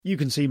You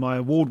can see my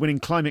award-winning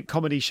climate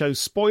comedy show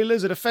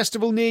Spoilers at a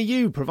festival near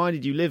you,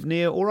 provided you live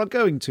near or are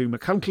going to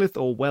Machynlleth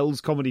or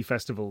Wells comedy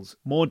festivals.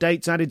 More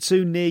dates added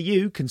soon near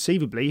you.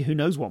 Conceivably, who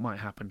knows what might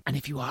happen. And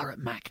if you are at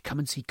Mac, come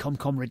and see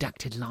ComCom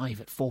Redacted live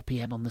at 4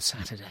 p.m. on the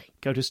Saturday.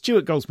 Go to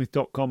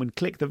stuartgoldsmith.com and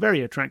click the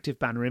very attractive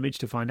banner image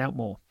to find out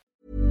more.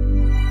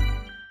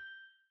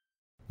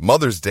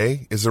 Mother's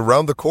Day is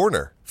around the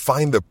corner.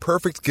 Find the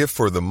perfect gift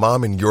for the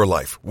mom in your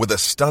life with a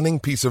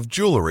stunning piece of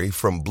jewelry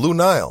from Blue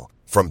Nile.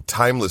 From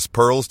timeless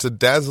pearls to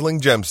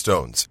dazzling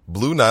gemstones,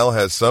 Blue Nile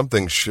has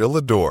something she'll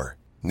adore.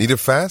 Need it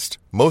fast?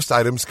 Most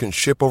items can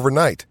ship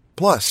overnight.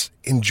 Plus,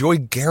 enjoy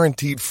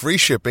guaranteed free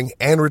shipping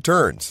and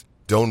returns.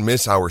 Don't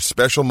miss our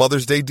special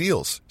Mother's Day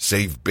deals.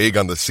 Save big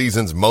on the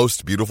season's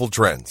most beautiful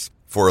trends.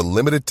 For a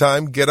limited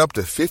time, get up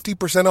to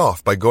 50%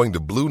 off by going to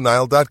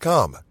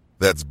BlueNile.com.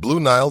 That's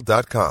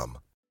BlueNile.com.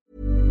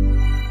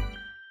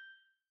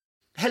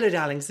 Hello,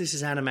 darlings. This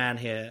is Anna Mann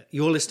here.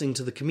 You're listening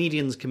to the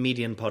Comedian's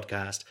Comedian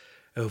podcast.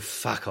 Oh,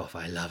 fuck off.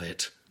 I love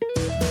it.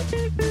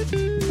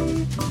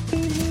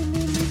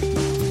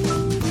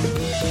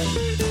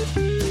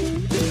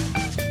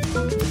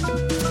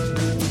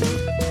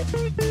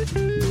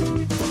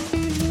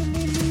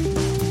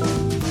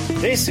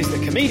 This is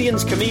the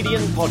Comedian's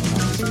Comedian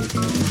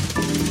podcast.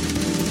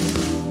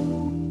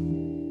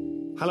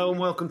 Hello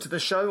and welcome to the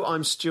show.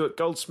 I'm Stuart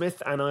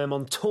Goldsmith and I am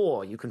on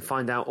tour. You can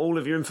find out all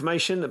of your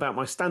information about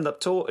my stand-up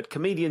tour at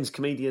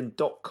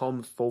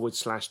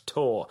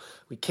comedianscomedian.com/tour.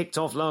 We kicked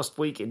off last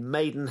week in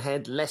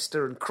Maidenhead,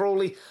 Leicester and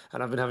Crawley,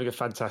 and I've been having a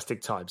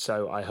fantastic time.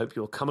 So I hope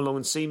you'll come along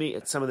and see me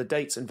at some of the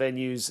dates and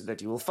venues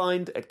that you will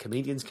find at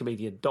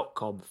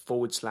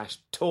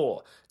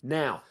comedianscomedian.com/tour.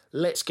 Now,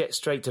 let's get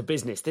straight to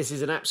business. This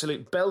is an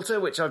absolute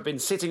belter, which I've been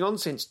sitting on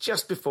since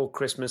just before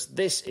Christmas.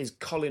 This is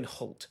Colin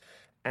Hoult.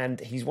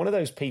 And he's one of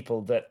those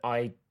people that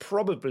I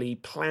probably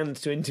planned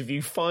to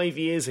interview 5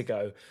 years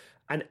ago.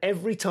 And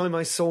every time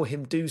I saw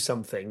him do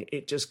something,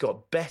 it just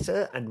got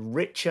better and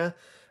richer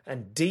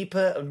and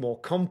deeper and more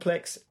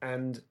complex.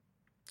 And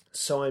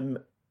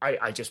so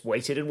I just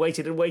waited and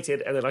waited and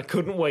waited, and then I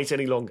couldn't wait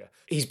any longer.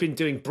 He's been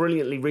doing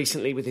brilliantly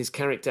recently with his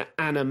character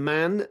Anna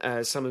Mann.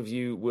 Some of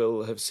you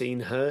will have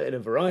seen her in a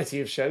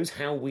variety of shows.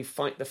 How We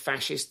Fight the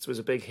Fascists was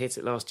a big hit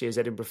at last year's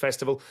Edinburgh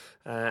Festival,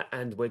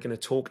 and we're going to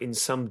talk in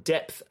some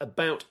depth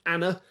about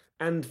Anna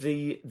and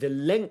the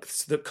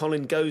lengths that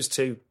Colin goes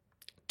to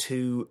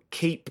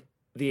keep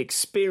the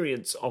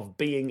experience of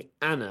being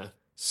Anna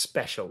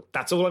special.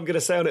 That's all I'm going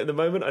to say on it at the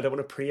moment. I don't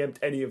want to preempt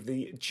any of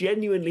the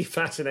genuinely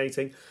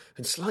fascinating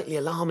and slightly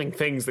alarming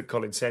things that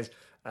Colin says,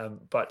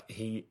 but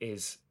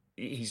he's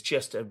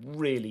just a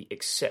really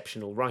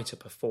exceptional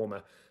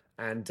writer-performer,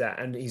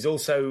 and he's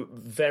also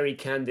very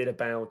candid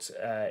about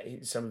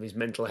some of his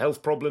mental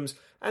health problems,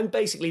 and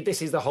basically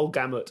this is the whole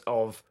gamut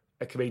of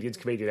a Comedian's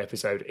Comedian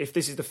episode. If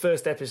this is the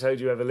first episode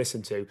you ever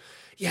listen to,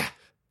 yeah,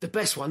 the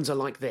best ones are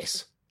like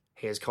this.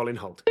 Here's Colin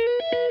Hoult.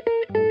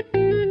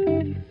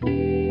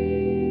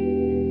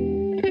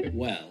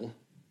 Well,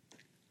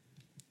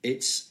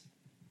 it's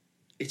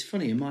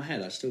funny in my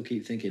head. I still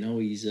keep thinking, oh,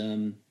 he's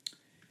a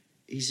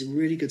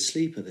really good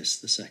sleeper. The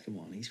second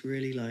one, he's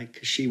really like,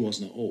 cause she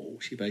wasn't at all.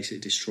 She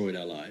basically destroyed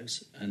our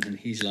lives, and then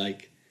he's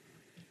like,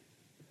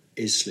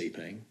 is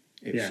sleeping.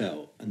 It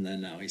felt, and then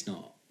now he's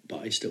not,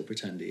 but I still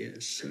pretend he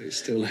is. So it's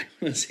still like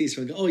when I see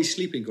someone go, oh, he's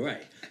sleeping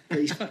great, but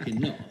he's fucking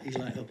not. He's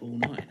like up all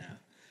night now.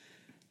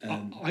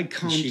 I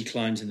can't. She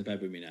climbs in the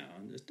bed with me now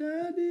and just,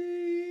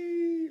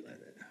 Daddy. Like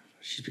that.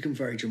 She's become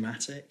very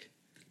dramatic.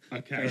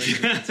 Okay.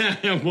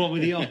 What were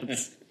the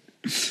odds?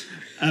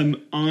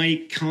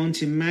 I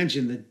can't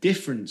imagine the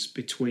difference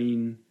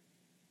between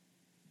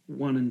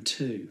 1 and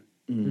 2.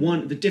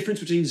 The difference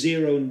between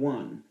 0 and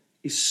 1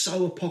 is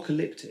so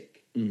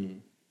apocalyptic.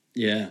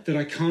 Yeah. That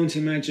I can't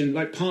imagine.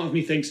 Like, part of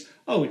me thinks,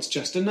 oh, it's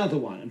just another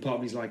one. And part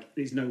of me's like,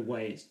 there's no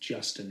way it's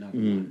just another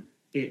one.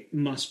 It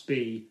must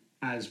be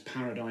as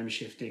paradigm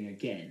shifting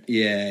again.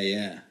 Yeah,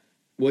 yeah.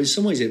 Well, in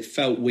some ways it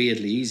felt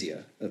weirdly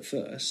easier at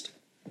first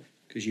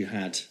because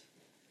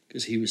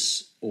he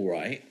was all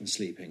right and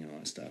sleeping and all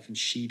that stuff, and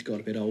she'd got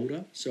a bit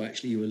older, so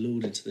actually you were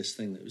lulled into this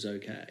thing that was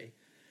okay,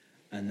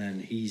 and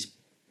then he's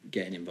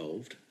getting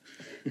involved.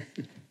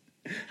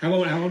 How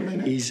old are they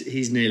now?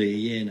 He's nearly a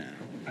year now.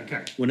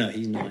 Okay. Well, no,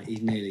 he's not.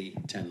 He's nearly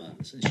 10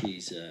 months, and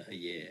she's a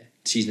year.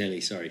 She's nearly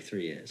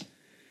 3 years.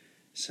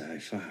 So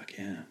fuck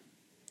yeah.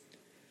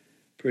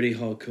 Pretty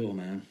hardcore,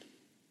 man.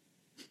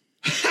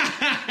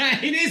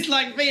 It is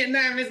like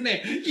Vietnam, isn't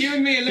it? You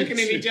and me are looking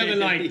at each other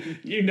like,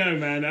 you know,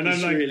 man. And I'm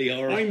like, really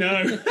horrible. I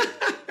know.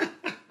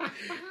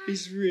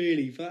 It's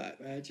really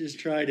fucked, man. Just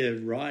try to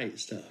write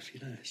stuff,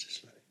 you know. It's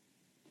just like,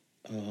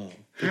 oh.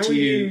 Do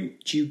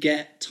you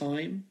get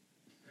time?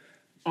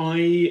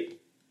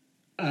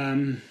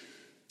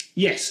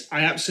 Yes,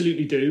 I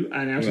absolutely do.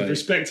 And out of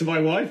respect to my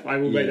wife, I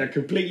will make that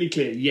completely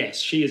clear. Yes,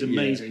 she is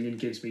amazing and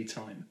gives me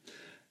time.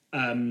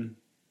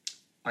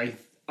 I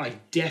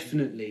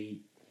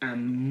definitely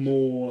am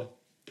more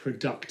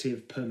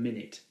productive per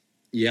minute.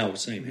 Yeah, well,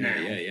 same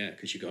here. Yeah,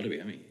 because you've got to be,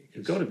 haven't you?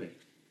 You've got to be.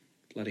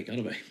 Bloody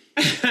gotta be.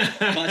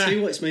 But I tell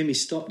you what's made me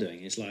stop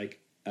doing is like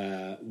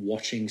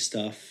watching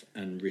stuff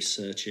and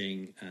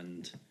researching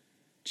and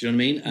do you know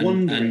what I mean? And,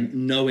 Wondering,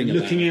 and knowing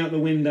looking about out the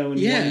window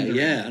and wondering.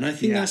 Yeah, and I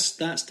think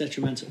that's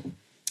detrimental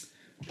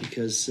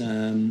because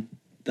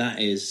that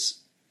is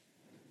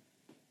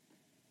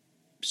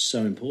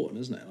so important,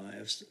 isn't it? Like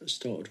I've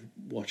started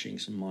watching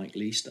some Mike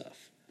Leigh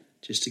stuff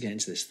just to get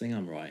into this thing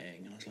I'm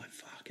writing, and I was like,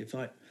 "Fuck! If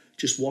I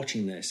just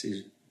watching this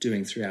is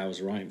doing 3 hours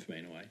of writing for me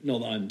in a way. Not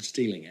that I'm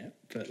stealing it,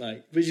 but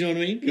you know what I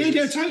mean?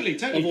 Yeah, totally.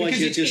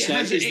 Otherwise, you're just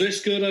like, is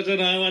this good? I don't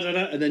know.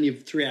 And then you're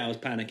 3 hours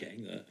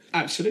panicking. That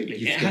absolutely.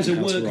 It has a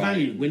work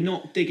value. We're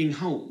not digging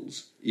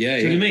holes. Yeah,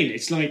 Do you know what I mean?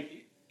 It's like,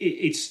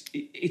 it's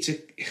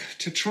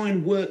to try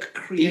and work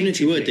creatively. Even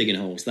if you were digging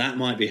holes, that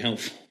might be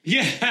helpful.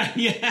 Yeah,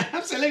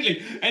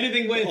 absolutely.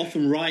 Anything where...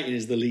 Often writing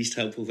is the least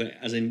helpful thing,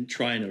 as in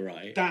trying to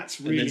write.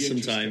 That's really interesting.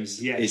 And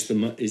then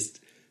sometimes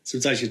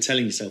sometimes you're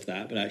telling yourself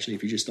that, but actually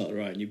if you just start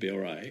writing, you'd be all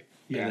right.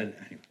 Yeah.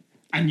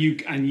 And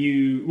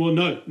you well,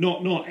 no,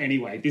 not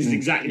anyway. This is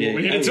exactly what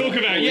we're going to talk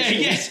about.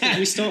 Have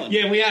we started?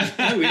 Yeah, we have.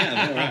 Oh, we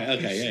have. All right.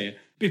 Okay,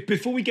 yeah.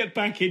 Before we get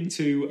back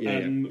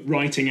into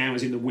writing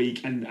hours in the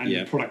week and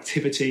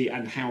productivity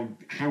and how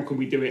can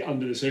we do it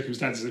under the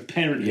circumstances of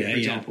parenthood, for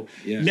example,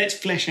 let's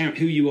flesh out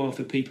who you are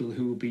for people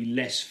who will be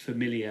less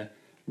familiar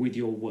with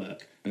your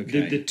work.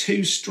 Okay. The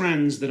two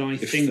strands that I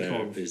think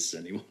of is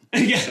anyone.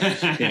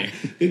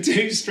 The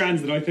two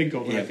strands that I think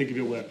of when I think of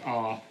your work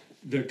are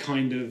the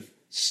kind of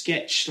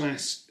sketch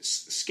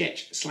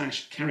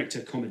slash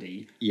character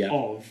comedy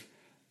of.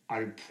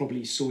 I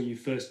probably saw you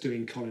first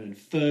doing Colin and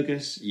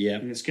Fergus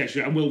in the sketch,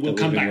 and we'll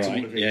come back to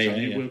all of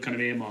it. We'll kind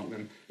of earmark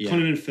them.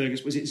 Colin and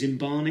Fergus, was it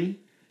Zimbani?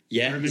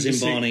 Yeah,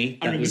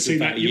 Zimbani. That was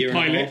about a year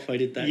and a half. I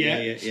did that.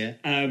 Yeah.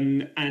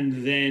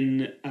 And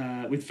then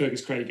with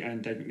Fergus Craig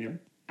and Dave McNeil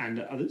and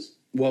others.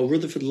 Well,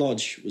 Rutherford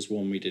Lodge was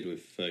one we did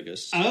with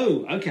Fergus.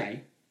 Oh,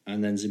 okay.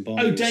 And then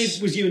Zimbani. Oh,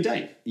 Dave was you and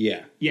Dave.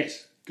 Yeah.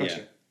 Yes,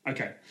 gotcha. Yeah.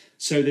 Okay,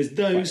 so there's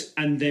those,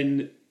 and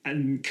then.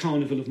 And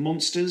Carnival of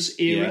Monsters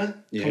era,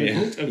 Colin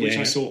Hoult, of which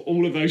I saw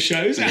all of those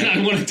shows, and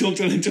I want to talk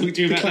to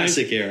you about the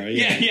classic era.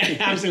 Yeah,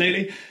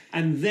 absolutely.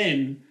 And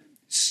then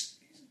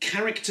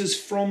characters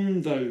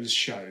from those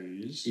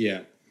shows,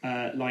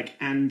 like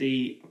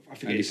Andy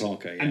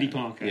Parker, Andy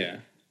Parker, yeah.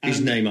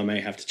 His name I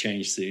may have to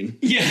change soon.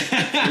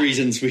 Yeah,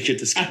 reasons we could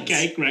discuss.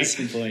 Okay, great. At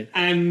some point.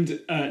 And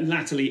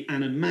latterly,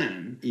 Anna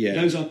Mann. Yeah,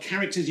 those are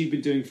characters you've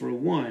been doing for a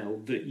while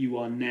that you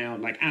are now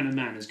like Anna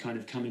Mann has kind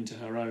of come into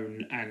her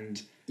own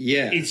and.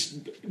 Yeah, it's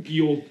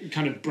your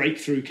kind of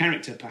breakthrough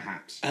character,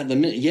 perhaps. At the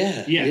minute,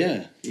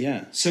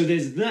 yeah. So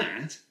there's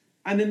that,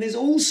 and then there's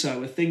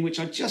also a thing which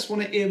I just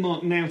want to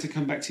earmark now to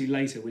come back to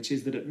later, which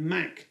is that at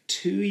Mac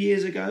 2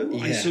 years ago,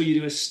 I saw you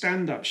do a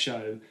stand-up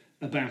show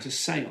about a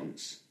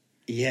séance.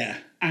 Yeah,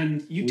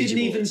 and you didn't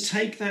even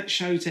take that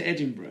show to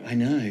Edinburgh. I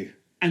know,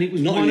 and it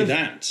was not only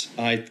that.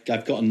 I've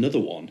got another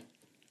one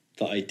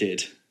that I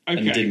did.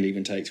 And didn't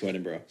even take to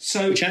Edinburgh.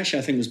 So, which actually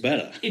I think was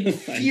better.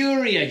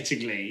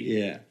 Infuriatingly,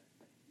 yeah.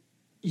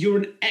 You're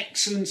an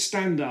excellent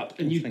stand-up,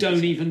 and you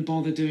don't even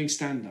bother doing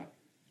stand-up.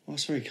 Well,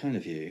 that's very kind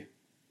of you.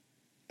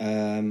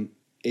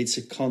 It's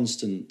a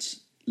constant.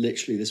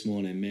 Literally this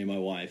morning, me and my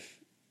wife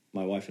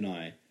and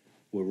I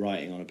were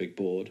writing on a big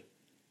board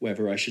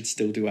whether I should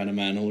still do Anna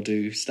Mann or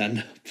do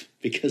stand-up,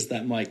 because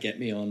that might get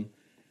me on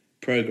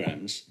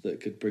programmes that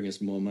could bring us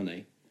more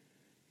money.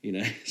 You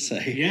know, so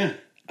yeah.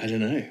 I don't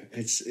know.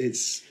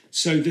 It's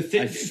so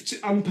to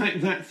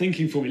unpack that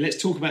thinking for me.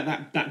 Let's talk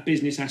about that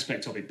business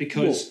aspect of it,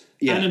 because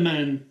Anna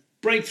Mann,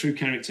 breakthrough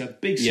character,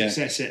 big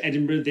success at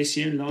Edinburgh this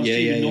year and last year.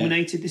 You were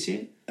nominated this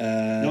year.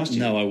 Last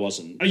year? No, I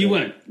wasn't. Oh, you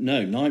weren't?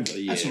 No, neither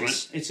years. That's all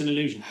right. It's an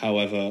illusion.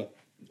 However,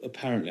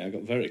 apparently I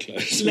got very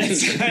close.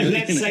 Let's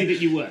say that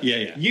you were.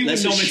 Yeah. You were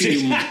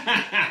nominated.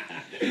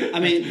 I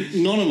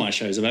mean, none of my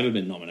shows have ever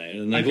been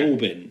nominated, and they've all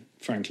been,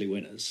 frankly,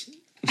 winners.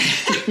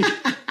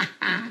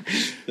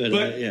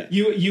 But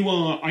you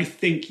are. I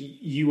think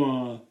you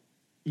are.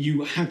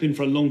 You have been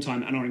for a long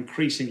time, and are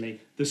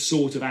increasingly the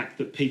sort of act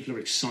that people are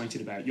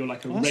excited about. You're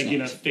like a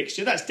regular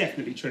fixture. That's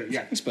definitely true.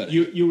 Yeah, that's better.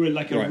 You were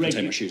like a regular.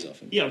 Take my shoes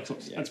off. Yeah, of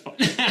course. Yeah. That's fine.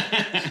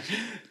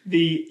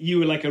 You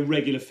were like a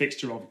regular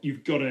fixture of.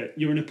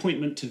 You're an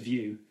appointment to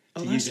view.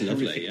 Oh, that's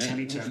lovely.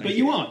 Term. But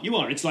you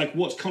are. It's like,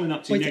 what's Colin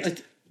up to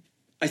next?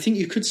 I think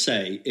you could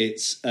say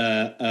it's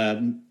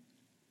a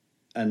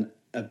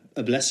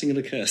blessing and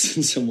a curse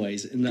in some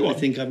ways. In that I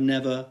think I've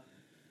never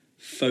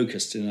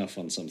focused enough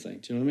on something.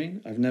 Do you know what I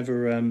mean? I've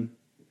never.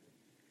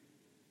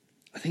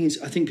 I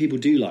think people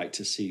do like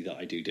to see that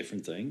I do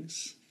different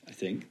things. I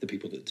think the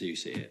people that do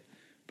see it,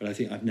 but I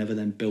think I've never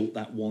then built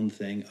that one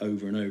thing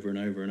over and over and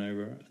over and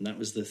over. And that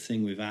was the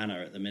thing with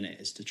Anna at the minute,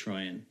 is to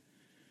try and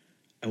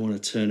I want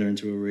to turn her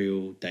into a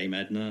real Dame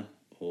Edna,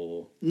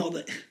 or not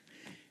that.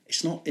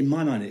 It's not, in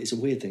my mind, it's a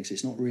weird thing, because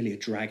it's not really a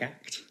drag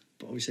act.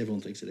 But obviously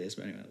everyone thinks it is.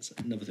 But anyway, that's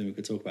another thing we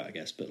could talk about, I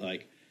guess. But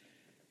like,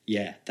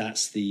 yeah,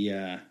 that's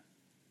there's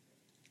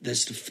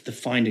the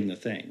finding the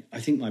thing.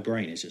 I think my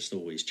brain is just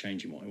always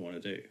changing what I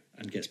want to do.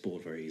 and gets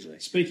bored very easily.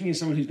 Speaking of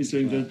someone who's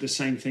been doing the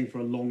same thing for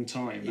a long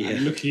time,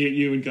 and looking at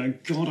you and going,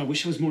 God, I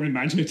wish I was more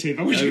imaginative.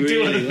 I wish I could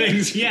do other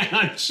things. Yeah,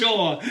 I'm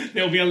sure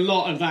there'll be a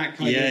lot of that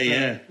kind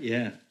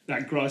of...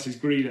 that grass is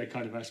greener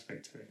kind of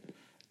aspect to it.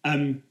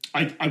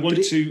 I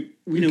want to...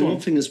 one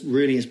thing that's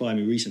really inspired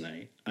me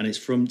recently, and it's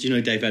from... Do you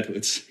know Dave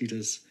Edwards? He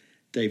does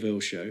Dave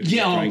Earl's show.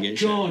 Yeah, oh,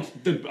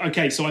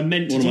 God. So I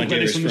meant to talk about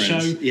this on the show.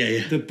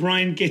 Yeah. The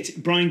Brian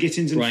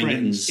Gittins and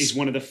Friends is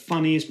one of the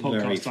funniest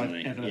podcasts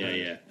I've ever heard.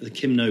 Yeah. The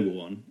Kim Noble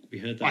one. Have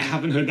you heard that? I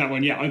haven't heard that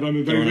one yet. I'm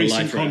a very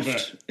recent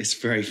convert. It's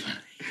very funny.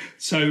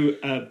 So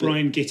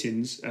Brian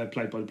Gittins,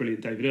 played by the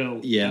brilliant David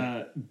Earl,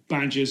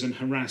 badgers and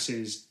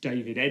harasses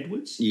David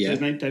Edwards. Yeah. Is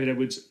his name? David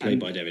Edwards. Played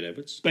by David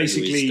Edwards.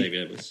 Basically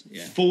David Edwards.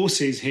 Yeah.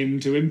 Forces him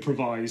to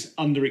improvise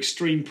under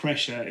extreme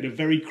pressure in a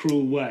very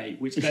cruel way,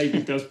 which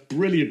David does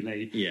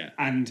brilliantly. Yeah.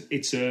 And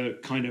it's a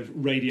kind of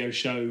radio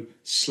show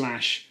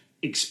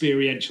 /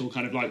 experiential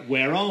kind of like,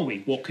 where are we?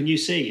 What can you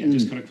see? And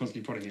just kind of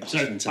constantly prodding him.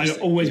 So fantastic.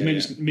 I always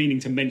meaning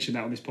to mention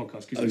that on this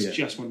podcast because it's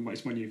just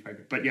it's my new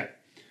favourite. But yeah.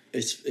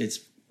 It's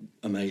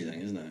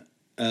amazing, isn't it?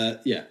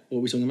 What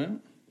are we talking about?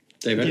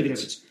 David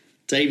Edwards.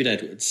 David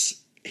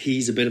Edwards.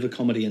 He's a bit of a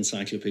comedy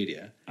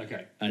encyclopedia.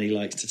 Okay. And he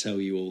likes to tell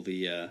you all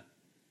the...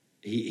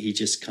 he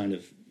just kind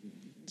of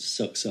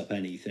sucks up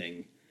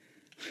anything.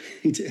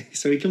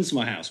 So he comes to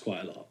my house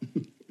quite a lot.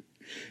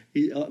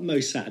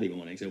 Most Saturday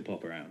mornings he'll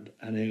pop around.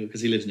 And because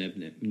he lives near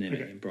me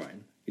in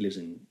Brighton. He lives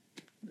in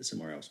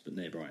somewhere else, but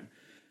near Brighton.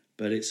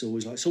 But it's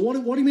always like, so what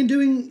have you been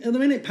doing at the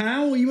minute,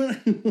 pal?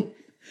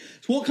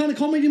 So what kind of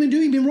comedy have you been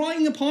doing? You've been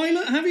writing a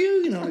pilot, have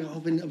you? You know,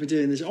 I've been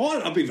doing this.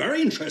 Oh, I'd be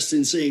very interested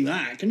in seeing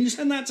that. Can you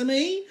send that to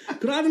me?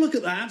 Could I have a look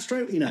at that?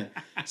 Straight, you know.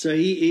 So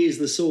he is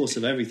the source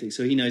of everything.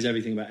 So he knows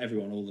everything about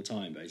everyone all the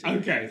time, basically.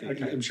 Okay.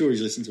 I'm sure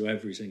he's listened to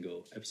every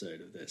single episode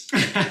of this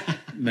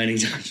many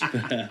times.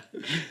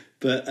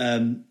 But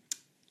I'm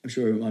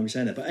sure he won't mind me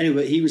saying that. But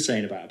anyway, he was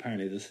saying about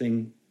apparently the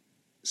thing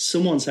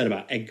someone said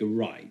about Edgar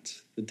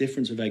Wright. The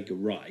difference with Edgar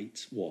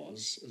Wright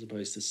was, as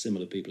opposed to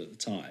similar people at the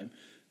time,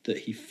 that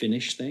he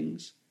finished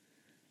things.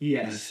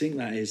 Yes. And I think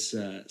that is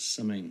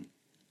something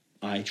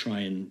I try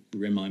and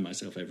remind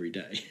myself every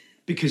day.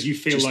 Because you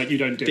feel like you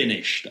don't do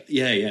finished. It.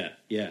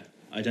 Yeah.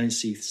 I don't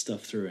see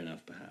stuff through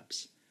enough,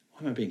 perhaps.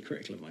 Why am I being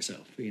critical of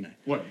myself? But, you know.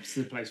 Well, it's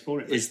the place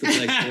for it. It's the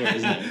place for it,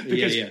 isn't it?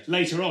 Because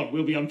later on,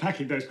 we'll be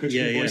unpacking those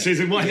critical voices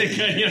and why they're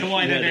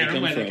there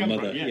and where they come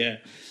from. Yeah.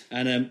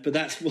 And but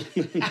that's what...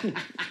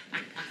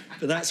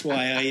 But that's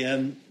why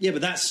I...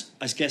 but that's...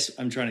 I guess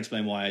I'm trying to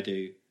explain why I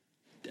do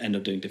end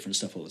up doing different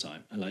stuff all the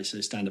time. And like, so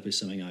stand-up is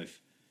something I've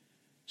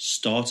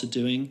started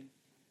doing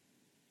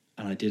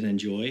and I did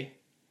enjoy.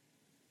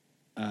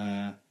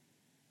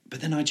 But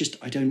then I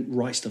don't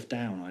write stuff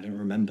down. I don't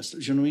remember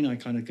stuff. Do you know what I mean? I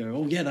kind of go,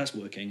 oh yeah, that's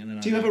working. And then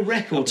do you have a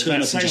record? I'll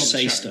turn up and just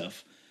say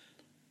stuff.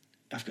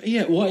 I've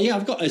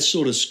got a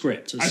sort of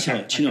script as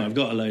such. You know, I've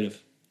got a load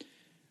of...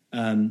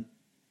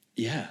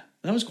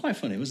 that was quite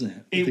funny, wasn't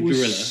it? It was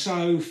gorilla.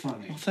 So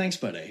funny. Oh, thanks,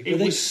 buddy.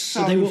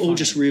 They were all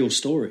just real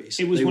stories.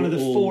 It was one of the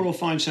 4 or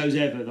 5 shows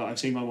ever that I've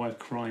seen my wife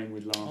crying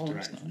with laughter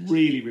at. Nice.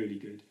 Really, really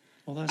good.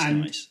 Oh, that's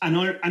nice.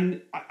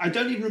 And I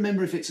don't even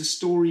remember if it's a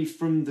story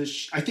from the...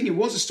 I think it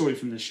was a story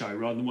from the show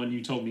rather than one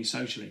you told me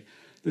socially.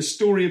 The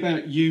story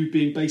about you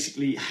being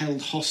basically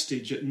held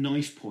hostage at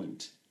knife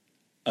point.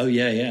 Oh,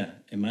 yeah.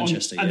 In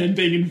Manchester, and then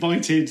being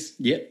invited...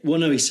 Yeah. Well,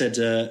 no, he said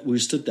we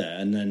stood there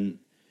and then...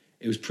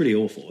 It was pretty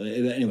awful.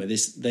 Anyway,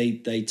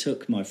 they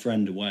took my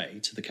friend away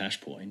to the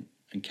cash point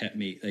and kept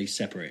me. They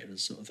separated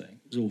us, sort of thing.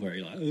 It was all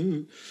very like,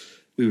 ooh.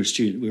 We were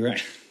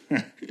students.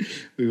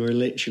 We were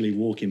literally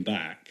walking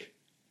back.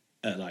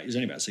 It was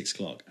only about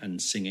 6:00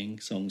 and singing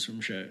songs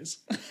from shows.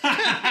 I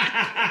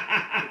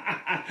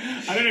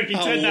don't know if you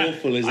said that.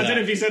 I don't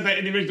know if you said that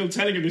in the original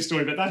telling of this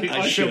story, but I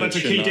feel that's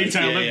a key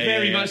detail that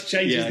very much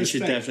changes the I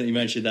should definitely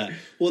mention that.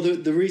 Well,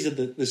 the reason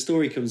that the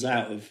story comes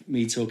out of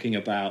me talking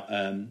about.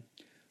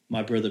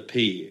 My brother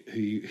Pete,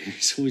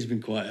 who's always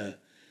been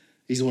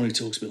he's the one who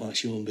talks a bit like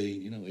Sean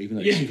Bean, you know, even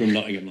though he's from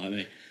Nottingham like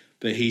me.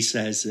 But he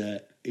says,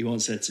 he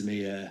once said to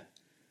me,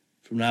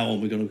 from now on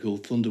we're going to call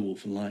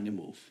Thunderwolf and Lightning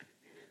Wolf.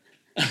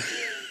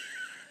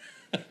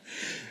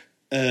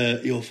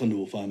 You're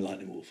Thunderwolf, I'm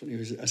Lightning Wolf.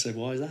 And I said,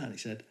 why is that? And he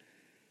said,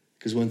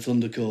 because when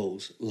thunder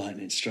calls,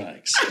 lightning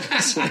strikes.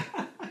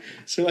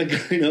 so I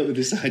growing up with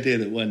this idea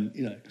that when,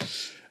 you know,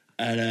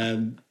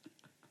 and...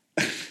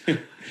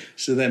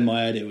 So then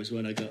my idea was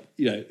when I got,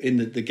 you know, in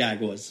the gag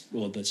was,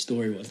 or the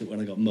story was that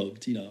when I got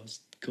mugged, you know, I was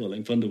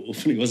calling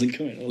Thunderwolf and he wasn't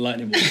coming, or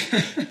Lightning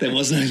Wolf. There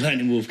was no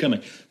Lightning Wolf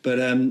coming. But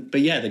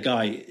yeah, the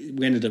guy,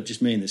 we ended up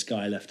just me and this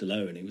guy left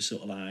alone. He was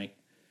sort of like,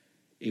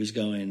 he was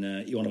going,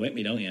 you want to whip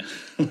me, don't you?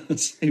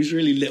 He was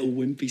really little,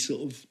 wimpy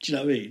sort of, do you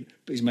know what I mean?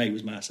 But his mate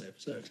was massive.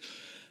 So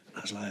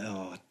I was like,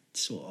 oh,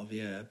 sort of,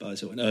 yeah. But I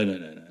sort of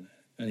went, no.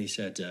 And he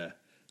said,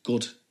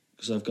 good,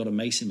 because I've got a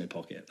mace in my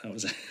pocket. That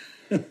was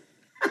it.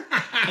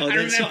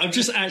 I'm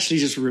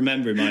just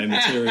remembering my own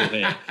material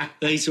here.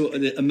 They sort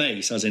of a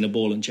mace, as in a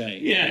ball and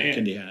chain.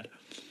 Kindy had,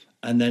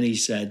 and then he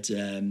said,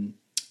 and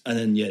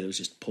then there was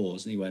just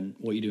pause, and he went,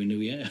 "What are you doing New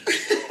Year?"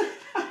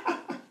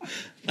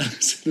 And I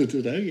said, I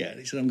don't know yet.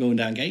 He said, I'm going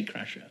down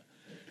Gatecrasher.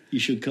 You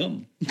should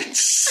come.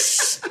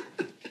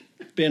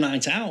 Be a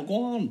night out.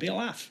 Go on, be a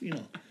laugh, you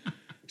know.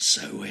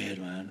 So weird,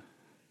 man.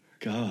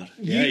 God.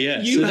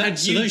 Yeah.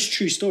 So those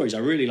true stories I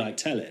really like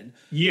telling.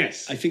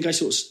 Yes. I think I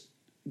sort of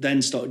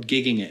then started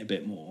gigging it a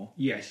bit more.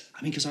 Yes.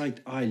 I mean, because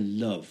I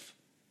love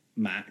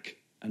Mac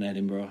and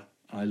Edinburgh.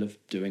 I love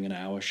doing an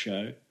hour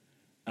show.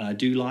 And I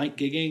do like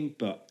gigging,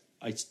 but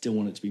I still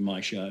want it to be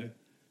my show.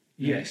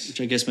 Yes. Which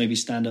I guess maybe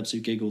stand-ups who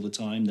gig all the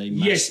time, they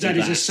Yes, that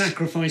is a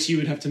sacrifice you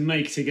would have to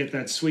make to get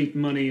that sweet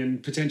money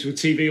and potential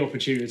TV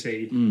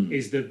opportunity,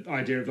 is the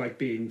idea of like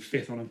being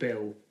fifth on a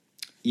bill.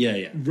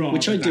 Yeah.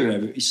 Which I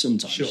do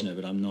sometimes, Sure. you know,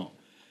 but I'm not.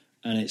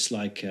 And it's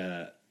like,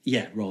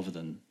 rather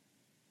than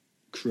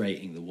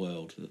creating the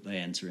world that they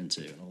enter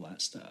into and all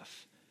that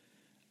stuff,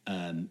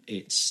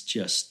 it's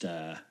just...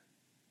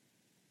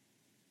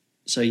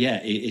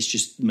 it's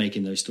just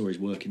making those stories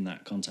work in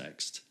that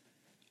context.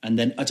 And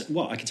then, I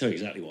can tell you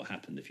exactly what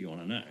happened if you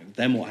want to know.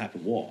 Then what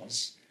happened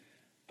was,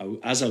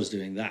 as I was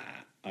doing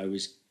that, I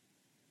was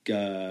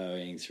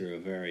going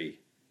through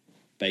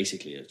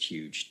basically a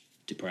huge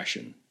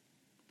depression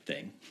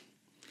thing.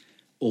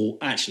 Or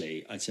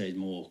actually, I'd say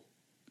more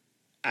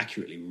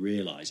accurately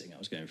realising I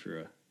was going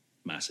through a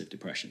massive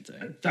depression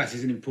thing. That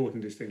is an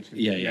important distinction.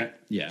 Yeah.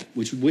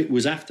 Which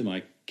was after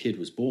my kid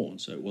was born,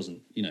 so it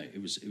wasn't, you know,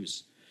 it was,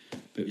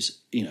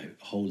 you know,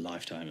 a whole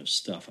lifetime of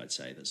stuff, I'd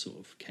say, that sort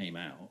of came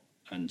out.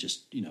 And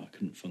just, you know, I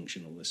couldn't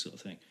function, all this sort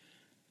of thing.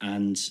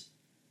 And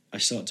I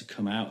started to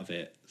come out of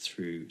it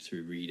through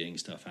reading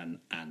stuff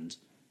and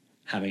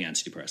having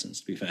antidepressants,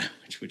 to be fair,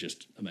 which were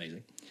just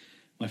amazing.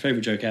 My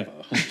favourite joke ever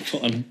I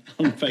put on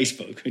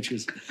Facebook, which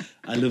was,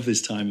 I love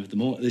this time of the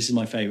morning. This is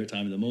my favourite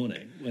time of the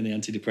morning, when the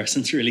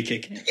antidepressants really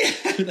kick in.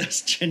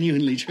 That's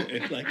genuinely true.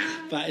 Like,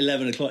 about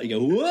 11 o'clock, you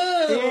go, whoa!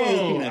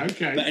 Oh, you know?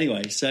 okay. But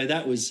anyway, so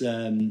that was...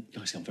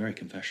 Guys, I'm very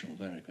confessional,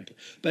 very quickly.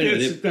 But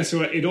anyway, that's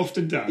what it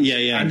often does.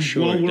 Yeah, I'm and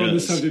sure while it we're on the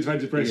does. subject of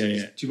antidepressants,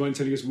 Yeah. do you mind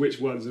telling us which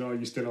ones and are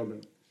you still on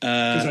them?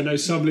 Because I know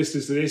some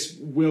listeners to this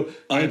will...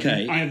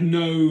 Okay. I have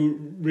no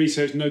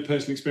research, no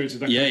personal experience of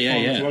that kind of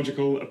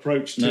pharmacological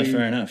approach to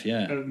fair enough,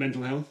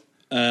 mental health.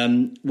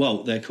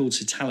 Well, they're called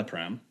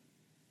citalopram.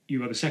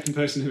 You are the second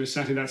person who has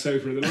sat in that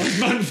sofa in the last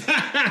month.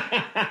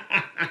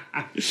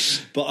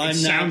 But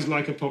sounds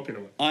like a popular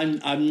one.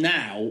 I'm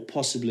now,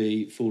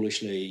 possibly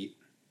foolishly,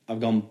 I've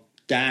gone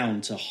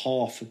down to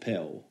half a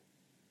pill.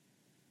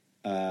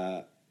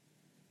 I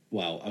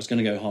was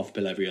going to go half a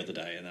pill every other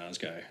day, and then I was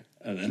going,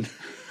 and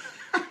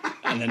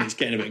then it's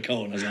getting a bit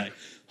cold, and I was like,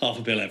 half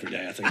a pill every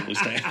day, I think we'll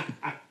stay.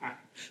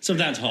 So I'm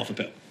down to half a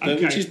pill,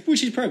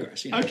 which is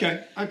progress. You know?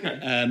 Okay.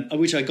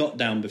 Which I got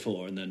down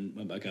before and then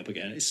went back up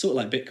again. It's sort of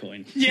like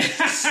Bitcoin.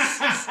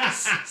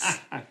 Yes.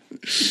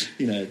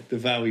 You know, the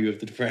value of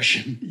the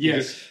depression.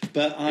 Yes.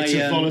 But it's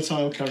a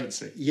volatile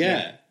currency.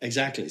 Yeah,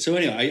 exactly. So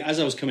anyway, as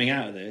I was coming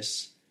out of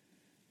this,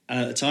 and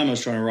at the time I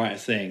was trying to write a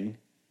thing,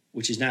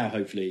 which is now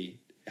hopefully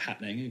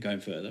happening and going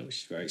further, which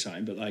is very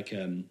exciting. But like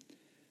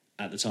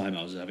at the time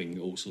I was having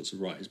all sorts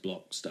of writer's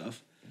block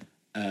stuff.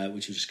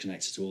 Which was just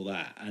connected to all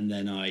that. And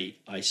then I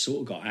sort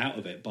of got out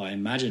of it by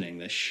imagining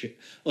this shit.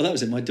 Well, that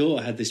was it. My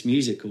daughter had this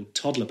music called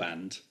toddler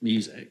band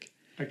music,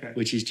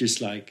 which is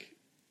just like,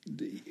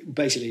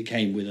 basically it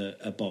came with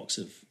a box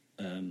of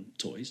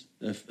toys,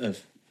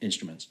 of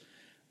instruments.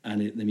 And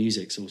the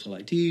music's also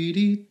like, which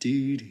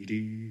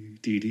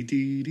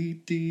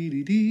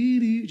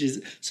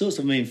is sort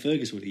of me and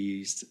Fergus would have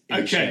used in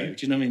the show. Do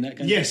you know what I mean? That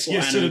kind yes,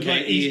 of, sort of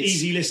like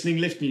easy listening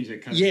lift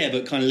music. Kind of.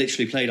 But kind of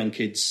literally played on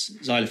kids'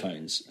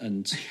 xylophones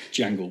and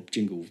jingles,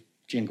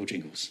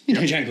 you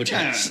know, jangle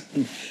jams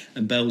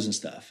and bells and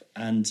stuff.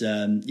 And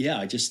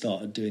I just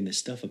started doing this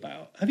stuff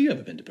about, have you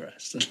ever been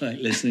depressed? Like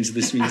listening to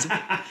this music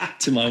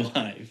to my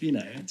wife, you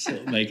know,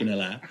 sort of making her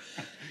laugh.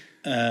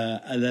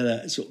 And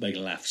then sort of make a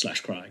laugh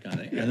 / cry kind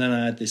of thing. And then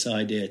I had this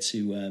idea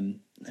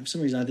for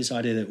some reason I had this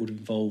idea that it would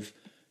involve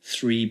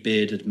 3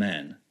 bearded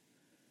men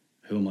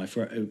who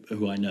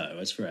I know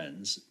as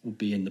friends would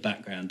be in the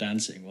background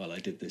dancing while I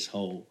did this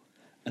whole,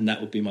 and that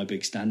would be my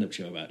big stand-up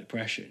show about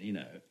depression, you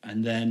know.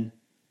 And then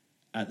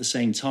at the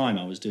same time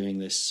I was doing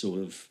this sort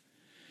of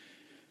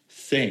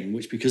thing,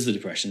 which because of the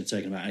depression had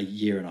taken about 1.5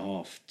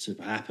 years to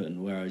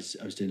happen, where I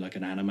was doing like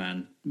an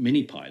Animan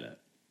mini pilot,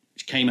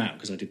 which came out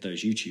because I did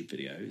those YouTube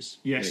videos,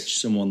 which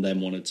someone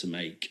then wanted to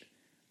make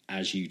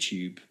as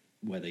YouTube,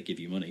 where they give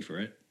you money for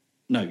it.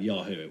 No,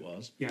 Yahoo it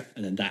was. Yeah.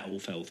 And then that all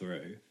fell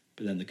through.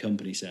 But then the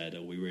company said,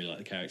 we really like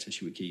the character,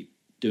 should we keep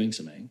doing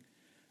something?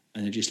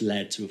 And it just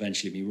led to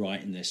eventually me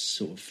writing this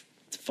sort of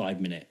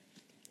 5-minute,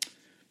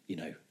 you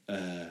know,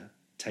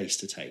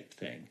 taster tape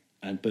thing.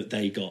 But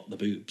they got the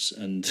boobs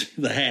and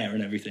the hair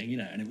and everything, you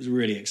know, and it was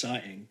really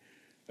exciting.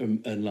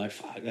 And like,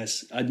 fuck,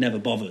 I'd never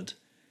bothered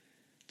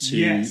to,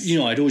 you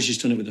know, I'd always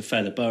just done it with a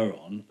feather boa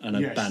on and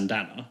a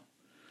bandana.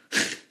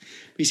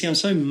 But you see, I'm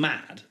so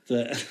mad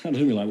that, I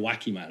don't mean like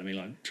wacky mad, I mean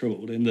like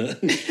troubled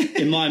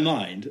in my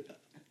mind,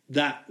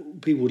 that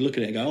people would look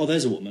at it and go, oh,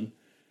 there's a woman.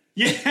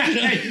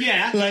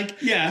 Yeah.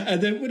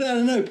 And then, well, I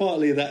don't know,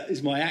 partly that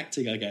is my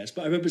acting, I guess,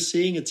 but I remember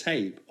seeing a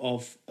DVD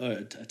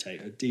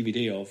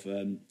of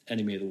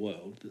Enemy of the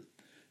World that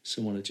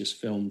someone had just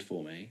filmed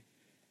for me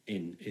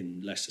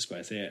in Leicester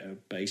Square Theatre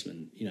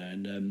basement,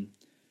 and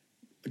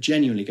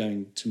genuinely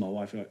going to my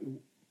wife, like,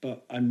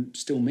 but I'm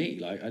still me,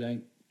 like, I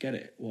don't get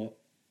it. What,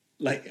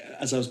 like,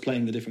 as I was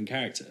playing the different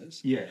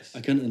characters, yes,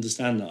 I couldn't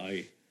understand that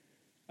I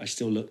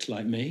still looked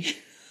like me,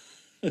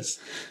 which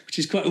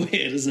is quite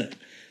weird, isn't it?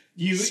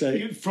 You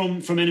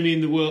from Enemy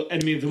of the World,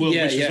 which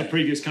was a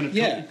previous kind of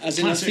as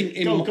in, classic I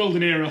think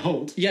golden era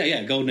Hoult.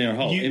 Golden era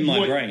Hoult. In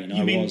my brain,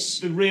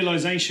 the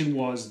realisation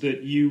was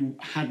that you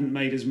hadn't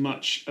made as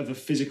much of a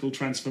physical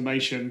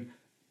transformation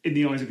in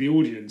the eyes of the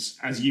audience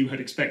as you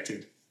had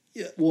expected.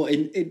 Yeah, well,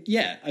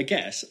 I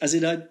guess, as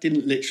in I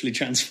didn't literally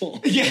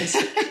transform. Yes,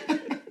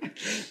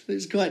 it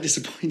was quite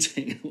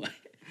disappointing in a way.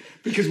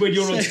 Because when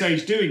you're on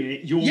stage doing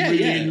it, you're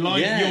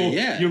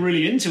you're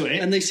really into it.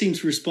 And they seem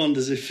to respond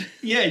as if...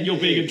 Yeah, you're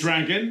being a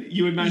dragon.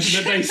 You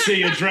imagine that they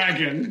see a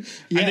dragon,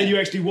 and then you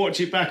actually watch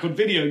it back on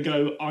video and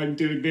go, I'm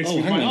doing this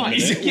with my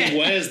eyes. Well,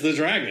 where's the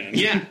dragon?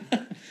 Yeah.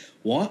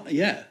 What?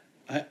 Yeah.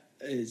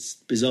 It's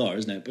bizarre,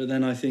 isn't it? But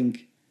then I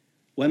think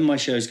when my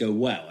shows go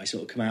well, I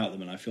sort of come out of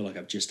them and I feel like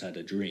I've just had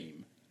a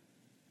dream,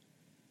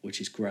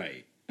 which is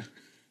great.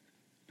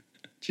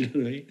 Do you know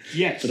what I mean?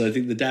 Yes. But I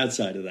think the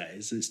downside of that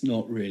is it's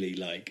not really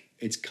like...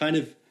 It's kind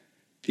of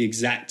the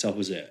exact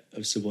opposite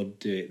of someone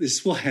doing... This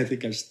is why I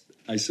think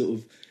I sort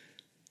of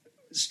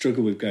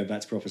struggle with going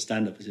back to proper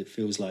stand-up, as it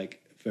feels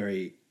like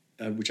very...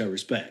 which I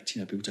respect.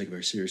 People take it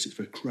very seriously. It's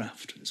very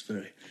craft. It's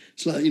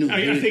like,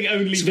 I think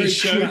only this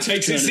show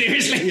takes it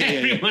seriously.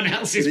 Everyone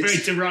else is very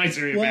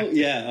derisory about it. Well,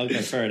 yeah,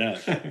 okay, fair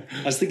enough. I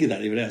was thinking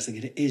that the other day. I was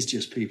thinking it is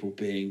just people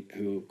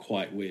who are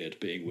quite weird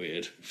being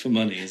weird for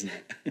money, isn't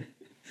it?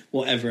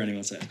 Whatever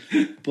anyone says.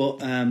 But,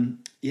 but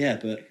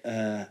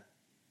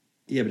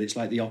it's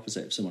like the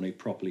opposite of someone who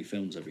properly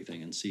films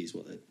everything and sees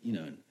what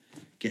and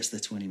gets their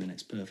 20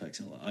 minutes perfect.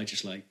 And I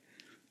just like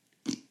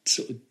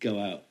sort of go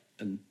out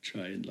and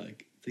try and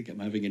like think I'm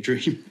having a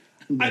dream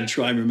and then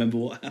try and remember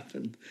what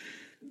happened.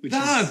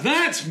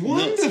 That's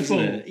wonderful.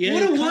 Nuts, yeah,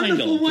 what a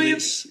wonderful way of...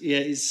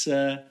 It's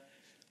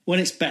when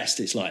it's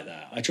best, it's like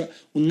that. I try.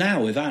 Well,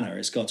 now with Anna,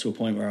 it's got to a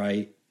point where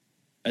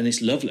and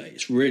it's lovely.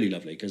 It's really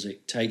lovely because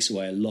it takes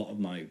away a lot of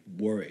my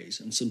worries,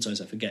 and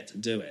sometimes I forget to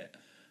do it,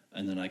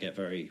 and then I get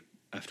very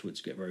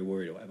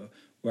worried or whatever.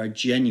 Where I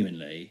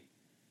genuinely,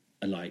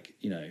 I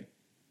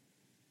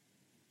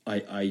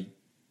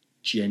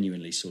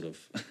genuinely sort of.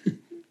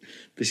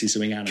 This is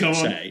something Anna would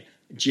say.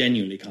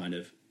 Genuinely, kind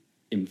of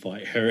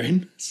invite her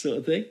in, sort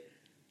of thing.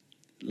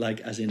 Like,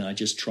 as in, I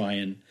just try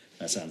and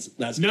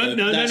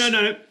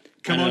no.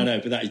 Come on. No,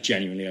 but that is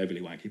genuinely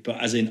overly wanky. But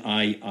as in,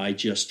 I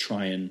just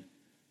try and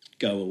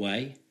go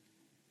away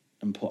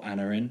and put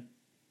Anna in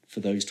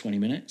for those 20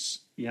 minutes.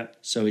 Yep.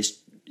 So it's,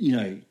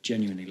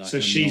 genuinely like... So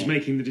she's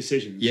making the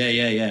decisions.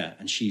 Yeah.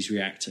 And she's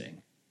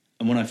reacting.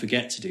 And when I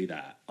forget to do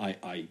that,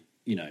 I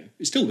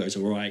it still goes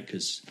all right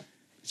because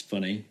it's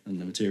funny and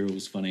the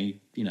material's funny,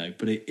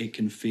 but it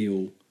can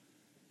feel...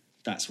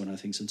 That's when I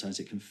think sometimes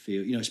it can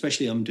feel...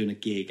 especially I'm doing a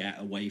gig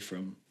away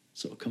from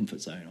sort of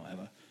comfort zone or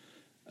whatever,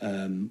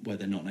 where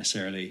they're not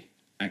necessarily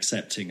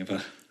accepting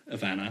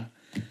of Anna.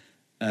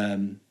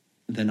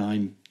 Then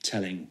I'm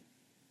telling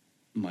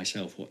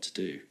myself what to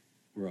do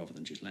rather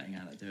than just letting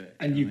Anna do it.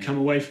 And you come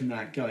away from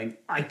that going,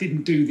 I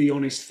didn't do the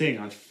honest thing,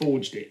 I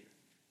forged it.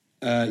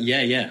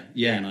 Yeah.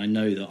 And I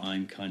know that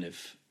I'm kind of...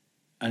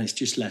 And it's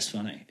just less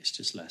funny. It's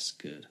just less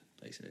good,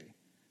 basically.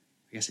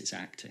 I guess it's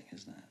acting,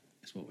 isn't it?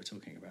 It's what we're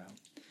talking about.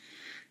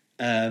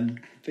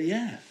 But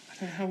yeah, I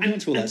don't know how we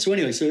went to all that. So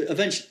anyway, so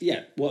eventually,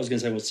 what I was going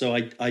to say was, so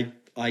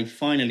I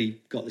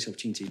finally got this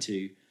opportunity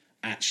to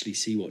actually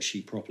see what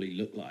she properly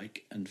looked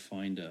like and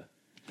find a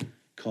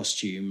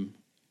costume,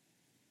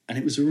 and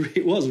it was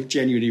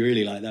genuinely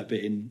really like that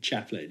bit in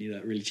Chaplin,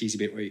 that really cheesy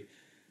bit where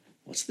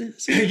what's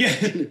this?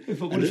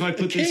 What if I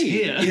put this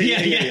here?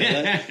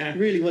 Yeah. It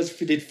really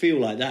did feel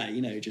like that,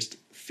 just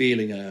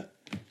feeling her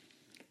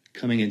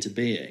coming into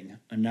being.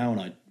 And now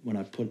when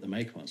I put the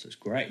makeup on, so it's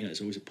great.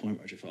 There's always a point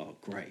where I just thought, oh,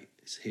 great,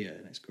 it's here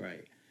and it's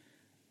great.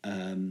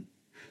 So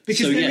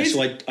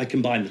I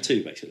combined the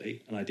two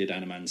basically, and I did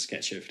Anna Mann's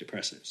sketch show for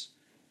depressives.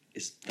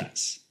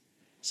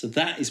 So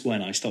that is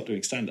when I stopped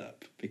doing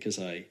stand-up, because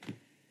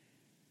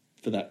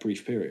for that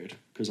brief period,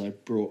 because I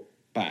brought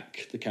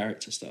back the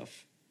character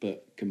stuff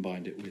but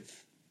combined it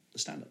with the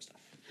stand-up stuff.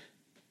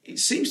 It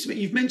seems to me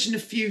you've mentioned a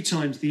few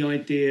times the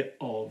idea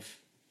of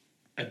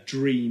a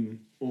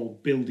dream or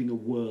building a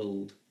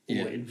world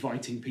or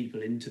inviting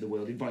people into the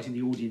world, inviting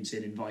the audience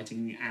in,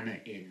 inviting Anna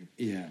in.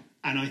 Yeah.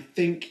 And I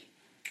think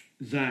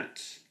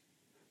that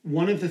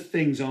one of the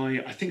things I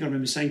think I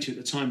remember saying to you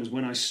at the time was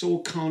when I saw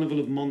Carnival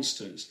of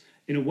Monsters,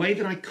 in a way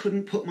that I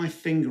couldn't put my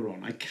finger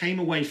on, I came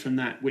away from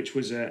that, which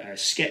was a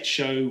sketch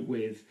show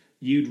with...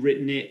 You'd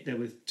written it. There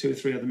were 2 or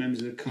 3 other members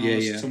of the cast.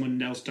 Yeah. Someone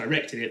else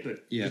directed it,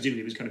 but presumably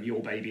it was kind of your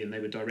baby, and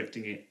they were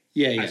directing it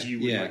as you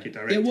would like it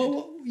directed.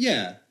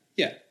 Yeah.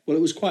 Well,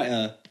 it was quite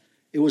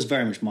it was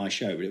very much my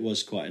show, but it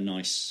was quite a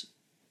nice.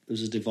 There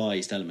was a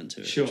devised element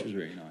to it, which was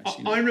really nice.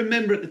 I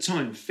remember at the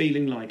time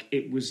feeling like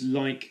it was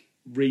like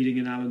reading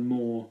an Alan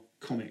Moore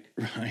comic,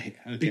 right?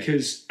 Okay.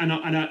 Because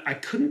I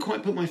couldn't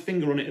quite put my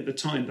finger on it at the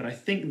time, but I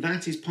think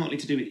that is partly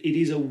to do with it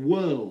is a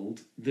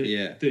world that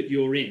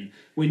you're in.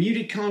 When you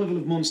did Carnival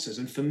of Monsters,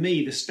 and for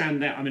me the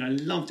standout, I mean, I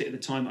loved it at the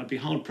time. I'd be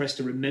hard pressed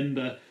to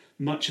remember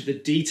much of the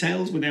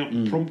details without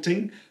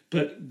prompting,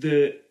 but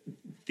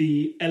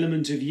the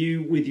element of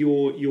you with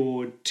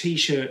your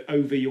t-shirt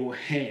over your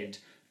head,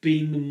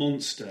 being the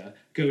monster,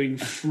 going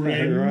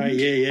friend,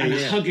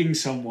 hugging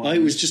someone.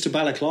 It was just a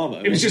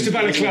balaclava. It was just a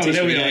balaclava.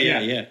 There we are.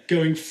 Yeah.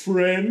 Going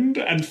friend,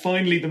 and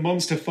finally the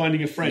monster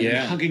finding a friend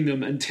and hugging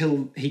them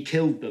until he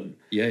killed them.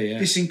 Yeah.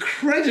 This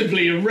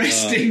incredibly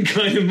arresting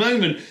kind of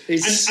moment.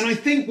 And I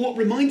think what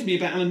reminded me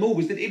about Alan Moore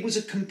was that it was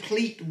a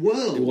complete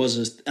world. It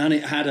was, and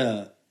it had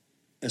a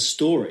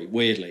story.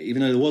 Weirdly,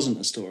 even though there wasn't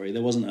a story,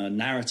 there wasn't a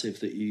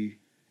narrative that it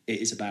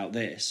is about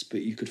this,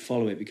 but you could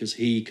follow it because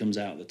he comes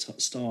out at the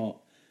start,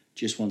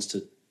 just wants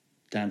to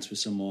dance with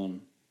someone,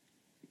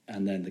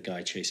 and then the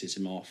guy chases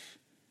him off,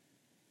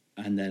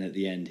 and then at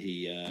the end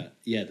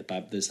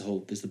there's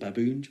the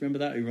baboon. Do you remember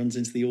that, who runs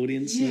into the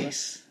audience?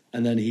 Yes.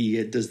 And then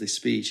he does this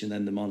speech, and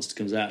then the monster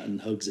comes out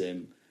and hugs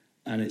him,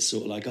 and it's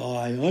sort of like,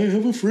 I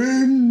have a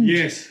friend.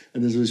 Yes.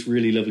 And there's this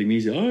really lovely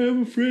music. I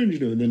have a friend,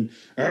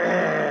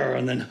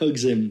 and then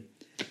hugs him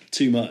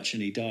too much,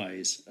 and he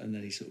dies, and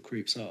then he sort of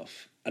creeps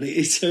off, and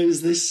so it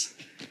was this.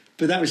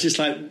 But that was just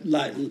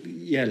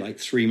like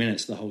 3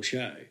 minutes of the whole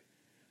show.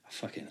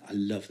 I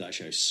love that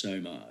show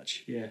so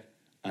much. Yeah.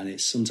 And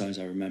it's sometimes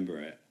I remember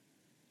it.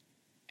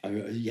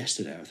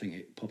 Yesterday, I think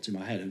it popped in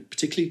my head, and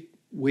particularly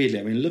weirdly,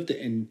 I mean, I loved it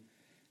in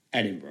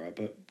Edinburgh,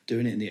 but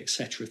doing it in the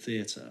Etc.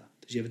 Theatre.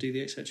 Did you ever do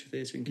the Etc.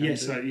 Theatre in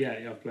Canada?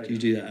 Yes, I've played. Do you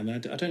do that? I mean, I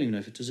don't even know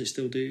if does it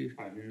still do.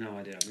 I have no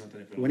idea. I've not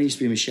done it for a when it used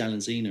to be Michelle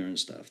and Zena and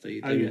stuff, they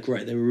were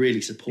great. They were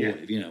really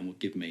supportive, and would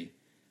give me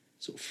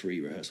sort of free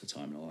rehearsal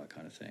time and all that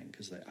kind of thing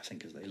because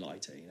they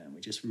liked it, and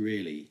we just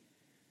really,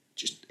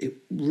 it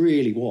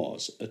really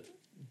was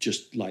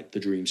just like the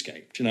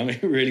dreamscape. Do you know what I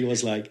mean? It really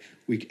was like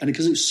and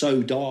because it was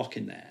so dark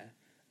in there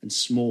and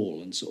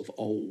small and sort of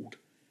old,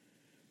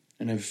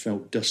 and it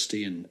felt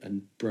dusty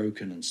and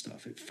broken and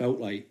stuff. It felt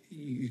like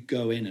you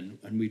go in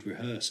and we'd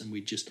rehearse and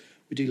we'd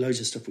do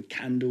loads of stuff with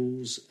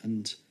candles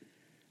and.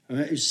 I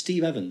mean, it was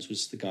Steve Evans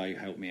was the guy who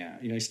helped me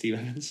out. You know Steve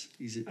Evans?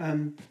 He's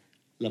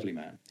lovely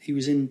man. He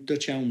was in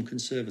Dutch Elm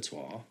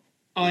Conservatoire.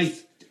 I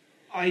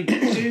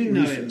do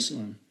know Rufus,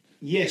 him.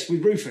 Yes,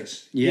 with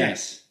Rufus. Yeah.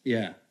 Yes.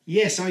 Yeah.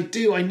 Yes, I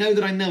do. I know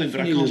that I know him, but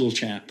Funny I can't... little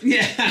chap.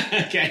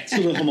 Yeah, okay.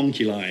 Sort of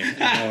homunculi,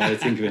 how I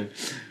think of him.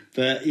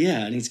 But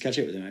yeah, I need to catch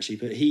up with him actually.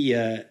 But he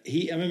I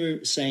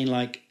remember saying,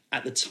 like,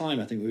 at the time,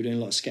 I think we were doing a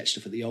lot of sketch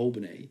stuff at the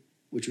Albany,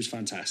 which was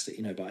fantastic,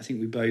 but I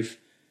think we've both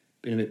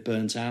been a bit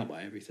burnt out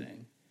by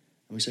everything.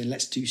 And we're saying,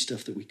 let's do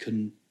stuff that we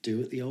couldn't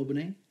do at the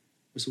Albany,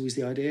 was always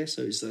the idea.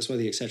 So that's why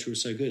the Etc.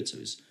 was so good. So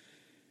it was,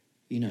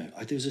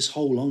 there was this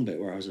whole long bit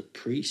where I was a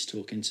priest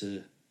talking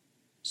to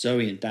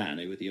Zoe and Dan,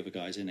 who were the other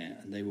guys in it,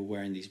 and they were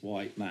wearing these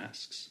white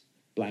masks,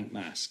 blank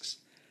masks.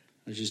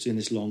 I was just doing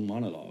this long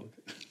monologue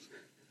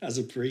as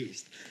a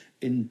priest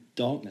in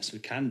darkness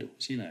with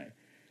candles,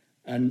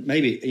 And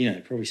maybe,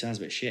 it probably sounds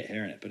a bit shit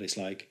hearing it, but it's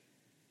like,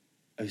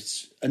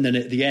 and then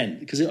at the end,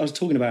 because I was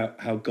talking about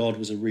how God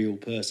was a real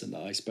person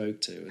that I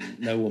spoke to, and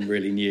no one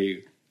really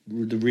knew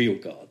the real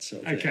God.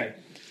 So okay.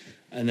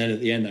 And then at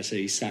the end, I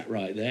say he sat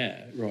right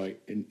there,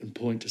 and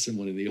point to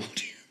someone in the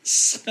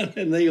audience, and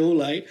then they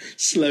all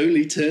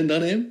slowly turned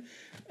on him,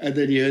 and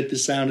then you heard the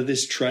sound of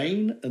this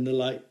train, and the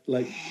light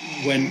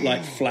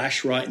went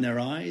flash right in their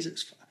eyes.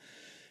 It's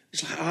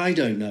like I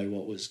don't know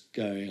what was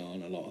going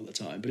on a lot of the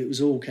time, but it was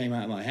all came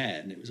out of my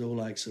head, and it was all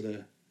sort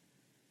of.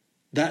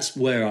 That's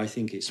where I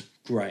think it's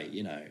great,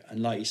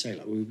 And like you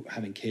say, we were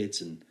having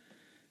kids and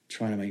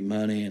trying to make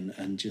money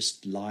and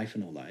just life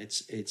and all that.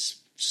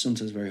 It's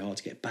sometimes very hard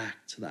to get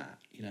back to that,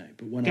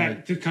 But when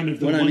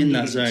I'm in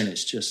that zone,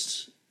 it's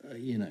just,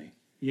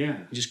 Yeah,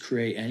 just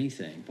create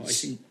anything. But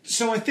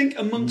I think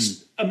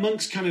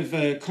amongst kind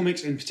of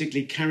comics and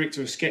particularly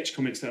character or sketch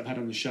comics that I've had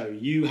on the show,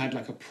 you had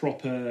a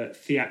proper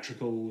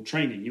theatrical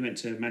training. You went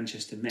to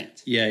Manchester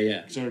Met.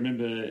 Yeah. So I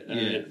remember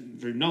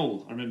through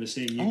Noel. I remember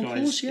seeing you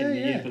guys in the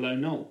year below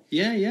Noel.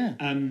 Yeah.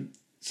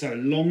 So a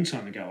long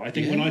time ago. I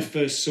think when I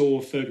first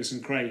saw Fergus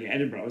and Craig in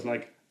Edinburgh, I was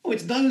like, oh,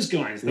 it's those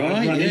guys that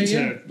I've run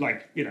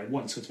into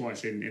once or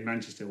twice in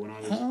Manchester when I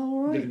was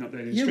living up there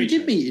in the street. Yeah, we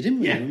did meet you,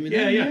 didn't we?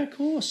 Yeah, of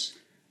course.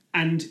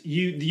 And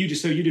you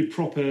did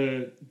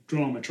proper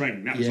drama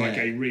training. That was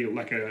a real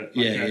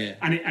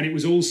and it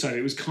was also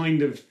it was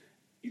kind of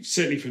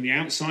certainly from the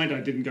outside.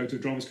 I didn't go to a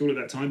drama school at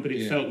that time, but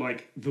it felt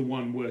like the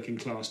one working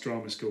class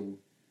drama school.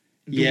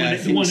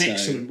 The one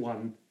excellent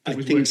one that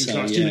was working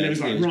class. There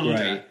was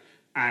Rada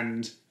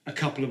and a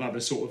couple of other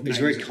sort of. It was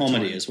very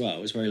comedy as well.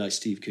 It was very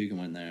Steve Coogan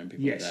went there and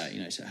people like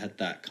that. So it had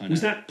that kind of.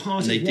 Was that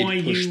part of why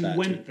you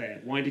went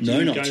there? Why did you?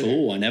 No, not at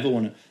all. I never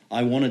wanted.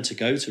 I wanted to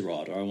go to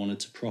Rada. I wanted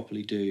to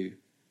properly do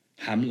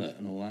Hamlet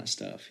and all that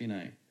stuff,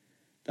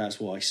 that's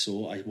what I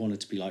saw. I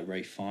wanted to be like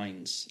Ray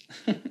Fiennes.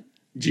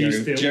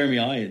 Jeremy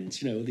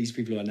Irons, all these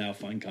people who I now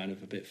find kind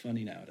of a bit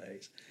funny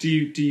nowadays. Do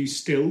you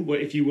still,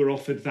 if you were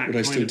offered that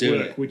kind of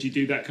work, would you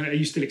do that kind of, are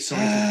you still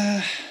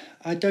excited?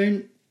 I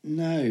don't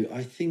know.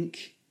 I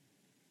think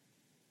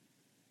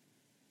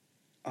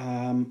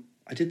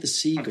I did the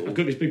Seagull. I've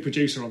got this big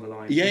producer on the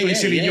line. Yeah.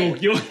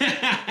 You're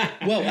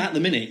well, at the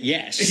minute,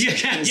 yes.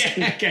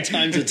 yeah.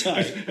 Time to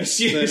time.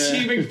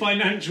 Assuming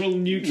financial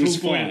neutral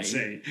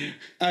buoyancy.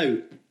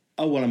 Oh,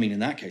 well, I mean, in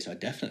that case, I'd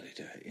definitely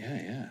do it.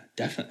 Yeah,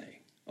 definitely.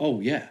 Oh,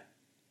 yeah.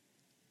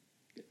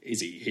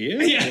 Is he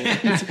here?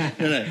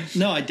 Yeah.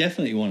 No, I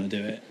definitely want to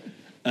do it.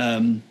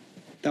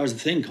 That was the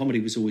thing. Comedy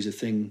was always a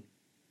thing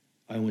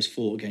I always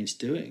fought against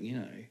doing,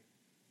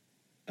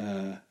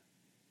 I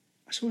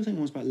saw a thing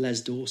once about Les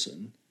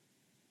Dawson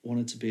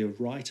wanted to be a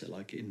writer,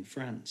 like in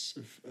France,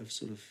 of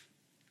sort of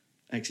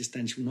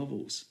existential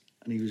novels.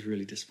 And he was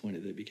really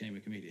disappointed that he became a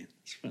comedian.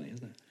 It's funny,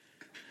 isn't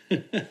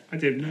it? I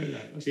didn't know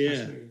that. That's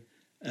fascinating.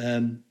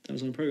 That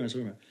was on a programme I saw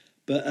about.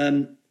 But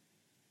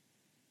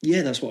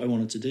yeah, that's what I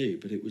wanted to do.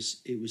 But it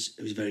was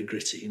very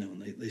gritty,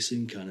 and they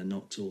soon kind of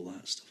knocked all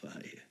that stuff out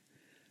of you.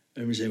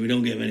 And we say we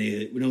don't get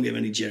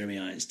many Jeremy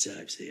Irons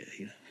types here,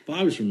 But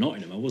I was from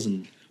Nottingham. I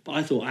wasn't. But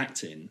I thought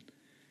acting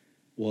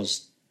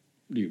was,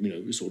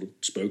 we sort of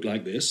spoke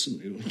like this,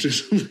 and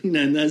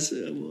and that's.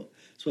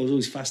 So I was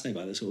always fascinated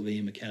by that sort of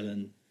Ian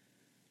McKellen,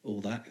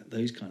 all that,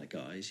 those kind of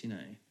guys,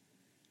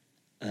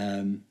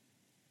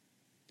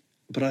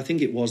 But I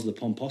think it was the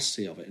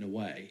pomposity of it in a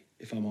way,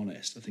 if I'm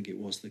honest. I think it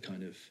was the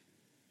kind of,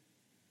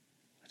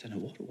 I don't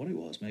know what it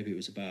was. Maybe it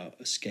was about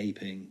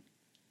escaping.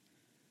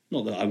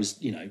 Not that I was,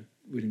 we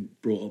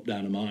didn't brought up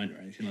down a mine or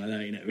anything like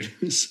that, but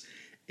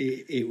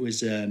it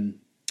was a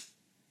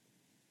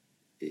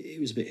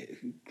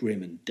bit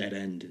grim and dead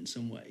end in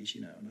some ways,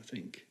 and I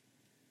think,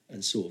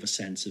 and sort of a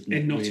sense of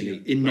not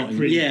really in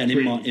Nottingham,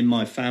 and in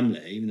my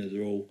family, even though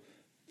they're all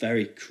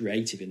very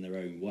creative in their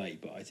own way,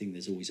 but I think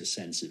there's always a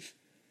sense of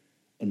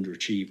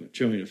underachievement.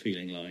 Do you know what I mean? A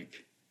feeling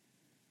like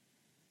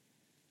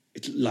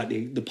it's like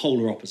the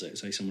polar opposite.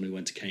 Say someone who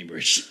went to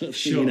Cambridge,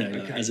 sure,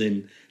 okay. As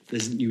in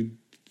you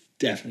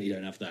definitely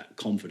don't have that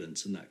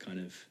confidence and that kind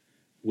of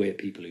we're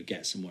people who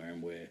get somewhere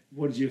and we're.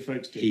 What did your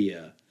folks do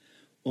here?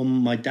 Well,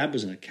 my dad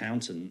was an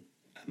accountant,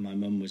 and my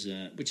mum was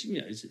which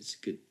it's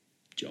a good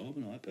job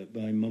and all that, but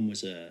my mum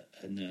was a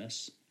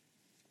nurse,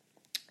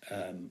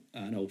 at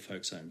an old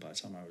folks home by the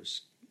time I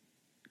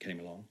came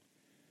along.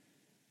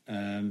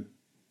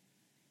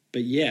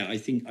 But yeah, I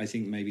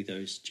think maybe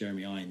those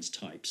Jeremy Irons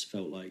types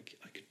felt like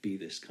I could be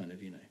this kind of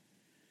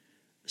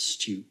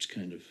astute,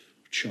 kind of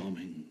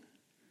charming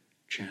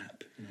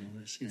chap and all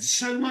this.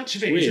 So much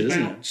of it is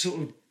about sort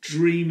of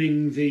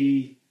dreaming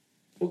the.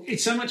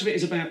 So much of it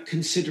is about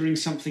considering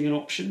something an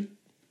option,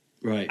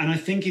 right? And I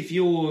think if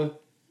you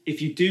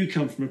do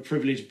come from a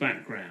privileged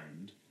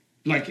background,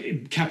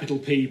 like capital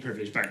P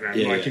privileged background,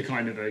 a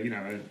kind of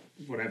a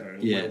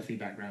wealthy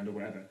background or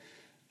whatever,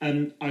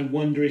 I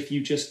wonder if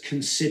you just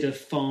consider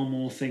far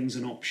more things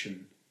an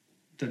option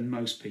than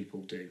most people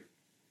do.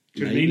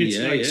 Do you know what I mean?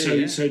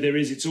 It's so there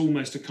is. It's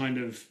almost a kind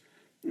of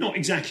not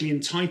exactly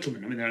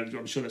entitlement. I mean,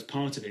 I'm sure that's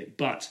part of it,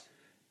 but.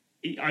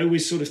 I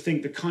always sort of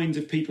think the kinds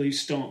of people who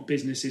start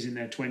businesses in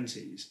their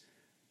 20s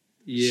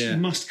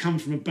must come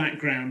from a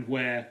background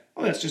where,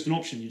 that's just an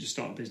option, you just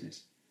start a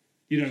business.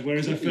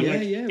 Whereas I feel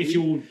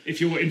if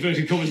you're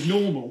inverted commas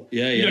normal,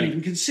 you don't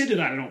even consider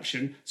that an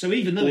option. So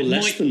even though than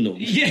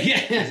normal.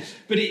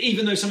 But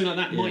even though something like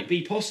that might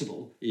be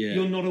possible,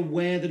 you're not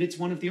aware that it's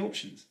one of the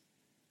options.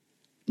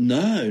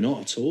 No, not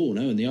at all.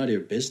 No, and the idea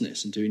of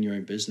business and doing your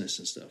own business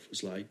and stuff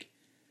was like,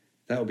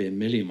 that would be a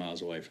million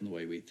miles away from the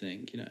way we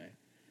think,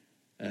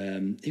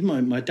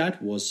 Even my dad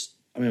was.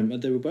 I mean,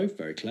 they were both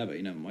very clever.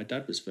 My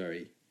dad was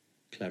very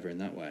clever in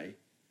that way,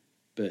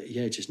 but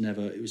just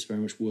never. It was very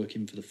much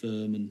working for the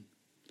firm and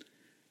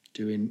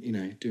doing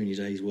your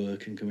day's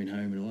work and coming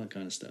home and all that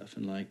kind of stuff.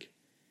 And I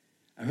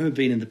remember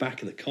being in the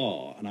back of the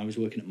car and I was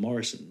working at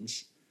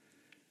Morrison's,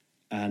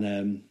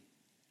 and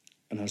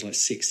I was like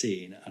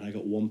 16 and I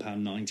got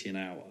 £1.90 an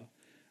hour.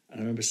 And I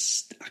remember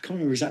I can't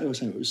remember exactly what I was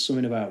saying. But it was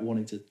something about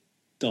wanting to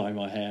dye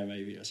my hair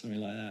maybe or something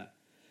like that.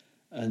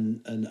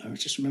 And I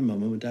just remember my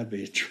mum and dad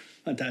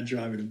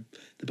driving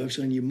the boat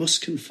saying, "You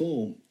must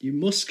conform. You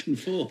must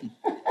conform."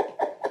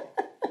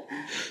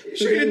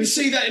 Sure, you didn't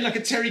see that in like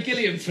a Terry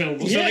Gilliam film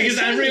or something? Is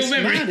that a real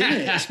memory? Mad,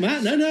 isn't it? It's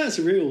mad. No, it's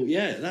a real.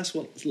 Yeah, that's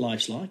what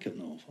life's like up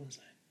north,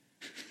 honestly.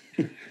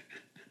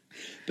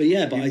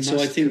 So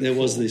I think there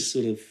was this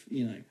sort of,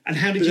 And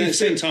how did you? At the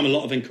same time, a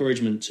lot of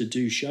encouragement to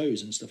do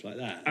shows and stuff like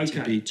that.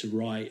 Okay. To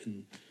write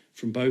and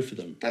from both of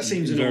them. That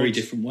seems in very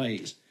different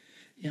ways.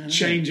 Yeah,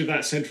 change of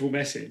that central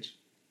message.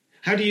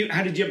 How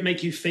did it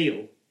make you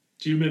feel?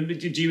 Do you remember?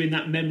 Did you, in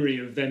that memory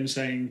of them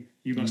saying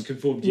you must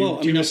conform, do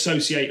you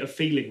associate a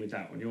feeling with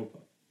that on your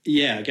part?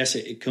 Yeah, I guess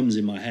it comes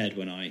in my head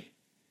when I.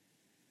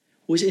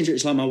 Well, it's interesting.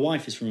 It's like my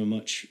wife is from a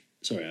much.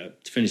 Sorry,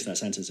 to finish that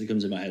sentence, it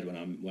comes in my head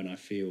when I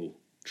feel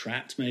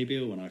trapped, maybe,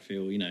 or when I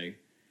feel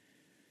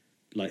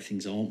like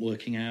things aren't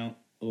working out.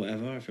 or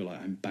whatever. I feel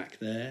like I'm back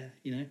there,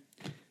 you know.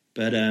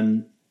 But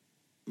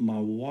my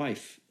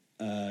wife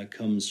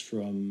comes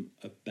from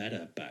a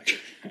better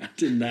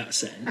background in that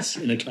sense,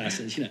 in a class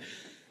sense, you know.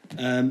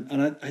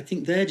 And I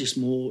think they're just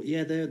more,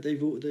 yeah.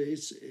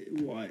 It's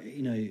why,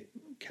 you know,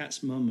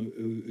 Kat's mum,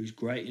 who's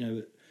great, you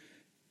know.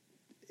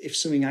 If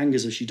something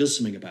angers her, she does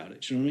something about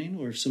it. Do you know what I mean?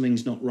 Or if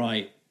something's not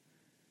right,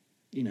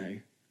 you know,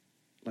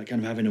 like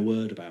kind of having a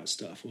word about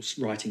stuff or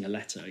writing a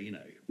letter, you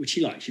know, which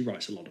she likes. She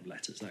writes a lot of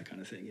letters, that kind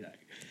of thing, you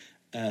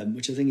know,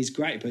 which I think is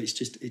great. But it's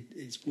just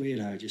it's weird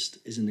how it just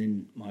isn't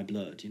in my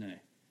blood, you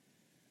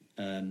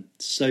know.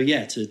 So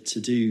yeah, to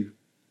do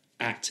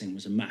acting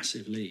was a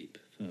massive leap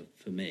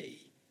for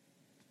me.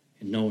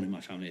 And no one in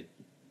my family had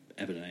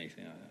ever done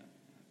anything like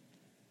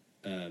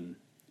that.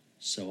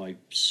 So I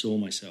saw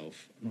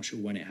myself, I'm not sure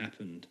when it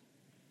happened,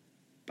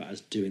 but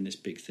as doing this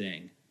big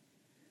thing,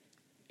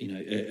 you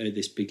know,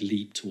 this big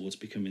leap towards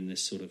becoming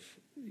this sort of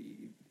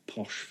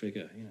posh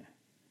figure, you know.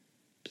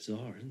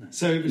 Bizarre, isn't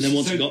it? And then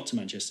once I got to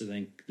Manchester,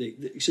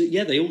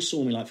 they all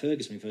saw me like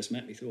Fergus when he first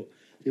met me.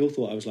 They all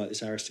thought I was like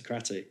this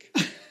aristocratic.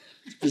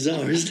 It's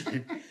bizarre, isn't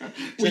it?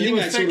 So I think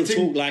I sort of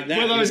talk like that.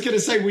 Well, I was going to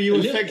say, were you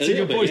affecting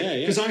your voice? Yeah,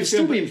 because I'm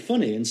still being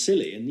funny and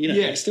silly, and you know,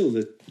 it's still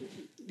the.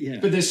 Yeah.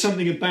 But there's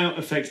something about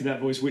affecting that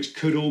voice which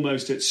could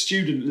almost, at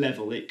student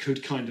level, it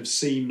could kind of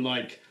seem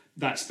like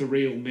that's the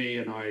real me,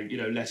 and I, you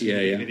know, let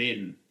it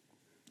in.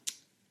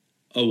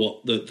 Oh,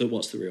 what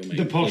what's the real me?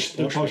 The posh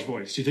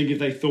voice. Do you think if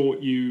they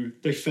felt you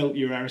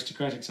were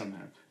aristocratic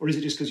somehow, or is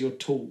it just because you're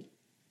tall?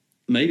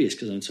 Maybe it's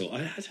because I'm tall.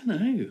 I don't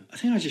know. I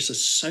think I just had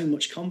so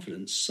much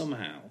confidence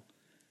somehow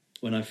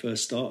when I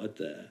first started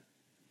there.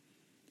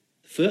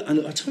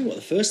 And I tell you what,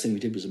 the first thing we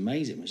did was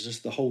amazing. It was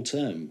just the whole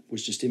term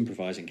was just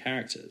improvising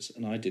characters,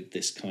 and I did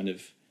this kind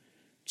of,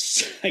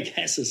 I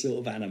guess, a sort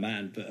of Anna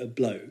Man, but a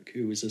bloke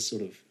who was a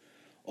sort of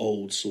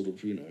old, sort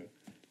of, you know,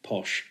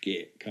 posh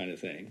git kind of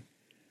thing,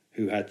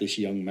 who had this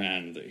young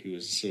man that he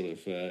was sort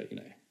of, you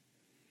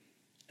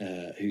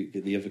know, who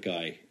the other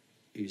guy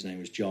whose name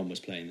was John was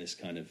playing this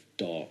kind of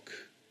dark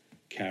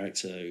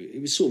character.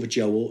 It was sort of a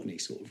Joe Orton-y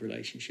sort of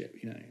relationship,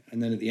 you know.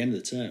 And then at the end of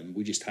the term,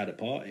 we just had a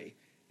party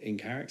in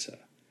character.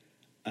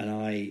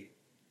 And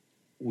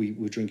we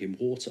were drinking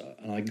water,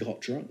 and I got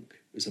drunk.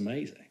 It was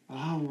amazing.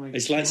 Oh my God!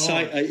 It's like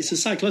it's a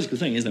psychological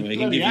thing, isn't it? Where they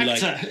can give you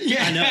like,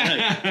 I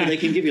know, but they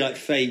can give you like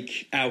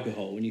fake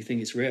alcohol and you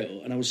think it's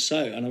real. And I was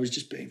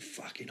just being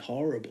fucking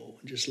horrible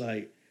and just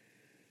like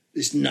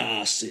this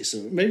nasty.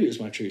 So maybe it was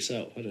my true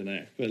self. I don't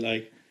know, but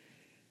like,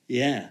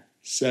 yeah.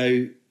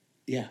 So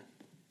yeah.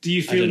 Do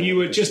you feel you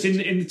were just in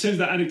terms of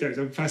that anecdote?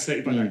 I'm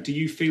fascinated by that. Do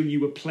you feel you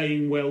were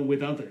playing well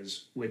with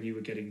others when you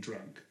were getting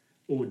drunk?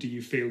 Or do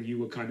you feel you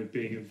were kind of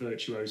being a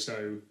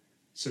virtuoso,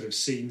 sort of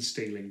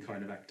scene-stealing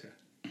kind of actor?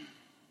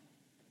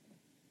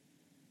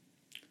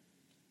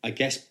 I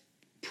guess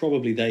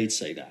probably they'd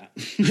say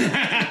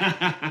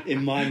that.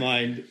 In my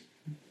mind,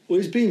 well,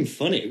 it was being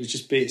funny. It was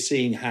just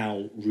seeing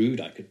how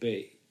rude I could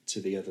be to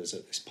the others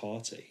at this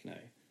party, you know.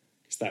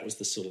 Because that was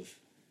the sort of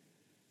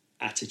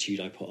attitude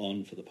I put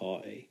on for the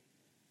party,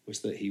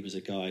 was that he was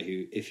a guy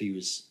who, if he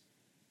was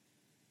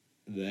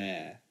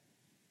there...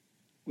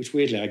 Which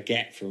weirdly I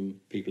get from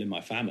people in my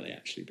family,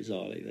 actually,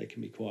 bizarrely. They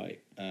can be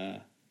quite,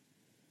 I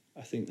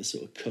think, the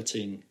sort of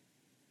cutting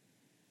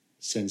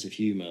sense of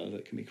humour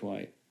that can be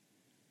quite,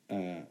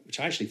 which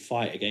I actually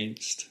fight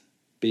against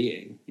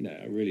being. You know,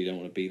 I really don't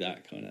want to be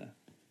that kind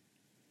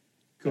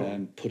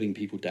of putting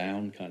people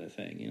down kind of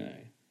thing, you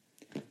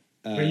know.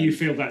 But you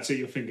feel that's at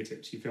your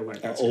fingertips? You feel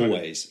like that's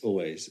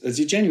always. As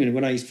a genuine,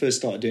 when I first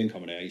started doing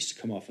comedy, I used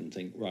to come off and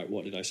think, right,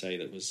 what did I say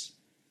that was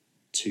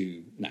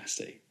too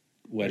nasty?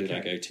 Where did I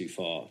go too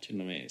far? Do you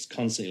know what I mean? It's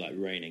constantly like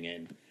reining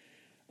in.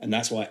 And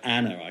that's why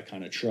Anna I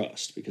kind of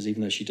trust, because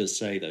even though she does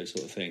say those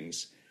sort of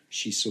things,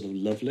 she's sort of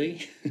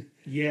lovely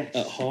at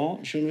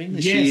heart. Do you know what I mean?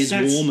 Yes, she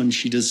is warm and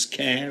she does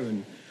care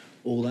and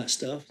all that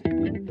stuff.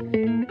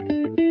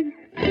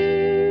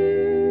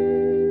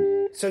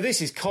 So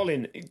this is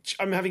Colin.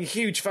 I'm having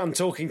huge fun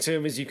talking to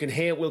him, as you can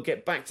hear. We'll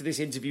get back to this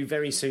interview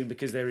very soon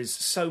because there is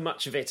so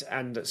much of it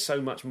and so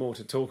much more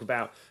to talk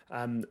about.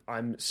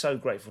 I'm so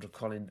grateful to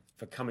Colin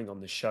for coming on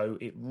the show.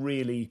 It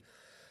really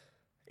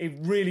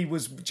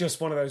was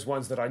just one of those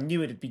ones that I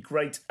knew it'd be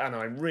great and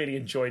I really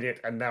enjoyed it,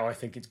 and now I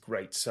think it's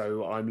great.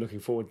 So I'm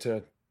looking forward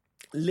to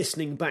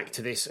listening back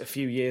to this a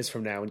few years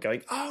from now and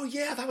going, oh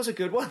yeah, that was a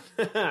good one.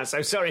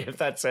 So sorry if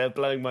that's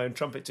blowing my own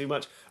trumpet too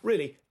much.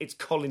 Really, it's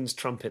Colin's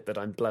trumpet that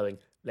I'm blowing.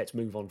 Let's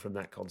move on from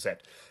that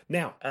concept.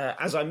 Now,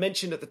 as I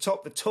mentioned at the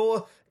top, the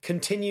tour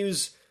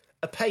continues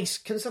apace.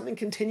 Can something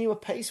continue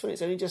apace when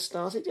it's only just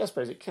started? I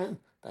suppose it can.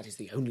 That is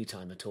the only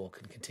time a tour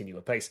can continue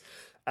apace.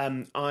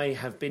 I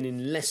have been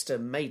in Leicester,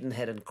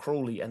 Maidenhead and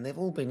Crawley, and they've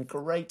all been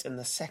great. And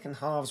the second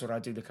halves, where I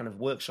do the kind of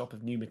workshop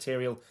of new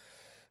material,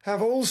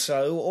 have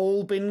also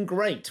all been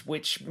great,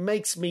 which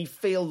makes me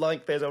feel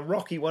like there's a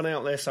rocky one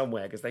out there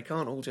somewhere, because they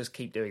can't all just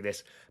keep doing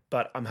this.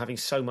 but I'm having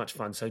so much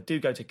fun. So do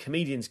go to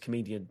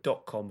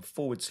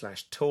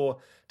comedianscomedian.com/tour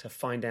to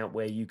find out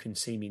where you can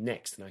see me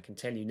next. And I can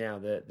tell you now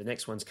that the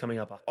next one's coming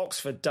up: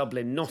 Oxford,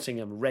 Dublin,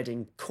 Nottingham,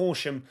 Reading,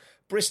 Corsham,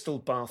 Bristol,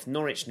 Bath,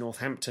 Norwich,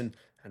 Northampton,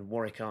 and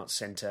Warwick Arts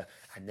Centre.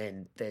 And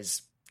then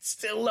there's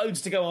still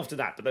loads to go after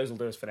that, but those will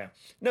do us for now.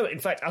 No, in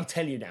fact, I'll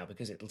tell you now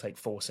because it'll take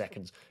 4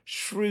 seconds.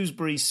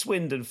 Shrewsbury,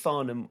 Swindon,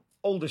 Farnham,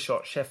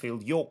 Aldershot,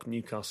 Sheffield, York,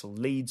 Newcastle,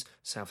 Leeds,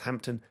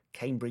 Southampton,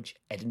 Cambridge,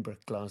 Edinburgh,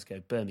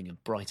 Glasgow, Birmingham,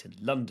 Brighton,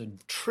 London,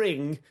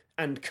 Tring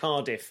and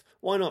Cardiff.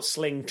 Why not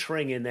sling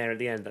Tring in there at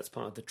the end? That's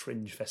part of the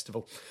Tringe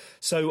Festival.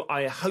 So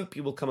I hope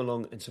you will come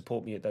along and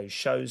support me at those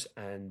shows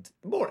and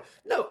more.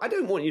 No, I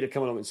don't want you to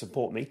come along and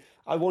support me.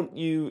 I want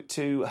you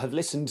to have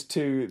listened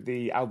to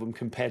the album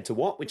Compared to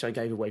What, which I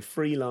gave away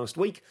free last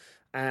week.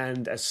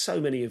 And as so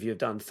many of you have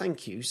done,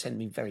 thank you. Send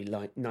me very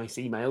nice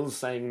emails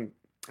saying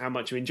how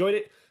much you enjoyed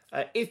it.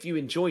 If you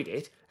enjoyed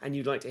it and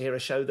you'd like to hear a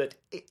show that,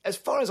 as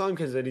far as I'm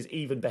concerned, is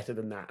even better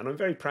than that, and I'm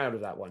very proud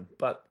of that one,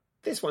 but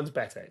this one's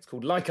better. It's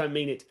called Like I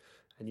Mean It,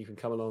 and you can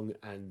come along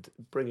and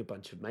bring a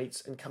bunch of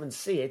mates and come and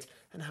see it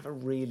and have a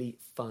really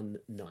fun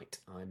night.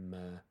 I'm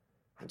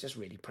just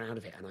really proud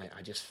of it, and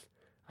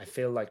I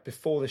feel like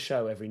before the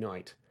show every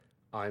night,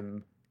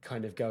 I'm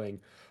kind of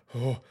going,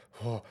 oh,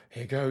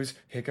 here goes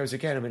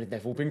again. I mean,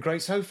 they've all been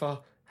great so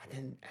far. And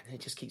then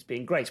it just keeps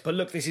being great. But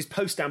look, this is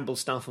post-amble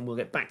stuff, and we'll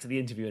get back to the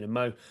interview in a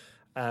mo.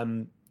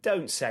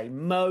 Don't say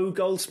Mo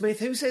Goldsmith.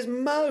 Who says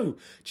Mo?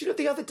 Do you know,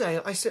 the other day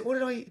I said,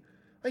 I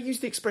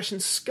used the expression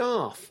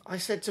scarf. I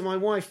said to my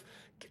wife,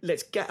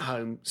 let's get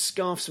home,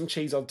 scarf some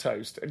cheese on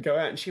toast, and go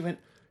out. And she went,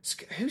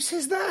 who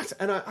says that?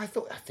 And I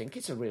thought, I think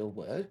it's a real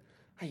word.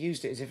 I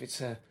used it as if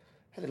it's a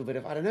little bit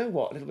of, I don't know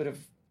what, a little bit of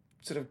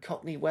sort of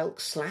Cockney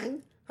Welsh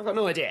slang. I've got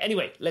no idea.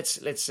 Anyway, let's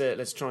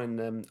try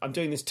and... I'm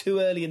doing this too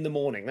early in the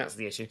morning. That's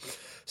the issue.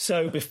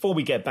 So before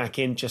we get back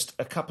in, just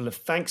a couple of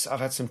thanks. I've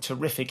had some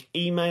terrific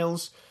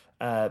emails.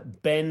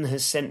 Ben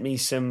has sent me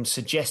some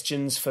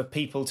suggestions for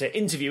people to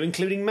interview,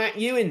 including Matt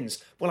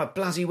Ewins. Well, I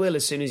bloody will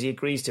as soon as he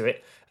agrees to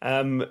it.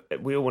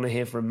 We all want to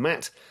hear from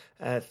Matt.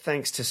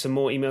 Thanks to some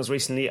more emails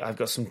recently. I've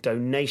got some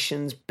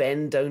donations.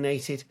 Ben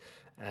donated.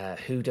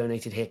 Who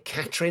donated here?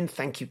 Catherine.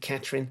 Thank you,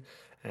 Catherine.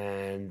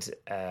 And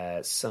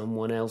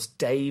someone else,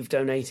 Dave,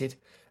 donated.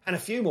 And a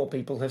few more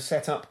people have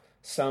set up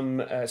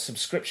some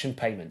subscription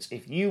payments.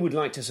 If you would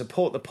like to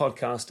support the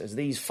podcast as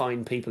these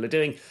fine people are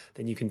doing,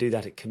 then you can do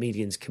that at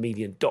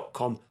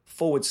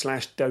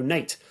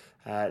comedianscomedian.com/donate.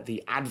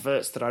 The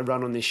adverts that I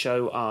run on this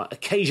show are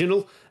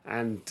occasional,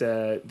 and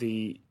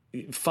the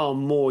far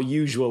more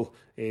usual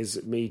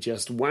is me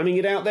just whamming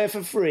it out there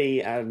for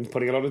free and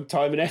putting a lot of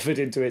time and effort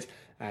into it,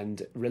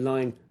 and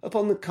relying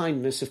upon the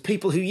kindness of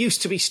people who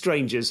used to be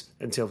strangers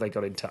until they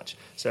got in touch.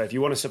 So if you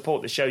want to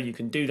support the show, you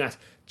can do that.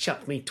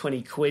 Chuck me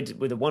 20 quid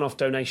with a one-off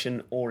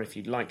donation, or if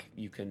you'd like,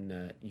 you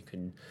can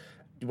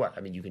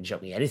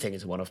chuck me anything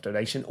as a one-off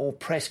donation, or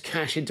press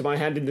cash into my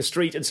hand in the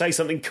street and say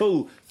something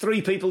cool.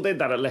 3 people did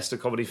that at Leicester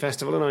Comedy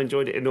Festival, and I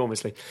enjoyed it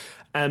enormously.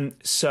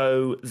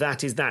 So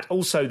that is that.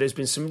 Also, there's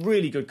been some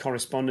really good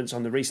correspondence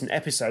on the recent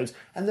episodes,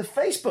 and the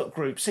Facebook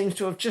group seems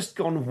to have just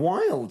gone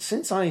wild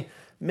since I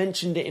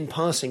mentioned it in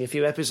passing a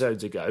few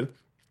episodes ago.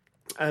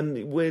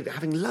 We're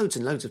having loads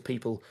and loads of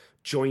people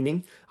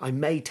joining. I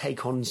may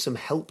take on some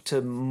help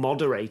to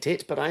moderate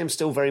it, but I am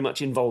still very much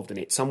involved in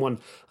it. Someone,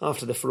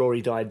 after the furore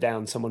died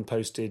down, someone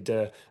posted,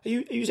 are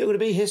you still going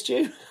to be here,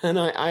 Stu? And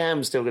I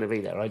am still going to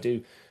be there. I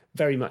do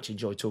very much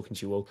enjoy talking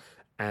to you all,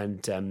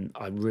 and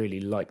I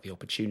really like the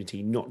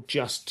opportunity not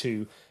just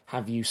to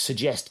have you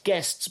suggest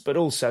guests, but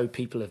also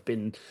people have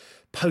been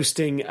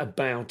posting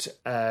about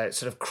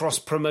sort of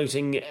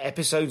cross-promoting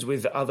episodes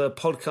with other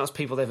podcast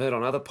people they've heard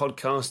on other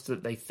podcasts,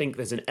 that they think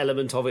there's an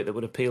element of it that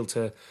would appeal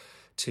to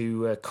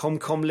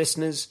ComCom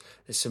listeners.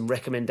 There's some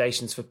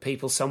recommendations for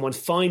people. Someone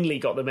finally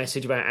got the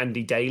message about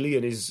Andy Daly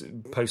and is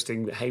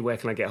posting, hey, where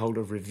can I get hold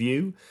of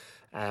review?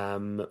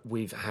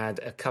 We've had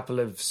a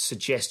couple of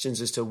suggestions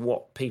as to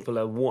what people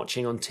are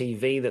watching on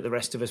TV that the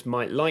rest of us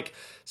might like.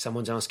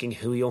 Someone's asking,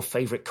 who are your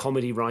favourite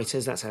comedy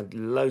writers? That's had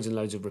loads and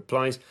loads of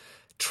replies.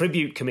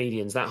 Tribute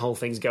comedians, that whole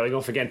thing's going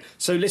off again.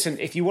 So listen,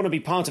 if you want to be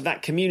part of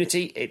that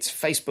community, it's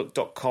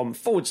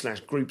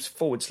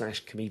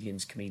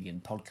facebook.com/groups/comedians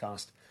comedian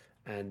podcast.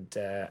 And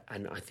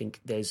I think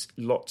there's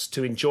lots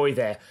to enjoy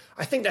there.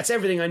 I think that's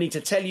everything I need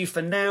to tell you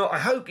for now. I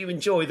hope you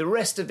enjoy the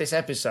rest of this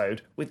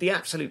episode with the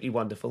absolutely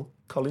wonderful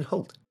Colin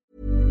Hoult.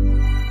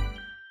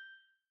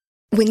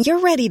 When you're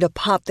ready to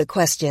pop the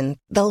question,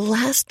 the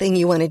last thing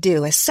you want to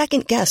do is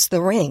second-guess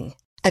the ring.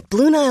 At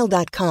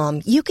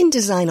BlueNile.com, you can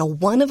design a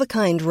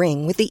one-of-a-kind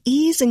ring with the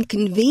ease and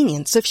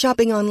convenience of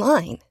shopping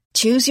online.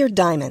 Choose your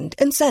diamond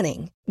and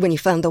setting. When you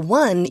find the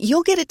one,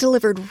 you'll get it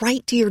delivered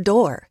right to your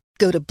door.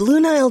 Go to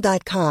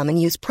BlueNile.com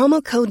and use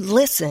promo code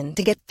LISTEN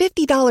to get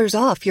 $50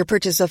 off your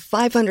purchase of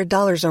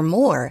 $500 or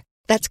more.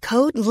 That's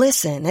code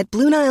LISTEN at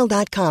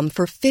BlueNile.com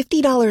for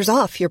 $50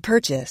 off your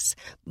purchase.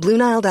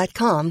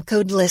 BlueNile.com,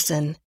 code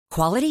LISTEN.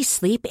 Quality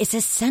sleep is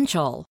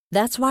essential.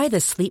 That's why the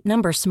Sleep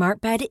Number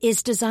Smart Bed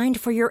is designed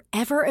for your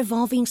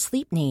ever-evolving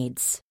sleep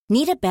needs.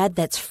 Need a bed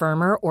that's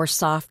firmer or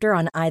softer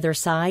on either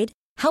side?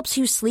 Helps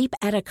you sleep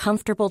at a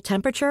comfortable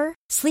temperature?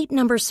 Sleep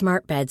Number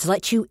Smart Beds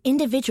let you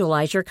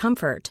individualize your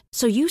comfort,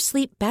 so you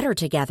sleep better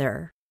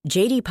together.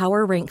 J.D.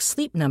 Power ranks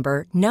Sleep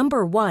Number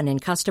number 1 in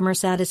customer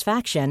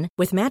satisfaction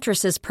with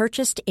mattresses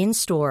purchased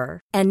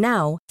in-store. And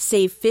now,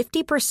 save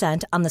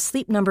 50% on the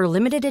Sleep Number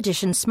Limited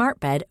Edition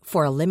Smart Bed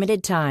for a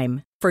limited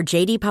time. For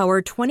J.D.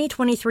 Power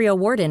 2023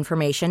 award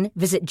information,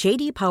 visit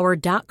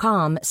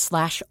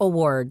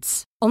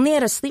jdpower.com/awards. Only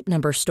at a Sleep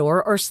Number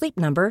store or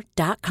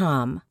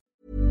sleepnumber.com.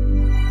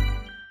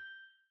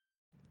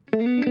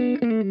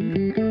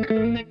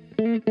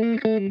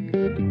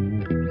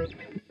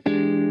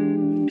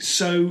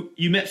 So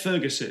you met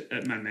Fergus at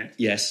Manmet?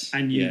 Yes.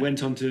 And you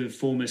went on to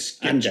form a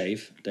sketch and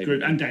Dave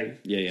group. And Dave.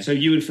 Yeah. So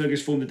you and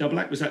Fergus formed the Double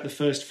Act. Was that the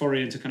first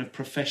foray into kind of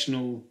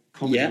professional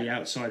comedy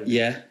outside of it?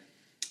 Yeah.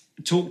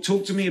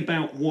 Talk to me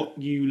about what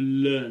you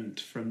learned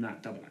from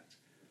that Double Act.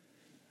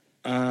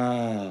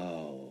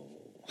 Oh.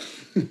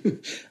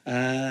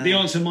 The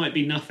answer might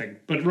be nothing,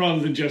 but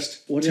rather than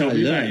just what tell did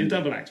me I about learn? your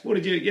Double Act, what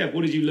did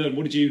you learn?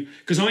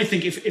 Because I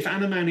think if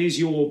Animan is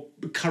your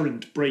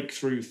current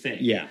breakthrough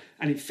thing,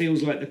 and it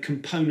feels like the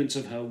components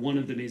of her, one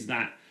of them is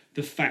the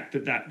fact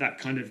that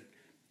kind of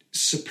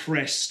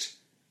suppressed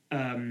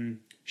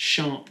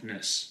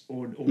sharpness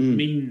or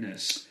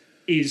meanness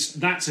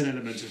that's an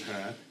element of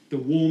her. The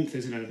warmth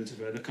is an element of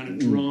her. The kind of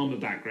drama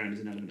background is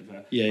an element of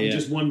her. I'm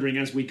just wondering,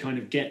 as we kind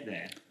of get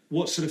there,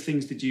 what sort of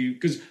things did you...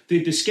 Because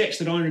the sketch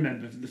that I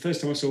remember, the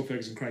first time I saw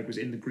Fergus and Craig was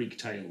in the Greek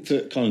Tales.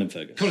 Colin and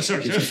Fergus.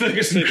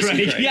 Fergus and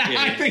Craig.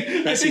 I think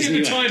at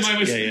the time I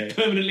was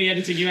permanently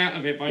editing you out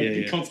of it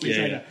by constantly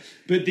saying that.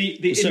 But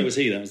so was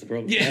he, that was the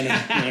problem.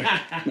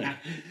 No.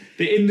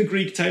 The In the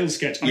Greek Tales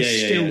sketch, I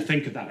still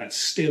think of that. That's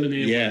still an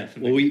earworm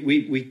for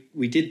me. Well,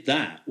 we did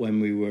that when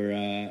we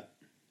were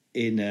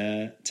in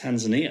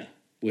Tanzania,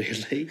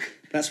 weirdly.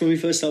 That's when we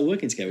first started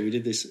working together. We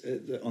did this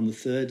on the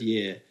third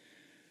year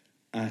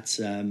at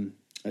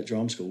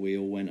drama school. We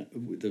all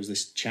went. There was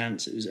this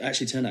chance. It was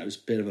actually turned out it was a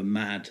bit of a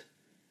mad,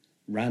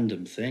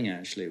 random thing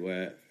actually,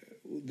 where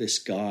this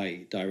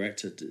guy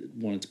director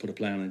wanted to put a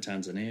play on in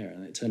Tanzania,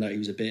 and it turned out he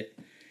was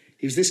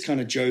this kind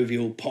of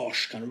jovial,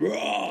 posh kind of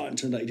raw, and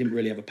turned out he didn't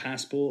really have a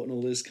passport and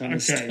all this kind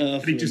of stuff.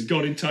 But he just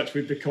got in touch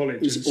with the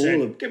college and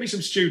said, "Get me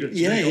some students."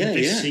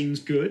 This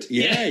seems good.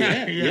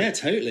 Yeah,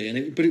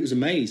 totally. But it was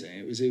amazing.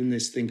 It was in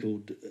this thing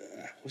called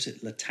was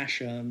it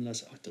Latasha?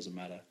 It doesn't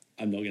matter.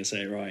 I'm not going to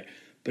say it right,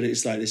 but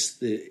it's like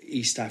the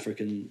East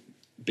African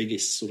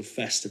biggest sort of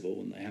festival,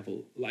 and they have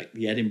like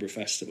the Edinburgh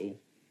Festival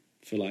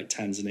for like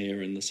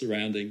Tanzania and the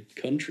surrounding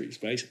countries.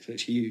 Basically,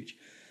 it's huge.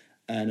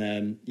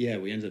 And we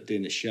ended up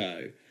doing this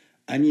show,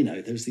 and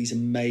there was these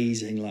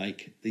amazing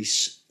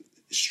these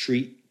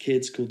street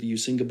kids called the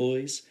Usinga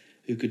Boys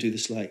who could do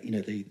this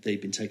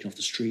they'd been taken off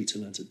the street to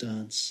learn to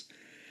dance,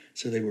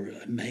 so they were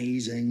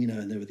amazing,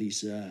 and there were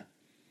these.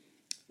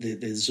 The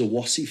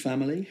Zawasi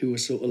family, who were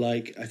sort of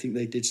I think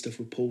they did stuff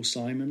with Paul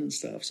Simon and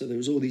stuff. So there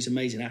was all these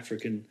amazing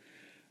African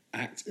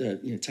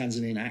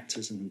Tanzanian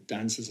actors and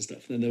dancers and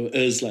stuff. And then there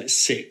were us,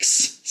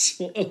 6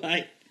 sort of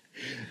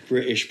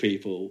British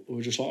people who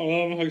were just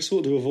I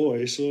sort of do a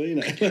voice, or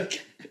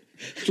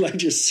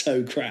just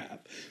so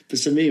crap. But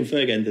so me and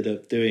Ferg ended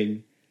up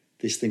doing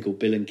this thing called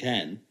Bill and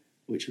Ken,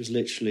 which was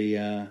literally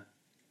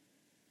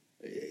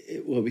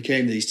it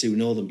became these two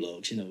northern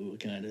blokes. We were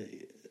kind of.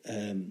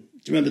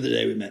 Do you remember the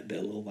day we met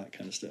Bill? All that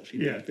kind of stuff.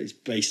 It's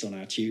based on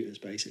our tutors,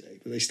 basically.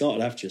 But they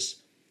started off just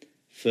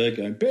Ferg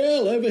going,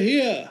 "Bill, over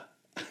here,"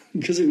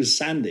 because it was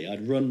sandy.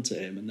 I'd run to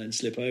him and then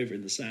slip over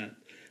in the sand,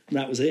 and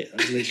that was it. That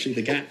was literally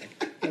the gag.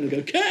 And I'd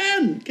go,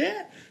 "Ken."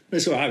 No,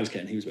 sorry, I was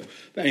Ken. He was Bill.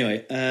 But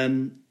anyway, what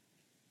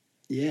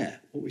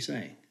were we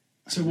saying?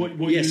 So what you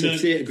learned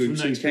theatre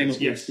groups. from We came up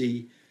with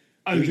the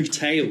Greek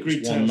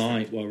Tales one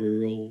night while we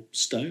were all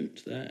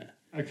stoned there.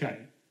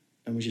 Okay.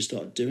 And we just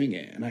started doing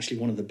it. And actually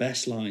one of the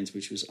best lines,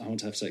 which was, "I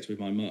want to have sex with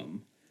my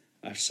mum,"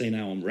 I have to say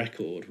now on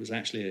record, was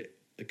actually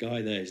a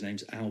guy there, his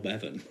name's Al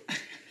Bevan.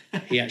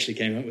 He actually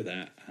came up with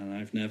that, and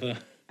I've never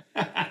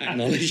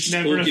acknowledged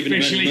never or given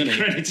him any money.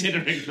 credited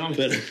or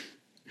acknowledged.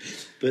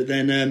 But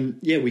then,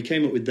 we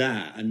came up with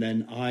that, and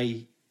then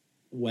I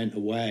went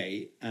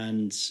away,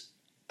 and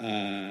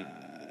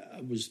I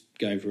was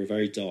going for a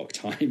very dark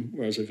time,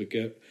 where I was with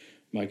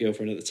my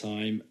girlfriend at the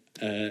time,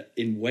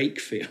 in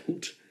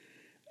Wakefield.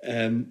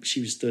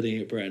 She was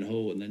studying at Bretton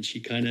Hall, and then she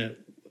kind of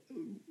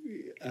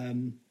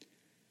there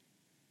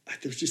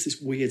was just this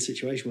weird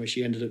situation where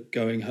she ended up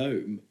going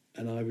home,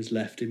 and I was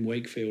left in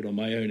Wakefield on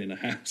my own in a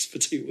house for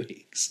 2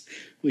 weeks,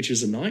 which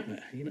was a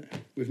nightmare,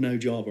 with no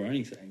job or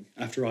anything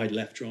after I'd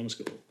left drama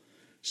school.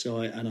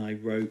 So that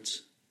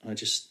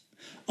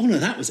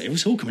was it. It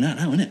was all coming out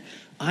now, isn't it?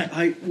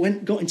 I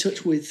got in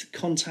touch with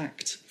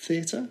Contact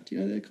Theatre. Do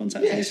you know the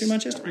Contact Theatre in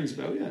Manchester? That rings a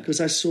bell, yeah.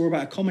 Because I saw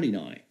about a comedy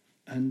night,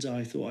 and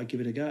I thought I'd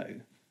give it a go.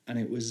 And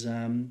it was,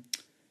 and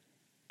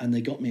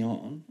they got me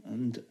on,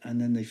 and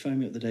then they phoned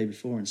me up the day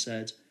before and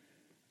said,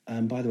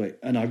 by the way,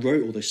 and I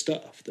wrote all this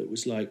stuff that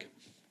was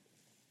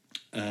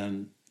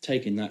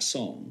taking that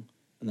song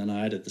And then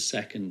I added the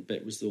second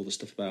bit was all the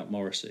stuff about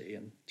Morrissey.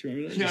 And do you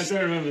remember that? Yeah, I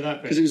don't remember that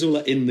bit. Because it was all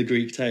like in the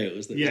Greek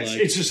tales. That Yes,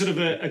 like, it's a sort of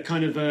a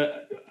kind of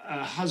a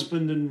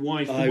husband and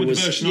wife, the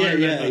version I yeah,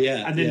 remember.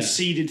 yeah, and then yeah.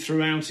 seeded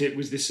throughout it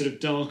was this sort of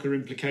darker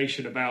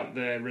implication about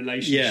their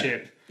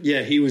relationship.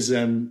 Yeah, he was.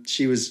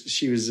 She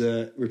was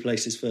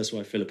replaced his first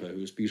wife Philippa, who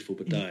was beautiful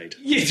but died.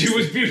 Yes, it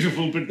was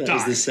beautiful but That died.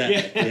 was the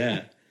set.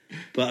 Yeah.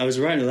 But I was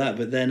writing all that.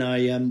 But then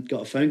I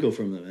got a phone call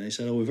from them, and they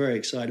said, "Oh, we're very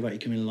excited about you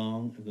coming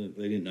along."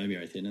 They didn't know me or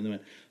anything, and they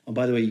went, "Oh,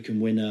 by the way, you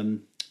can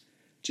win."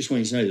 Just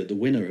want you to know that the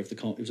winner of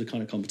it was a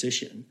kind of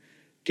competition,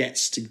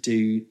 gets to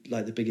do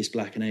like the biggest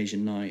Black and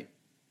Asian night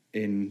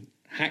in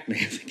Hackney.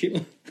 I think it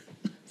was.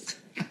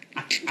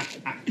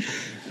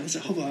 I was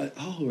like,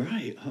 oh,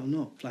 right, I'm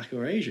not Black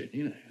or Asian,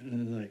 you know. And I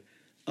was like,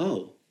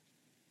 oh,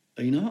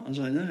 are you not? I was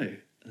like, no. I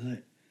was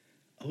like,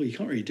 oh, you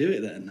can't really do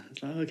it then. I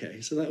was like,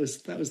 okay, so that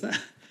was that.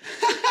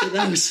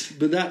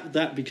 but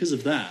that because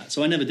of that,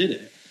 so I never did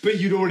it. But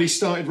you'd already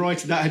started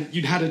writing that.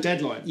 You'd had a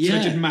deadline, so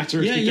it didn't matter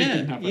if the thing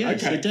didn't happen. Yeah, okay.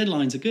 so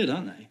deadlines are good,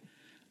 aren't they?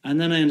 And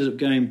then I ended up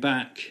going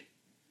back.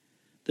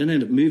 Then I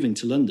ended up moving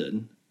to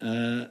London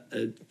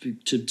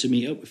to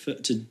meet up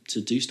with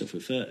to do stuff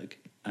with Ferg,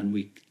 and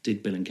we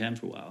did Bill and Ken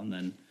for a while, and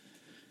then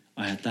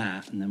I had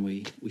that, and then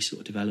we sort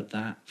of developed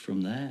that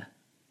from there.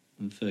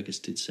 And Fergus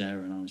did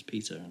Sarah, and I was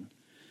Peter,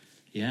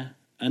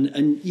 and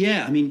I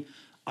mean,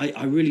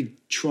 I really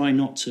try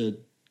not to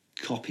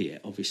copy it.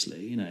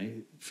 Obviously, you know,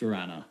 for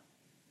Anna,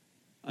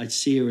 I'd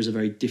see her as a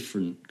very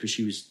different, because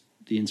she was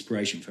the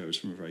inspiration for her was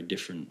from a very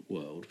different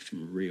world,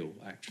 from a real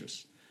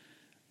actress.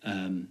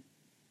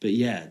 But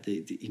yeah,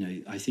 you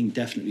know, I think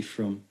definitely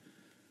from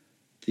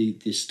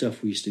the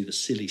stuff we used to do, the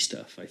silly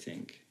stuff, I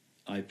think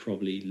I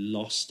probably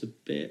lost a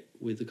bit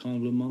with the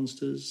Carnival of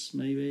Monsters,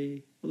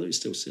 maybe. Although it's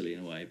still silly in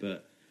a way,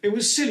 but it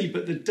was silly,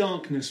 but the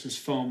darkness was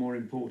far more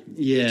important.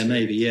 Yeah,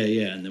 maybe,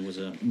 yeah, and there was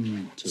a to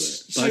it. But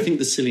So, I think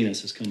the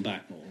silliness has come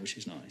back more, which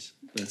is nice.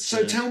 But,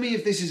 so tell me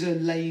if this is a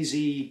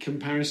lazy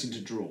comparison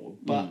to draw,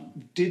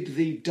 but did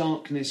the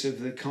darkness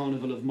of the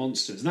Carnival of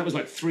Monsters, and that was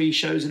like 3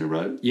 shows in a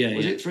row?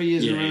 Was it 3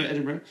 years in a row at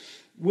Edinburgh?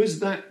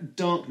 Was that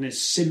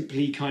darkness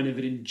simply kind of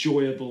an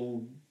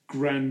enjoyable,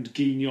 grand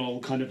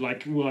guignol, kind of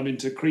like, well, I'm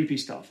into creepy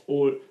stuff?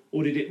 Or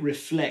did it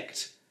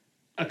reflect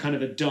a kind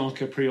of a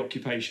darker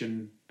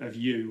preoccupation of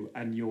you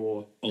and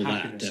your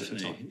happiness at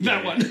the time?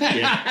 That one.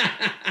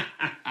 Yeah.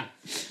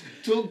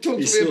 Talk to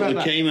me about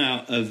that. It came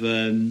out of...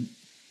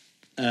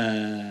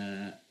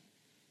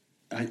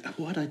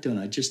 what had I done?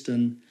 I'd just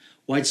done...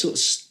 Well, I'd sort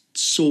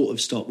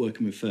of stopped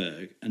working with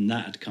Ferg, and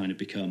that had kind of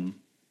become,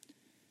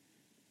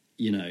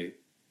 you know...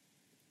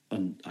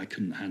 I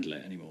couldn't handle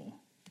it anymore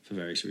for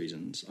various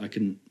reasons. I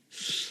mean,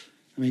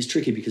 it's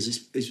tricky because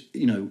it's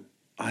you know,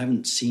 I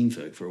haven't seen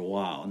Ferg for a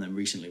while, and then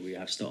recently we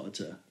have started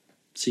to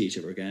see each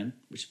other again,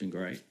 which has been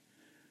great.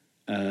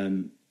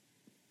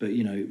 But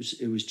you know,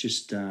 it was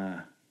just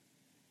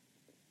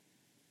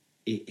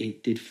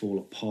it did fall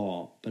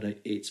apart. But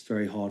it's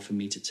very hard for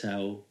me to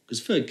tell,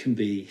 because Ferg can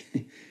be,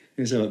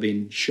 instead of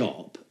being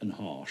sharp and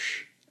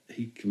harsh,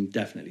 he can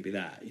definitely be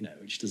that, you know,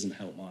 which doesn't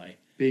help my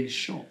being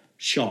sharp.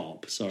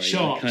 Sharp, sorry.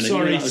 Sharp, kind of,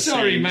 sorry, you know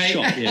sorry, mate.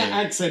 Sharp, yeah.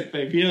 Accent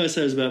thing. You know what I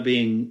said about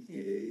being,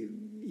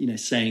 you know,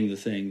 saying the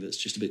thing that's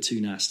just a bit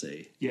too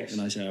nasty. Yes.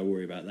 And I say I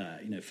worry about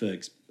that. You know,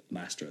 Ferg's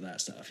master at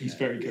that stuff. He's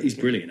very good. He's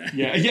brilliant.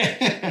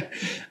 Yeah.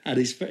 And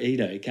it's, you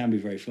know, it can be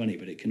very funny,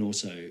 but it can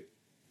also,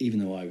 even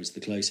though I was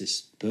the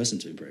closest person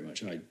to him pretty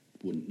much, I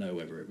wouldn't know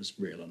whether it was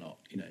real or not,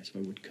 you know, so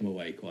I would come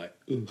away quite,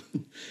 ooh.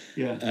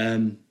 Yeah.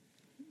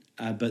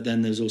 But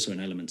then there's also an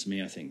element to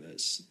me, I think,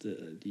 that's,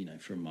 you know,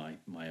 from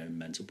my own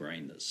mental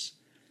brain that's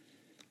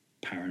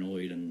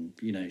paranoid and,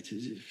 you know,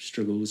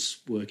 struggles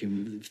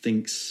working,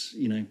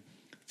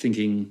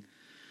 thinking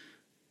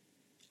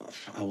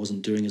I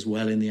wasn't doing as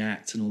well in the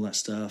act and all that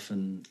stuff.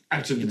 And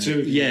out of the know, two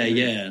of you.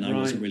 Yeah. And I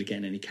wasn't really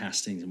getting any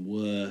castings and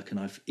work.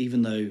 And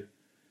even though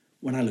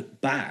when I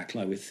look back,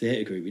 like with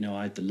Theatre Group, you know,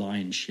 I had the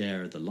lion's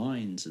share of the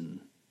lines and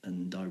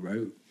I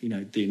wrote, you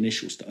know, the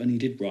initial stuff. And he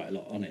did write a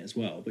lot on it as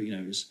well. But, you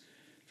know, it was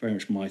very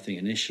much my thing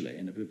initially,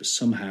 and it was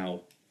somehow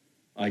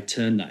I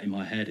turned that in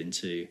my head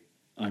into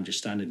I'm just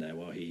standing there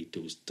while he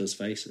does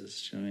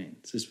faces. Do you know what I mean?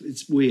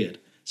 It's weird.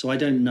 So I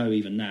don't know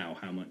even now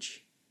how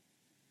much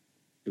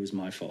it was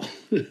my fault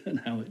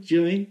and how much. Do you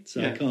know what I mean?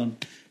 So I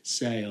can't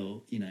say,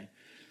 or you know.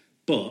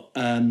 But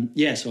so I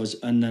was,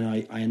 and then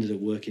I ended up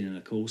working in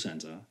a call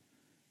centre,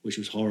 which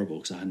was horrible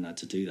because I hadn't had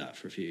to do that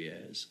for a few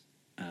years,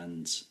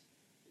 and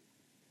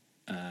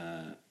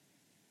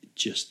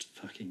just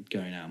fucking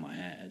going out of my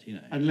head, you know.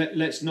 And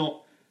let's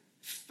not.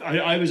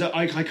 I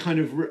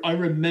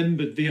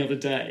remembered the other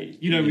day,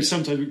 you know,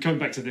 sometimes we come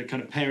back to the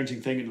kind of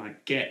parenting thing and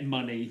like get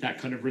money, that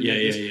kind of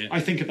relentless. Yeah. I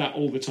think of that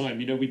all the time.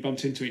 You know, we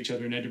bumped into each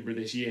other in Edinburgh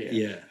this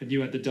year, and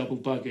you had the double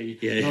buggy,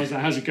 and I was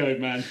like, "How's it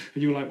going, man?"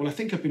 And you were like, "Well, I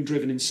think I've been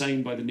driven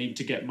insane by the need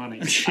to get money."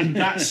 And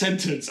that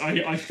sentence,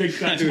 I think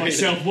that to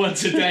myself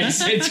once a day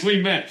since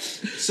we met.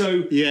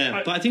 So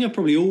but I think I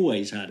probably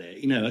always had it.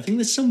 You know, I think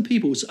there's some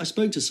people. I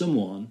spoke to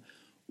someone.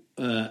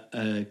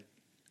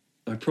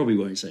 I probably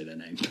won't say their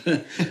name.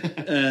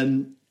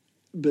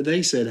 but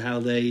they said how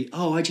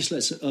I just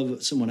let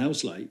someone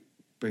else like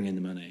bring in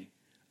the money.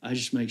 I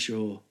just make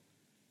sure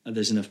that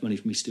there's enough money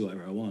for me to do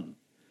whatever I want.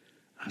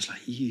 I was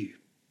like,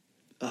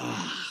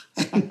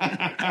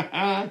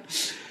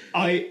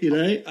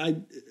 I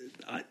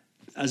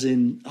as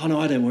in, oh no,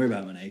 I don't worry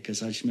about money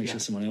because I just make sure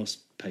someone else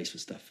pays for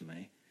stuff for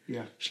me.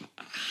 Yeah. Like,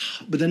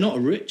 but they're not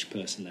a rich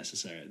person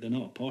necessarily. They're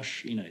not a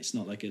posh, it's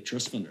not like a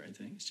trust fund or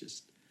anything. It's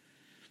just,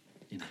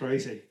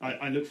 Crazy.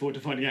 I look forward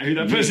to finding out who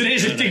that person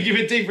is and digging a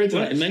bit deeper into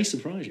it. It may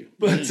surprise you.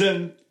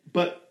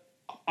 But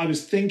I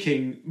was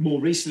thinking, more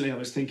recently,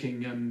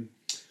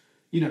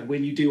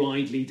 when you do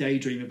idly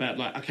daydream about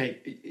like,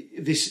 okay,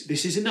 this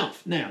is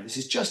enough now. This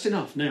is just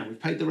enough now. We've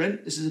paid the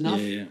rent. This is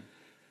enough. Yeah.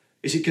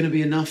 Is it going to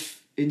be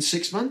enough in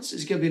 6 months?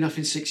 Is it going to be enough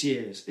in 6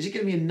 years? Is it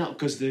going to be enough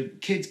because the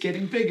kid's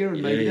getting bigger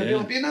and maybe there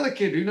might be another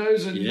kid, who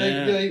knows? And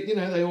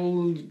they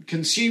all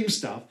consume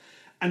stuff.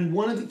 And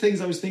one of the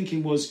things I was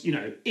thinking was,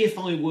 if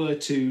I were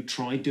to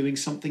try doing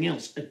something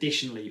else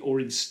additionally or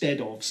instead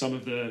of some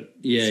of the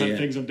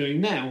things I'm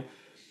doing now,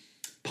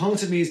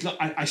 part of me is like,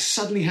 I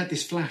suddenly had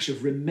this flash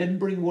of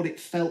remembering what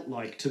it felt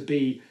like to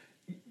be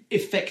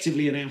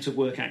effectively an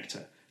out-of-work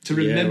actor. To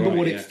remember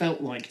what it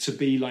felt like to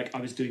be like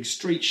I was doing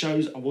street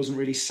shows. I wasn't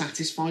really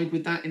satisfied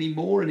with that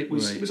anymore, and it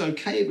was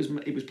okay. It was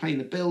paying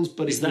the bills,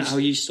 but is that how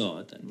you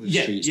started then?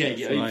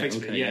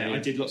 Effectively. I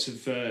did lots of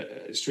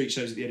street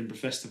shows at the Edinburgh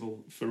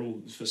Festival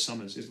for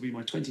summers. It'll be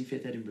my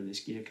 25th Edinburgh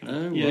this year.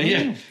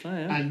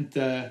 And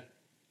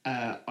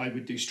I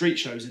would do street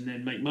shows and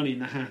then make money in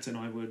the hat, and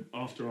I would,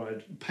 after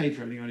I'd paid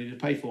for everything I needed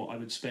to pay for, I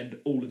would spend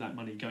all of that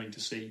money going to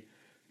see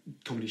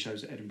comedy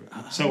shows at Edinburgh.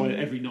 So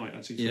every night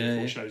I'd see 3 or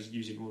 4 shows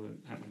using all the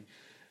happening.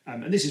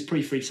 And this is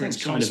pre-free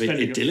print. Kind of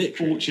idyllic.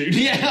 Fortune.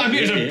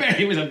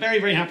 It was a very,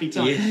 very happy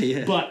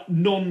time. But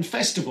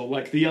non-festival,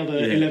 like the other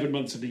 11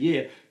 months of the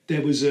year,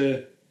 there was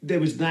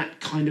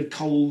that kind of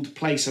cold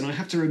place. And I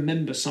have to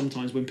remember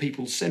sometimes when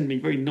people send me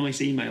very nice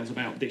emails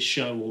about this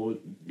show or,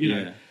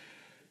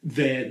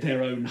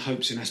 their own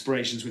hopes and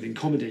aspirations within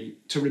comedy,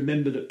 to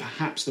remember that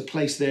perhaps the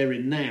place they're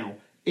in now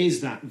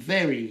is that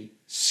very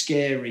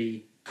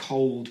scary,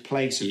 cold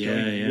place of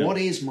going, what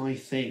is my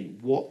thing?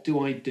 What do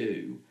I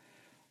do?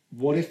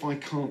 What if I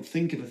can't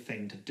think of a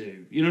thing to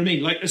do? You know what I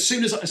mean? Like as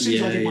soon as I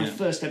did my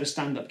first ever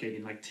stand-up gig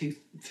in like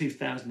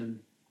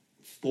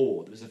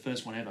 2004, that was the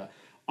first one ever,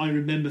 I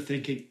remember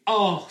thinking,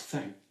 oh,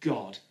 thank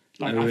God.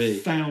 Like I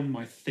found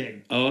my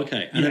thing. Oh,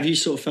 okay. And have you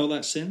sort of felt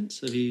that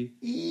since? Have you?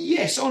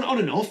 Yes, on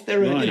and off.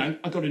 There are,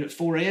 I got in at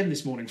 4 a.m.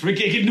 this morning for a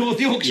gig in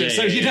North Yorkshire,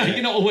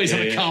 you're not always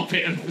on a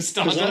carpet and for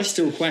starters. Because I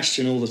still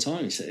question all the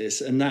time,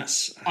 and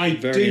that's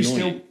very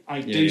annoying. I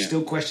do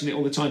still question it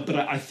all the time, but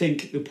I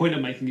think the point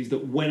I'm making is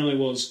that when I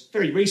was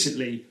very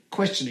recently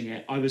questioning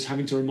it, I was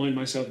having to remind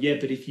myself,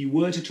 but if you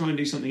were to try and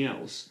do something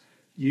else,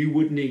 you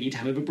would need,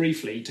 however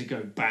briefly, to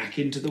go back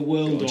into the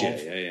world of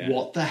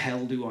what the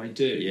hell do I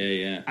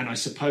do? And I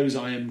suppose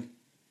I am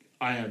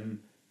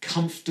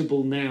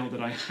comfortable now that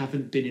I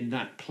haven't been in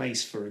that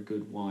place for a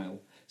good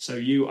while. So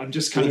I'm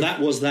just kind of...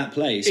 that was that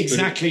place.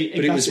 Exactly.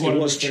 But it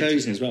was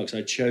chosen as well, because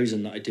I'd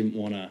chosen that I didn't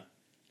want to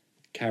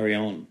carry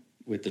on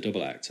with the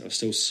double act. I was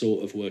still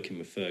sort of working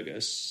with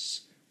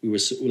Fergus. We were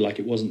like,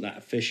 it wasn't that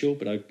official,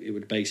 but it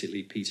would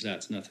basically petered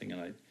out to nothing.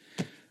 And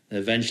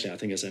eventually, I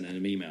think I sent him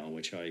an email,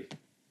 which I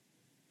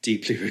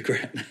deeply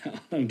regret now.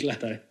 I'm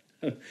glad I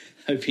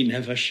hope he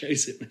never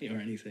shows it me or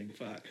anything.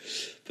 Fuck.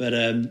 But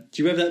do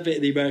you remember that bit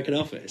of The American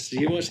Office? Did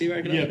you watch The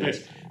American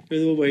Office?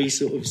 The one where he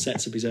sort of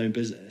sets up his own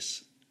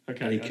business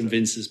and he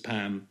convinces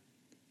Pam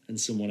and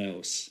someone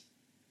else.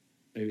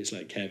 Maybe it's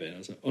like Kevin. I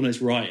was like, oh no,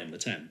 it's Ryan, the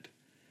temp.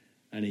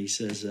 And he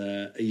says,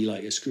 are you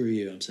like, screw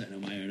you, I'm setting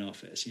up my own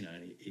office, and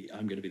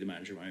I'm going to be the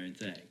manager of my own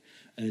thing.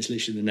 And it's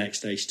literally the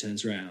next day she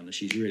turns around and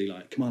she's really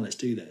like, come on, let's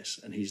do this.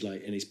 And he's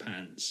like in his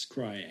pants,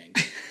 crying.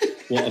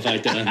 What have I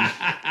done?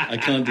 I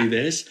can't do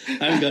this.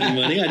 I haven't got any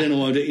money. I don't know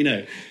what to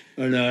do,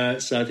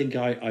 And so I think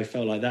I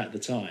felt like that at the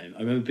time. I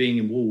remember being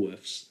in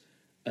Woolworths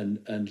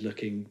and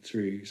looking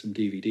through some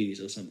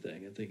DVDs or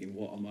something and thinking,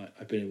 what am I?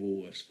 I've been in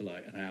Woolworths for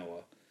like an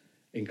hour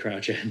in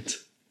Crouch End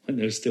when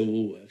there was still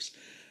Woolworths.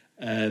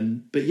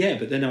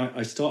 But then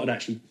I started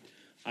actually,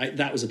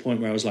 that was a point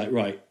where I was like,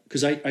 right,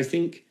 because I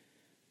think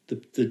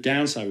the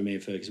downside with me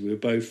and Fergus, we were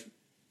both,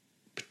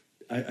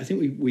 I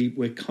think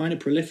we're kind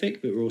of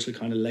prolific, but we're also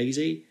kind of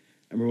lazy,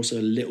 and we're also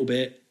a little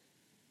bit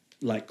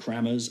like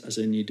crammers, as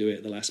in you do it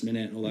at the last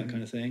minute and all that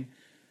kind of thing.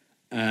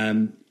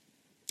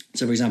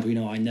 So, for example,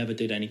 I never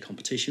did any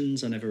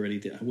competitions. I never really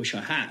did. I wish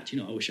I had,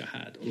 I wish I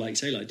had. Or like,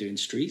 say, like doing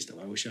street stuff,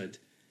 I wish I'd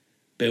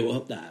built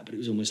up that, but it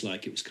was almost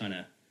like it was kind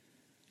of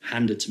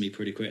handed to me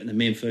pretty quick. And then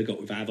me and Fer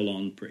got with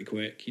Avalon pretty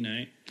quick,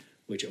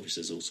 which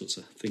obviously there's all sorts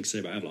of things to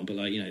say about Avalon, but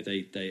like,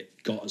 they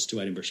got us to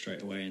Edinburgh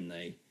straight away, and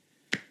it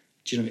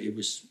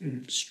was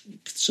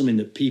something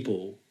that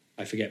people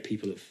have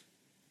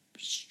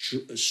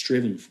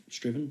stroved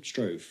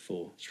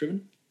for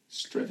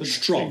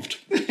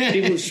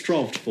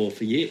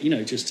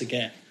years, just to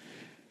get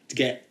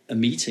a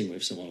meeting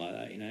with someone like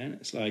that, and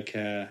it's like,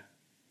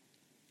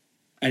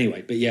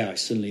 anyway, but yeah, I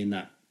suddenly in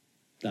that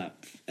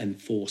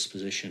enforced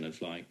position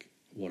of like,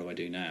 what do I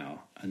do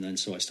now? And then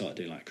so I started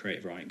doing like a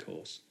creative writing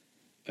course,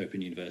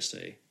 Open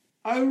University.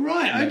 Oh,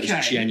 right, and okay. That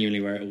was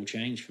genuinely where it all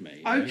changed for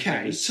me.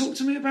 Okay, talk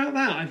to me about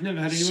that. I've never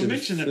had anyone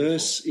mention that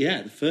before.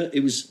 Yeah,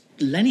 it was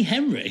Lenny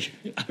Henry.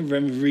 I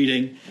remember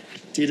reading,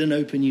 did an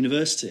Open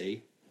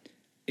University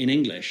in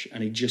English,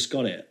 and he just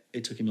got it.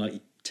 It took him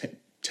like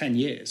 10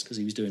 years because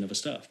he was doing other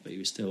stuff, but he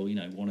was still,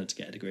 wanted to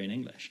get a degree in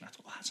English. And I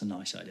thought, that's a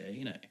nice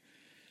idea,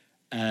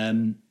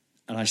 And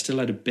I still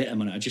had a bit of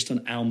money. I'd just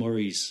done Al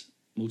Murray's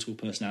multiple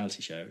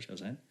personality show, which I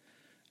was in,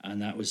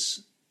 and that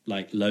was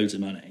like loads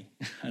of money,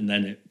 and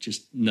then it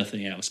just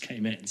nothing else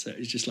came in, so it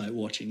was just like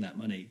watching that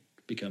money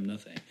become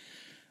nothing.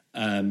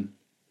 And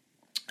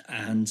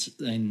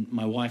then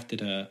my wife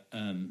did a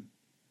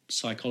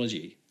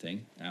psychology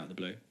thing out of the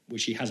blue,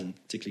 which she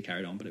hasn't particularly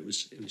carried on, but it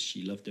was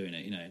she loved doing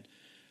it,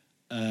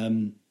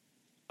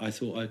 I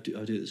thought I'd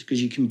do this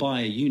because you can buy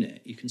a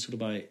unit. You can sort of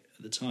buy,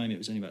 at the time it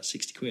was only about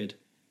 60 quid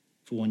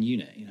for one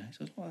unit,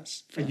 So I thought,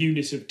 that's fun. A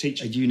unit of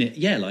teaching. A unit,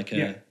 yeah, like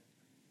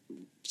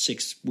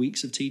 6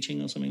 weeks of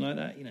teaching or something like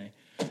that,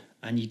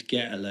 And you'd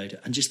get a load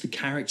and just the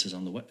characters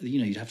on the web,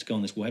 you'd have to go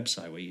on this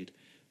website where you'd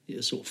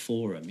a sort of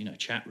forum,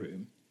 chat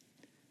room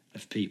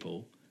of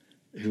people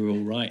who were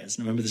all writers.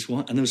 And I remember this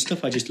one, and there was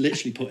stuff I just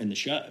literally put in the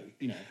show,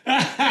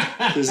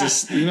 There's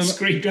this, you remember,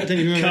 screen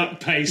cut,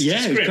 paste, yeah,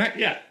 script. It was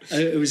yeah.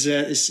 It was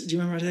this. Do you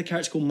remember I did a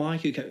character called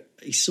Mike?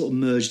 He sort of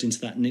merged into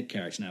that Nick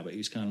character now, but he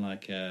was kind of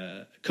like,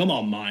 "Come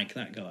on, Mike,"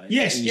 that guy.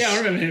 Yes, I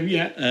remember him.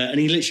 Yeah, and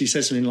he literally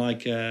said something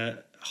like,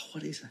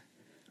 "What is it?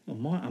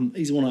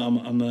 He's the one.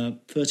 I'm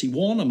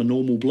 31. I'm a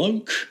normal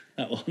bloke."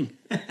 That one.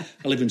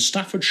 I live in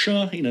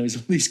Staffordshire. He's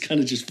all these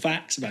kind of just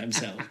facts about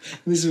himself.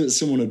 This is what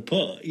someone had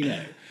put,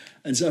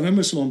 And so I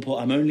remember someone put,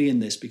 "I'm only in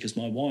this because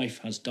my wife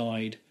has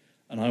died,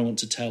 and I want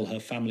to tell her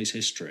family's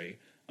history.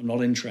 I'm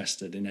not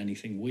interested in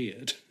anything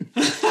weird."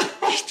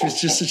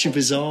 It's just such a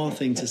bizarre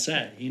thing to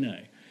say,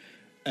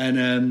 And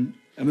I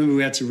remember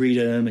we had to read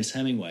an Ernest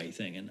Hemingway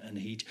thing, and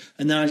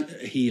then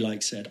he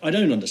said, "I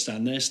don't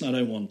understand this, and I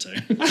don't want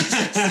to."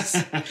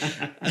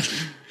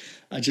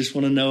 I just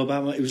want to know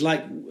about it was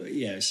like,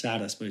 it's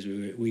sad, I suppose.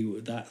 We were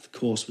that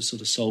course was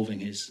sort of solving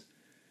his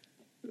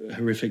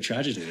horrific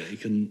tragedy that he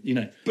couldn't,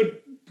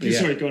 But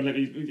sorry, go on.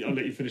 I'll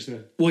let you finish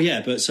there. Well,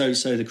 yeah, but so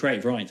the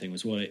creative writing thing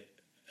was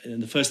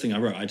and the first thing I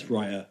wrote, I had to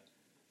write a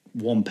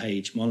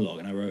 1-page monologue,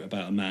 and I wrote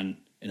about a man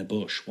in a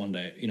bush one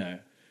day.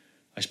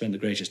 I spent the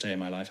greatest day of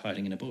my life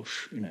hiding in a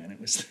bush, and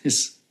it was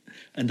this,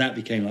 and that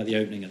became like the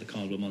opening of the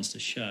Carnival of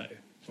Monsters show,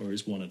 or it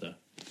was one of the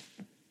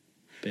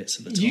bits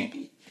at the top.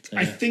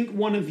 I think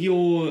one of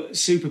your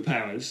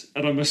superpowers,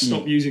 and I must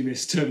stop using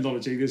this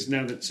terminology because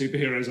now that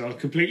superheroes are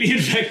completely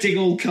infecting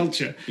all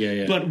culture.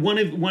 Yeah. But one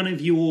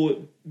of your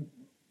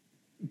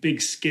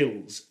big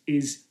skills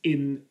is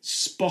in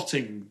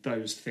spotting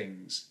those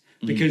things,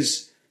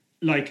 because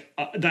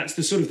that's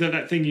the sort of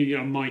that thing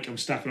Mike, I'm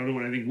Stafford, I don't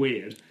want anything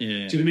weird.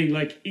 Yeah. Do you know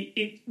what I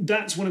mean?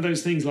 That's one of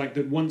those things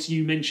that once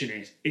you mention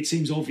it, it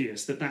seems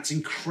obvious that's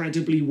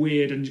incredibly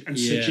weird and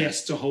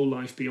suggests a whole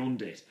life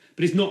beyond it.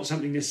 But it's not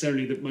something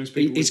necessarily that most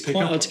people It's would pick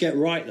quite up hard on. to get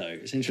right, though.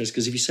 It's interesting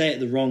because if you say it at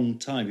the wrong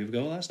time, people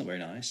go, "Oh, that's not very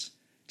nice."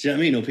 Do you know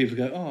what I mean? Or people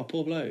go, "Oh,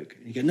 poor bloke."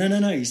 And you go, "No,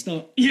 he's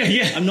not."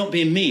 Yeah. I'm not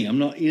being mean. I'm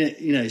not.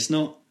 It's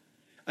not.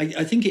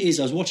 I think it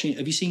is. I was watching.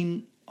 Have you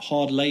seen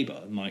Hard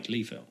Labour, the Mike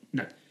Leigh film?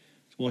 No.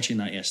 Watching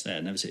that yesterday,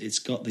 and it's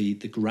got the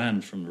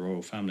Gran from the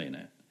royal family in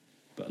it,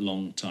 but a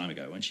long time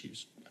ago when she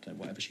was, I don't know,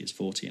 whatever she is,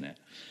 40 in it,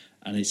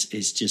 and it's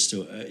just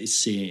it's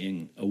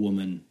seeing a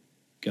woman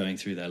going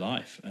through their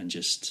life, and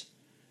just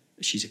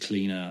she's a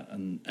cleaner,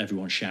 and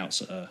everyone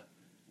shouts at her,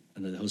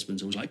 and then the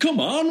husband's always like, "Come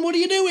on, what are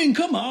you doing?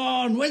 Come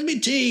on, where's my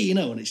tea?"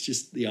 And it's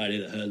just the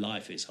idea that her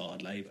life is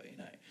hard labour,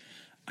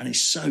 and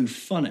it's so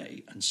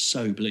funny and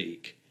so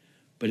bleak,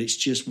 but it's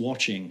just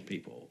watching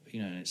people.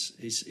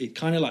 It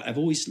kind of like, I've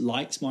always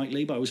liked Mike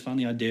Leigh, but I always found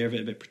the idea of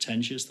it a bit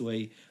pretentious, the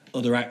way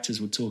other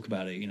actors would talk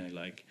about it,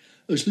 like,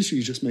 "Oh, it's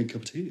literally just make a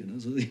cup of tea."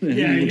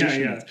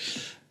 Yeah.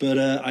 But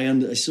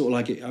I sort of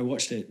like it. I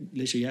watched it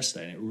literally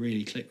yesterday, and it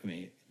really clicked with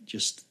me.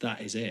 Just,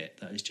 that is it.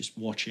 That is just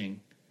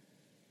watching.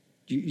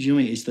 You know what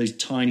I mean? It's those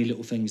tiny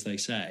little things they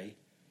say.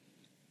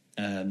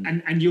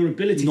 And your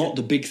ability... Not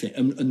the big thing.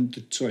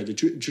 The tricky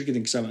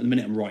thing, because at the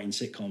minute I'm writing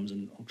sitcoms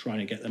and I'm trying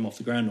to get them off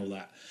the ground and all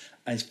that.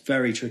 And it's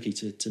very tricky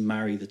to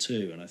marry the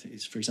two. And I think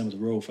it's, for example,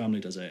 the royal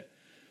family does it.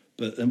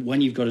 But then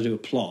when you've got to do a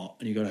plot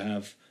and you've got to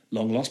have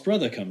long lost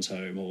brother comes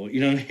home, or,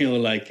 or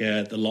like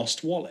the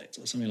lost wallet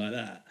or something like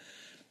that.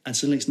 And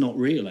suddenly it's not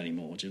real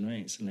anymore, do you know what I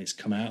mean? Suddenly it's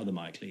come out of the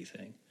Mike Leigh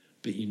thing.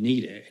 But you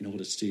need it in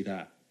order to do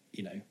that,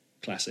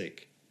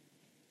 classic,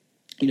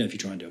 if you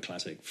try and do a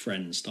classic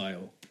Friends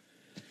style,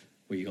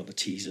 where you got the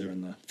teaser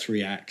and the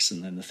 3 acts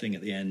and then the thing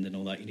at the end and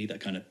all that, you need that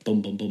kind of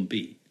bum, bum, bum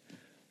beat.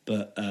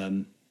 But,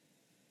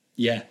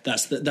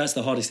 that's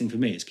the hardest thing for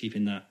me, is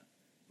keeping that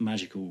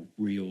magical,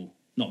 real,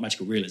 not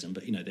magical realism,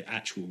 but, the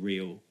actual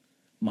real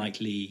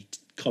Mike Leigh,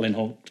 Colin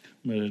Hoult,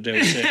 but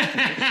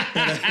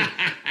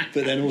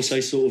then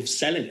also sort of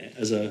selling it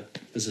as a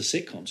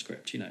sitcom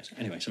script, So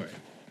anyway, sorry.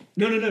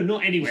 No,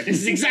 not anywhere.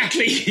 This is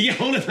exactly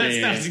all of that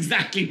stuff is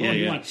exactly what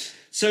you want.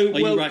 So, Are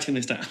you writing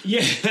this down?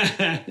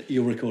 Yeah,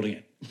 You're recording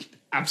it.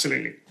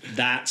 absolutely.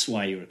 That's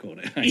why you record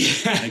it.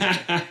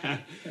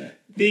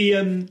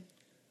 Okay.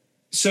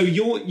 So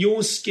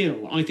your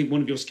skill, I think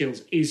one of your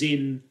skills is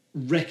in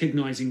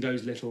recognising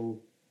those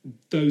little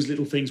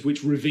things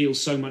which reveal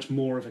so much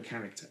more of a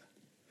character.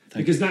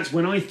 Because that's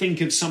when I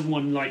think of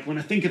someone like, when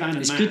I think of Anna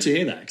It's Mann. good to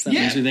hear that, because that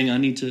makes me think I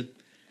need to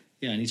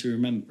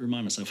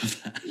remind myself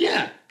of that.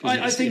 Yeah,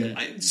 I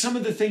think some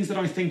of the things that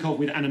I think of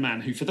with Anna Mann,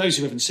 who, for those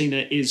who haven't seen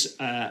her, is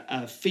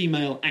a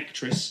female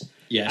actress.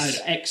 Yes,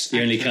 ex-actress.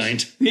 the only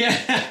kind.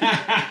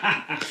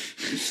 Yeah,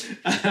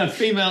 a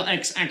female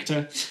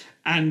ex-actor,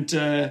 and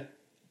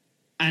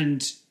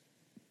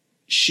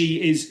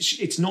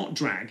it's not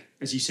drag,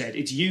 as you said.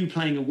 It's you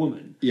playing a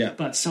woman. Yeah.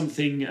 But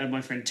something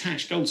my friend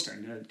Tash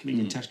Goldstone,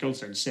 comedian Tash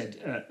Goldstone,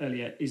 said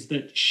earlier is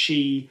that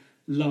she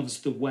loves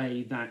the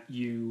way that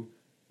you're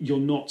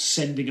not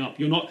sending up.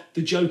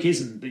 The joke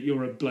isn't that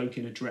you're a bloke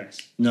in a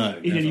dress. No,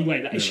 in any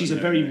way. She's a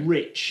very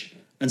rich.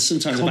 And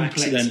sometimes complex. I've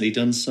accidentally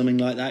done something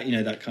like that. You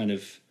know, that kind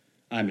of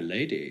I'm a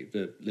lady,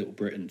 the Little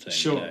Britain thing.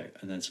 Sure. You know,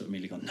 and then sort of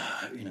immediately gone, no,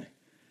 you know,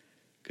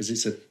 because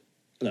it's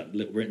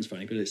Little Britain's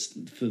funny, but it's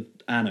for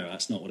Anna.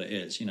 That's not what it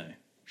is. You know,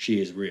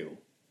 she is real.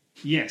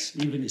 Yes,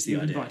 you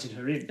idea. invited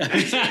her in.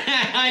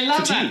 I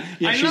love that.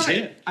 Yeah, she's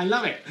here. I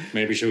love it.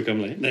 Maybe she'll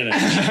come late. No. And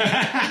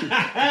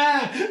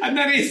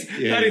that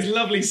is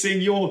lovely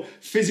seeing your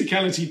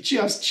physicality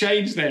just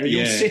change there.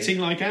 You're sitting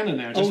like Anna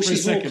now. Just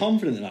She's more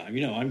confident than I am.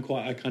 You know, I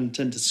kind of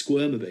tend to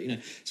squirm a bit. You know,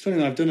 it's funny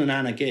when I've done an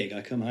Anna gig,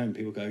 I come home,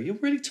 people go, "You're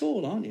really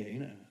tall, aren't you?" You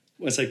know,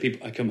 when I say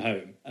people, I come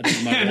home. I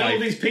don't know, my and wife. all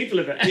these people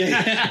of it.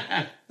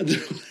 Yeah.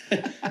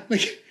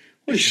 Like,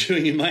 what are you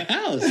doing in my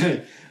house?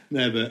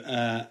 No,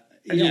 but.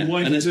 And your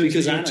wife and it's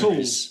because Anna tall,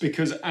 is,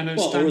 because Anna or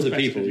stands other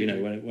better people, for you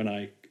know, when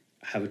I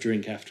have a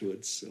drink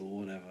afterwards or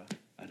whatever.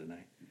 I don't know.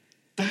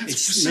 That's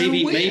It's so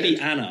weird. maybe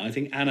Anna. I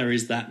think Anna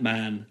is that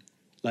man,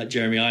 like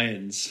Jeremy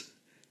Irons,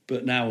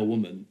 but now a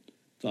woman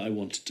that I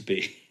wanted to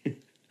be.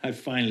 I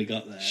finally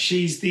got there.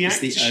 She's the It's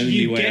actress. the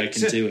only way I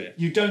can do it.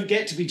 You don't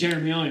get to be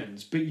Jeremy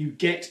Irons, but you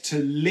get to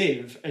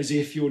live as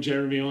if you're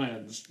Jeremy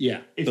Irons. Yeah,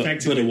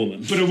 effectively. but a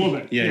woman. But a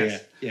woman. Yeah.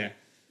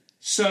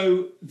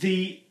 So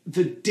the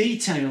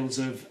details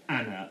of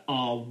Anna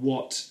are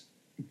what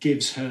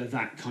gives her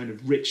that kind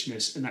of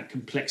richness and that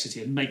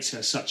complexity and makes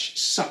her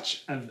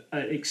such an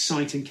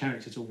exciting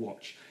character to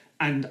watch.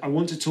 And I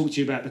want to talk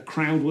to you about the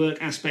crowd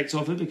work aspect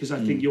of her, because I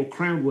think your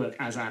crowd work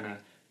as Anna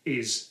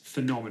is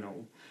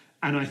phenomenal.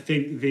 And I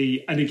think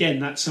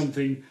again, that's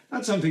something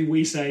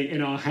we say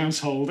in our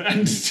household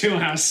and to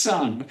our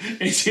son.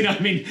 It's, you know, I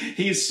mean,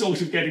 he is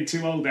sort of getting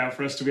too old now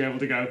for us to be able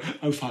to go,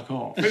 "Oh, fuck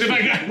off,"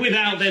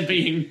 without there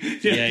being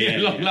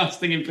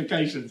long-lasting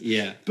implications.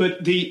 Yeah.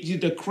 But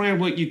the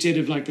crowd work you did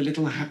of like the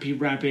little happy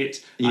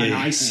rabbit and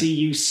I see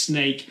you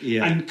snake,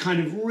 and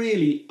kind of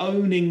really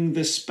owning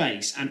the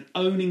space and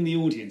owning the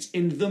audience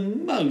in the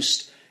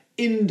most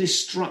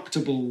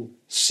indestructible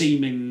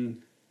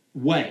seeming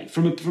way,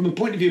 from a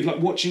point of view of like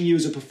watching you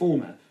as a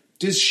performer.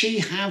 Does she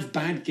have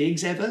bad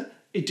gigs ever?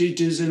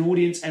 Does an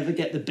audience ever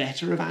get the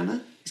better of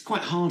Anna? It's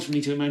quite hard for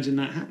me to imagine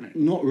that happening.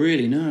 Not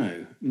really,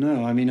 no.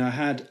 I mean, I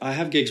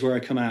have gigs where I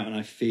come out and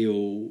I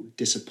feel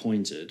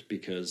disappointed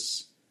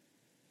because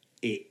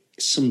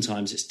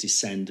sometimes it's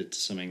descended to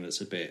something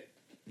that's a bit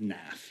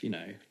naff, you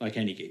know, like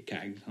any gig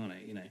can't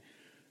it, you know,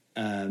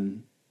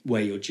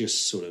 where you're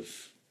just sort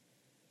of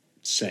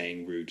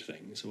saying rude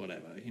things or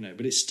whatever, you know,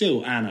 but it's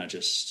still Anna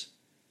just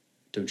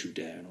don't you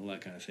dare and all that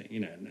kind of thing, you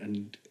know,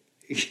 and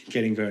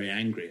getting very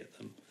angry at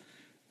them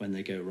when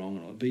they go wrong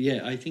and all. But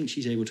yeah, I think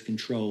she's able to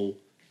control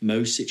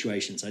most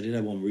situations. I did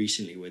have one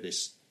recently where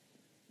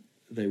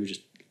they were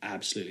just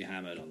absolutely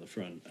hammered on the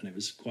front, and it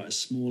was quite a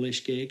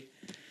smallish gig,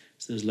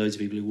 so there was loads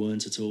of people who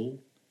weren't at all,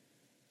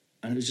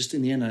 and it was just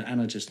in the end,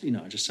 Anna just, you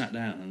know, I just sat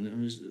down and it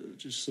was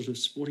just sort of,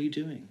 what are you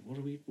doing?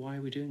 Why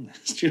are we doing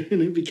this?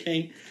 And it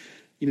became,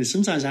 you know,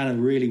 sometimes Anna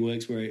really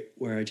works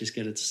where I just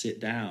get her to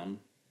sit down.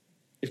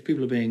 If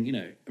people are being, you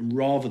know, and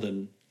rather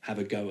than have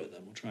a go at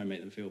them or try and make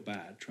them feel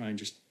bad, try and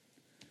just,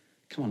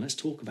 come on, let's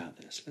talk about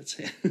this.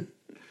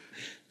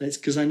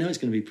 Because I know it's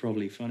going to be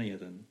probably funnier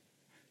than.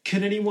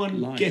 Can anyone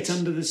lights. get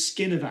under the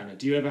skin of Anna?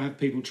 Do you ever have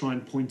people try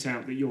and point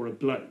out that you're a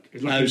bloke?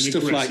 It's like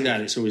Stuff like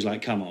that. It's always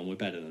like, come on, we're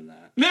better than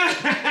that.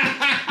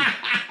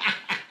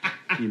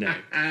 You know,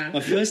 my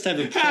first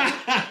ever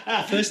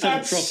proper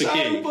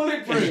gig.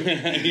 Bulletproof.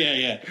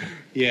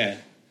 Yeah.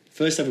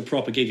 First ever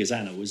proper gig as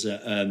Anna was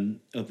at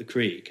up the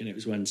creek, and it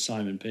was when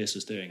Simon Pearce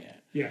was doing it.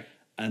 Yeah.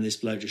 And this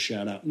bloke just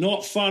shouted out,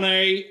 "Not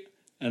funny,"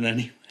 and then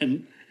he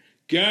went,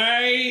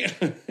 "Gay."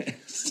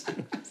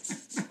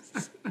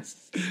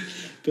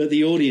 But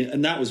the audience,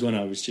 and that was when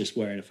I was just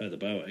wearing a feather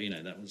boa. You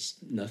know, that was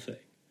nothing.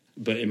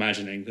 But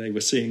imagining they were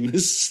seeing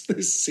this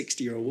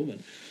 60-year-old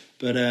woman,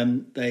 but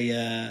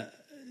the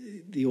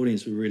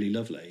audience were really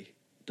lovely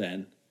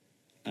then,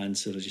 and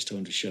sort of just told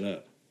him to shut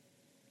up.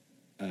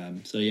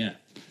 So yeah.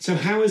 So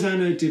how has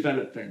Anna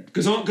developed then?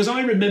 Because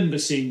I remember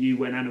seeing you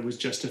when Anna was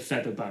just a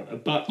feather boa,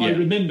 but I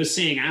remember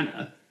seeing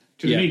Anna.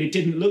 Do you know what I mean? It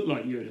didn't look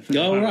like you had a feather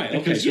boa. Oh, right.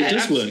 Okay, so it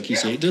does work, you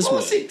see. It does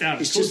work. It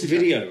does. It's just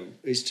video.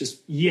 It's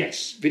just...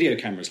 Yes. Video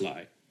cameras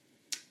lie.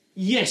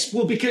 Yes,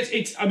 well, because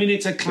it's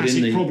a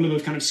classic problem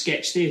of kind of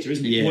sketch theatre,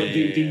 isn't it?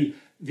 Yeah,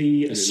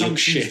 the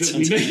assumptions that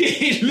we make.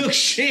 It looks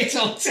shit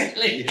on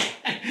telly. Yeah.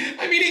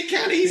 I mean, it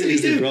can easily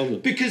do.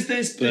 Because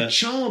the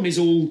charm is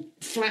all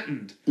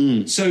flattened.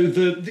 So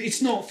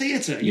it's not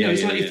theatre. You know,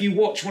 it's like if you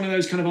watch one of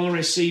those kind of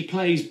RSC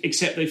plays,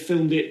 except they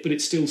filmed it, but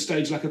it's still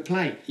staged like a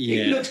play.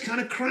 Yeah. It looks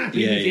kind of crap.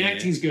 Even if the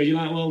acting's good, you're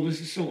like, well,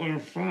 this is sort of a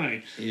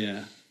play.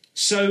 Yeah.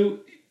 So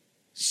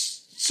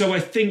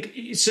I think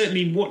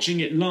certainly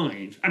watching it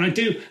live, and I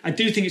do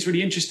think it's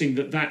really interesting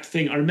that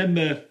thing. I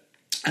remember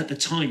at the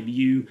time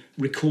you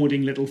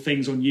recording little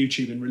things on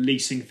YouTube and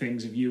releasing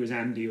things of you as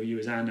Andy or you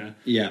as Anna,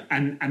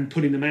 and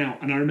putting them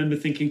out. And I remember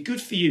thinking, good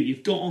for you,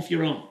 you've got off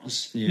your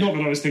arse. Yeah. Not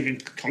that I was thinking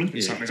Colin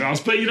put something his arse,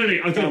 but you know what I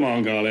mean. I thought, come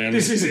on, Colin.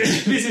 This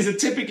is a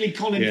typically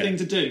Colin thing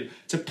to do,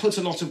 to put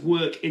a lot of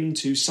work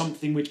into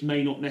something which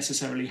may not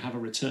necessarily have a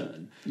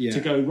return. Yeah.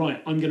 To go,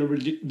 right, I'm going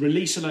to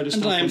release a load of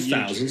stuff. And I am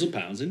thousands of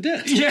pounds in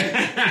debt.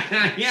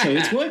 Yeah. So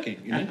it's working,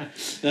 you know.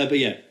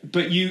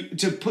 But you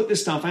to put the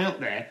stuff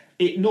out there.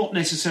 It not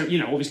necessarily, you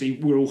know, obviously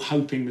we're all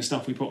hoping the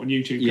stuff we put on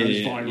YouTube goes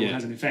viral,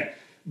 has an effect.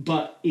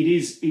 But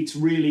it's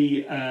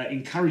really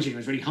encouraging,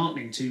 it's very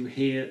heartening to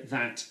hear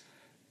that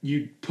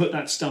you put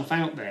that stuff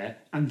out there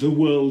and the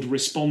world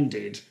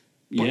responded.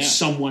 But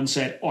someone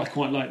said, I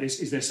quite like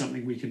this, is there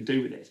something we can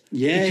do with it?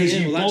 Because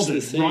you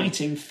bothered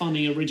writing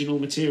funny original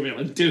material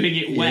and doing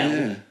it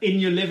well in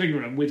your living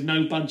room with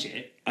no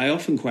budget. I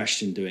often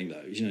question doing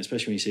those, you know,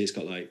 especially when you see it's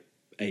got like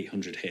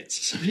 800 hits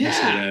or something. Yeah.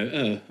 So you go,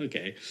 oh,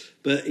 okay.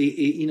 But,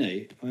 you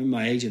know, I'm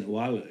my agent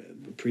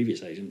a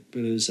previous agent, but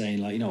it was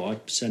saying, like, you know, I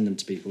send them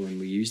to people and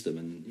we use them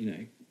and, you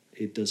know,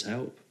 it does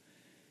help.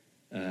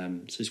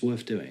 So it's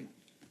worth doing.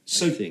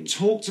 So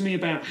talk to me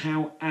about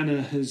how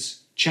Anna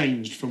has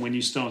changed from when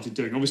you started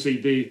doing.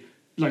 Obviously,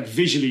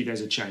 visually there's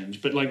a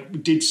change, but,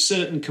 like, did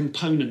certain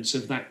components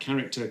of that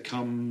character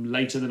come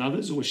later than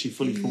others, or was she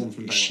fully formed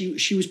from day one?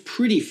 She was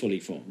pretty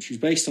fully formed. She was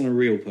based on a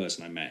real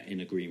person I met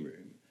in a green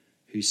room,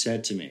 who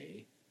said to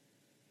me,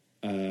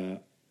 I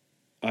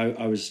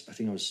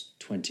think I was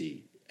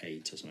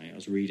 28 or something. I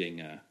was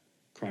reading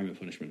Crime and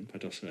Punishment by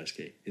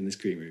Dostoevsky in this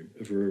green room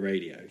over a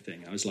radio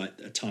thing. I was like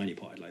a tiny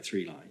pod, like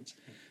 3 lines.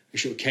 I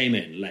sort of came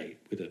in late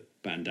with a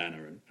bandana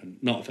and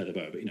not a feather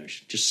boa, but, you know,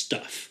 just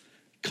stuff,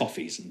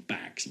 coffees and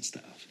bags and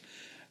stuff.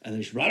 And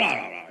then she,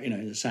 you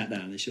know, sat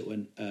down and they sort of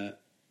went,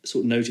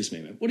 sort of noticed me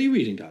and went, what are you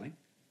reading, darling?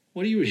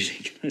 What are you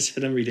reading? I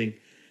said, I'm reading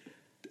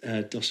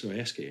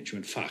Dostoevsky, and she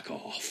went, fuck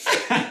off.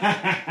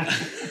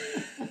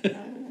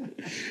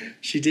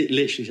 She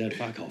literally said,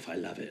 fuck off, I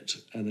love it.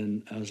 And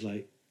then I was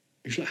like,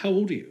 she's like, how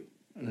old are you?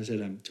 And I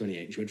said, I'm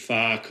 28. And she went,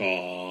 fuck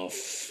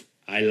off,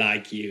 I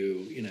like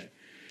you, you know.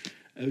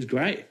 It was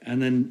great.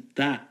 And then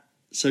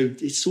so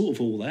it's sort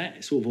of all there.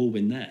 It's sort of all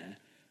been there.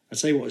 I'd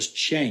say what has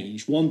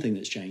changed, one thing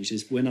that's changed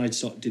is when I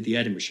did the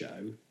Edinburgh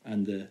show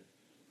and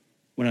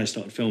when I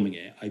started filming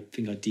it, I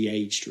think I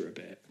de-aged her a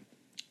bit.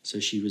 So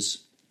she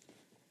was...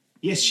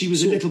 Yes, she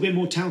was a little bit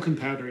more talcum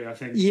powdery, I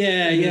think.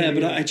 Yeah,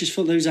 but I just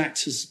felt those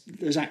actors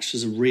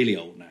are really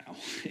old now,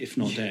 if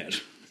not dead.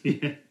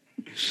 Yeah.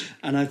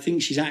 And I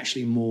think she's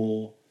actually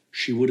more...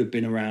 She would have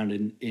been around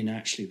in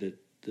actually the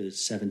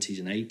 70s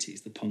and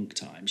 80s, the punk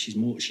time. She's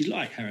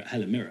like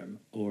Helen Mirren,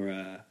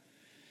 or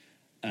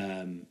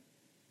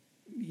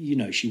you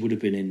know, she would have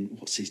been in,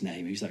 what's his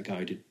name? Who's that guy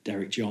who did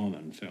Derek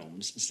Jarman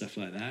films and stuff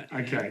like that?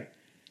 Okay.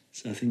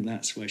 So I think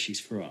that's where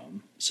she's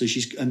from. So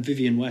and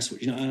Vivienne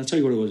Westwood, you know, and I'll tell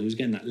you what it was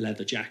getting that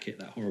leather jacket,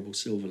 that horrible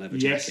silver leather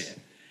jacket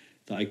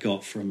that I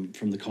got from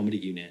the comedy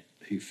unit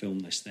who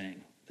filmed this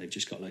thing. They've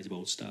just got loads of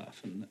old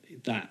stuff, and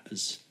that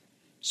has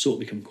sort of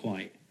become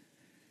quite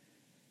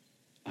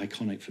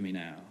iconic for me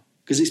now.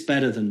 Because it's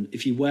better than,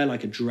 if you wear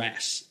like a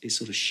dress, it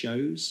sort of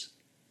shows.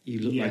 You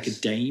look like a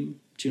dame.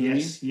 Do you know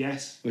what I mean?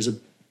 Yes. Whereas a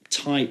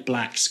tight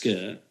black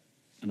skirt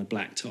and a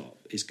black top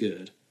is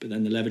good, but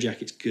then the leather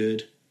jacket's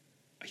good,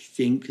 I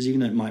think, because even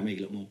though it might make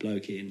you look more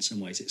blokey in some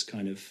ways, it's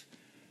kind of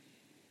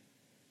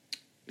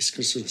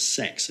sort of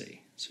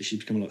sexy. So she's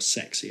become a lot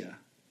sexier.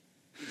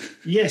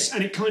 Yes,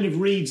 and it kind of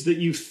reads that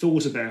you've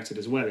thought about it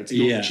as well. It's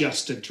not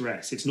just a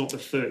dress. It's not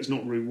it's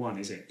not Route 1,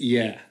 is it?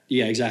 Yeah,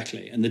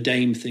 exactly. And the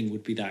dame thing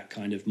would be that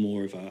kind of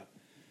more of a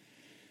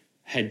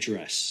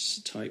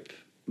headdress type,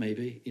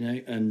 maybe, you know,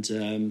 and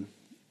I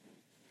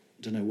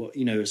don't know what,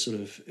 you know, sort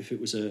of, if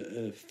it was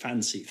a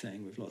fancy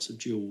thing with lots of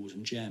jewels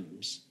and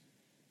gems,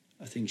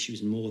 I think she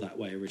was more that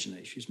way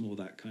originally. She was more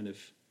that kind of,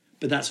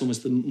 but that's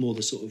almost more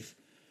the sort of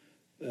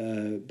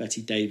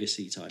Betty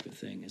Davis-y type of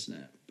thing, isn't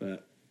it?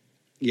 But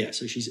yeah,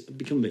 so she's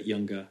become a bit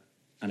younger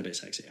and a bit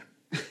sexier.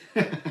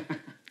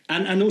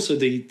 and also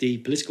the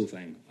political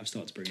thing I've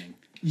started to bring in.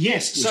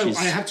 Yes, so is...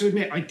 I have to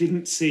admit, I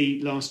didn't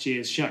see last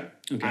year's show.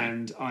 Okay.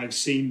 And I've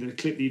seen the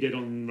clip that you did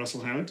on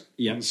Russell Howard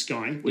on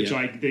Sky, which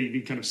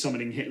the kind of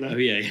summoning Hitler. Oh,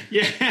 yeah.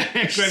 Yeah,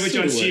 which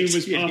I assume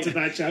was part of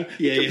that show.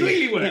 It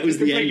completely worked. That was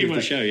the end of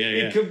worked. the show,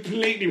 It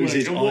completely worked.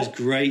 It was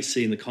great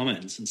seeing the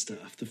comments and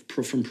stuff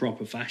from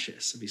proper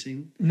fascists. Have you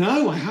seen?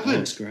 No, I haven't.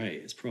 Oh, it's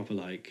great. It's proper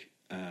like...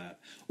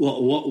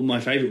 what my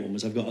favourite one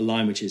was, I've got a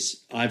line which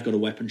is, I've got a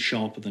weapon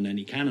sharper than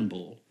any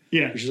cannonball.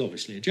 Yeah. Which is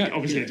obviously a joke.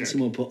 Obviously a joke.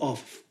 Someone put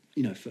off,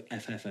 for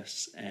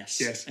FFSS,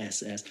 yes.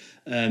 SS.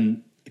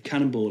 A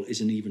cannonball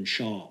isn't even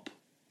sharp.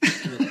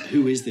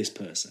 Who is this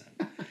person?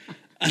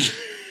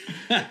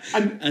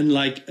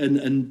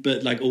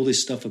 But all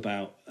this stuff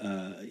about,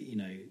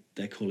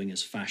 they're calling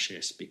us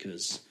fascists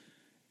because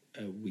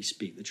we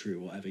speak the truth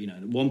or whatever.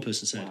 One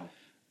person said,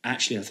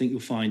 actually, I think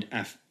you'll find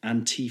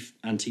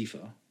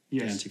Antifa,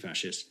 the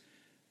anti-fascists,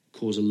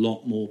 cause a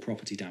lot more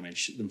property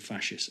damage than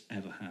fascists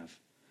ever have.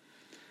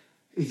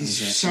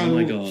 It's like, so oh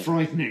my God.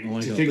 frightening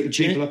to think that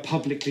people are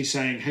publicly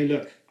saying, hey,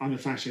 look, I'm a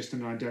fascist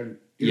and I don't...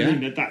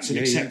 that's an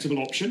acceptable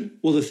option.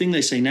 Well, the thing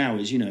they say now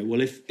is,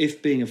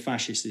 if being a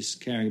fascist is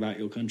caring about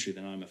your country,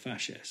 then I'm a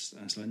fascist.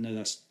 And it's like,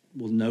 no,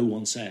 no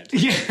one said.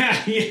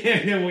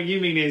 Yeah. No, what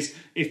you mean is,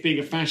 if being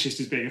a fascist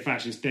is being a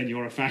fascist, then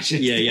you're a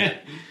fascist. Yeah.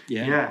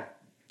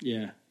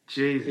 Jeez.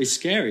 It's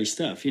scary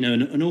stuff,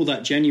 and all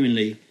that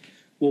genuinely...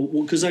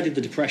 Well, because I did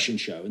the depression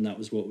show, and that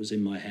was what was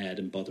in my head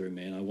and bothering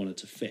me, and I wanted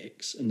to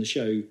fix. And the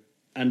show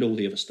and all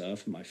the other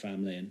stuff, and my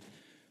family, and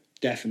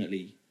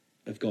definitely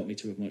have got me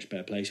to a much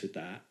better place with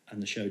that.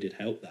 And the show did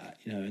help that,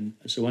 And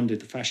so when I did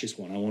the fascist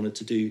one, I wanted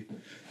to do...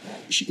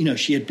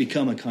 She had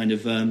become a kind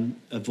of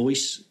a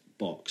voice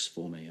box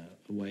for me,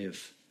 a way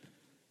of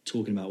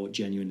talking about what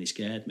genuinely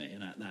scared me.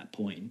 And at that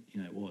point,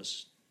 it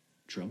was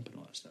Trump and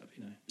all that stuff,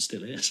 it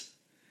still is.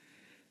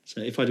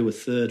 So if I do a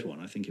third one,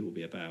 I think it will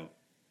be about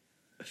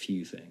a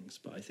few things,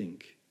 but I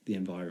think the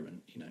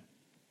environment, the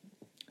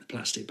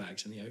plastic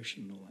bags in the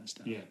ocean and all that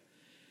stuff. Yeah.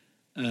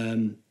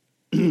 And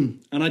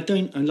I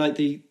like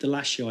the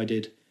last show I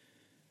did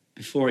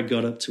before I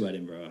got up to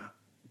Edinburgh,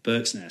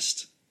 Berk's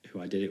Nest, who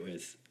I did it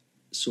with,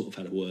 sort of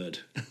had a word,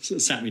 sort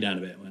of sat me down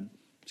a bit and went,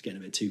 it's getting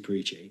a bit too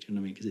preachy. Do you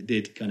know what I mean? Because it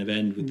did kind of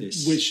end with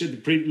this... Which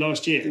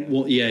last year?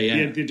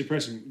 The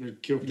depression, the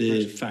cure for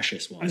depression. The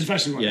fascist one. Oh, the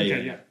fascist one,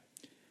 yeah.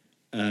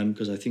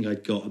 Because I think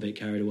I'd got a bit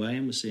carried away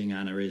and was seeing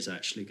Anna is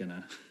actually going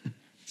to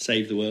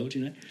save the world,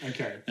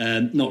 Okay.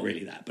 Not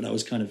really that, but I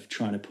was kind of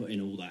trying to put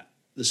in all that,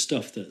 the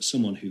stuff that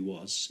someone who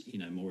was,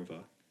 more of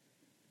a,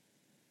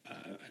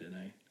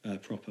 a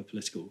proper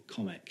political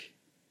comic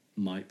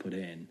might put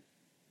in,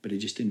 but it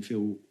just didn't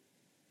feel,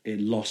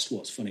 it lost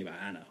what's funny about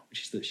Anna,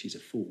 which is that she's a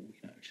fool,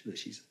 that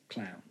she's a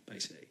clown,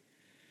 basically.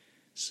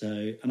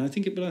 So, and I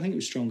think it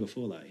was stronger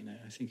for that,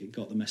 I think it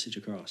got the message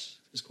across.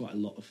 There's quite a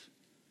lot of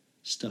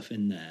stuff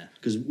in there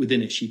because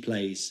within it she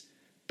plays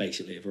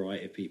basically a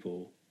variety of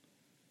people,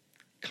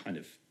 kind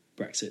of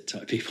Brexit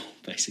type people,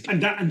 basically,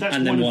 and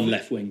then one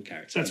left-wing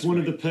character. That's one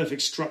of the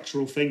perfect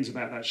structural things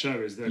about that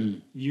show is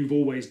that you've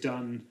always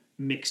done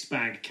mixed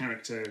bag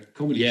character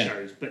comedy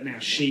shows, but now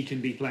she can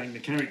be playing the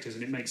characters,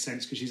 and it makes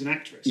sense because she's an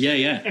actress.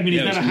 Yeah. I mean,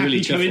 is that a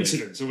happy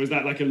coincidence, or was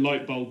that like a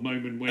light bulb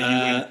moment where you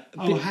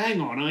went,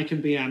 hang on, I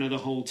can be Anna the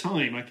whole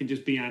time. I can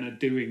just be Anna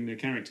doing the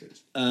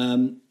characters.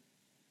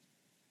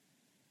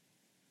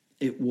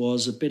 It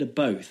was a bit of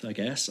both, I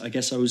guess.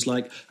 I was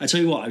like, I tell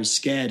you what, I was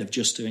scared of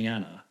just doing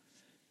Anna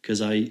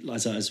because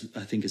as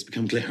I think has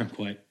become clear, I'm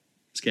quite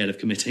scared of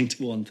committing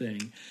to one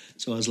thing.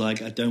 So I was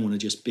like, I don't want to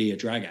just be a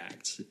drag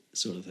act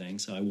sort of thing.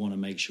 So I want to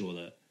make sure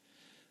that,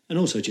 and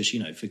also just,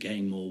 for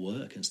getting more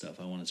work and stuff,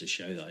 I wanted to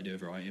show that I do a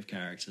variety of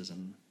characters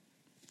and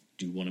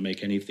do want to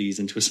make any of these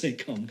into a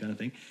sitcom kind of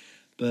thing.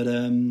 But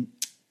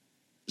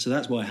so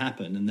that's what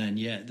happened. And then,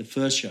 the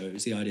first show, it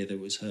was the idea that it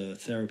was her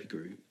therapy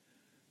group.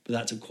 But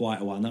that took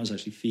quite a while, and that was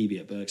actually Phoebe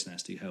at Berk's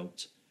Nest who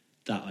helped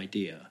that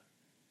idea.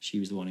 She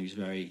was the one who was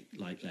very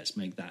like, let's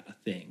make that a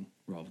thing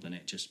rather than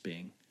it just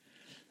being.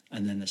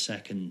 And then the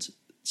second,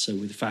 so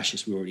with the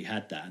fascists, we already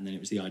had that, and then it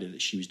was the idea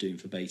that she was doing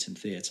verbatim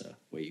theatre,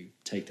 where you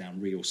take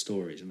down real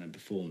stories and then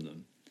perform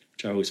them,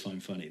 which I always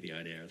find funny, the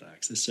idea of that,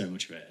 because there's so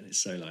much of it, and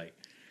it's so like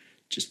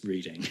just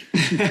reading.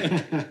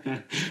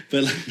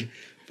 but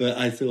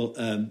I thought,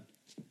 so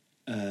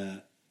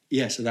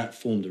that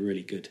formed a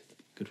really good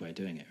way of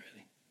doing it, really.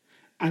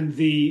 And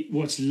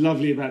what's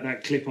lovely about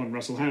that clip on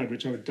Russell Howard,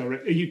 which I would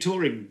direct... Are you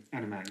touring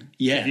Anna Man?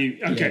 Yeah.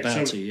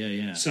 Okay,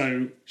 yeah.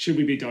 So should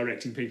we be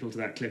directing people to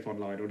that clip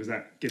online, or does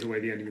that give away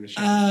the ending of the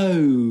show? Oh,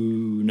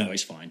 no,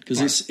 it's fine.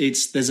 Because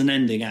there's an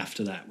ending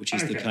after that, which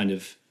is the kind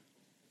of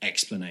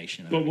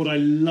explanation. But what I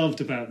loved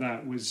about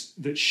that was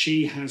that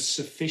she has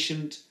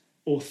sufficient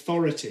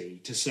authority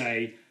to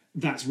say,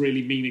 that's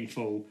really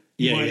meaningful.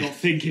 You might not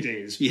think it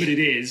is, but it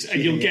is.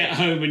 And you'll get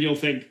home and you'll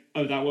think,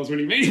 oh, that was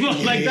really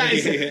meaningful. Like that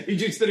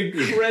is just an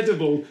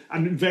incredible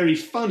and very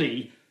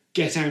funny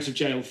get out of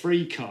jail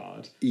free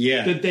card.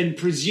 Yeah. That then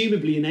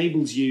presumably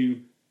enables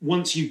you,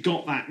 once you've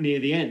got that near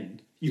the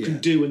end, you can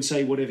do and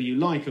say whatever you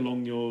like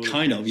along your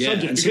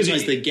subject. And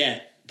sometimes they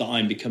get that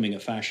I'm becoming a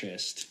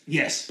fascist.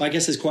 Yes. But I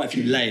guess there's quite a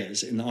few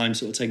layers in that I'm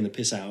sort of taking the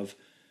piss out of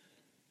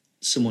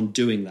someone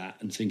doing that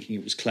and thinking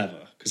it was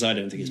clever, because I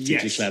don't think it's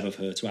particularly clever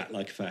for her to act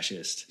like a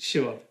fascist.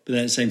 Sure. But then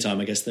at the same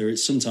time, I guess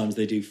sometimes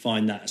they do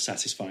find that a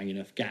satisfying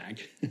enough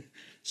gag,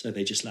 so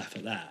they just laugh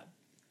at that.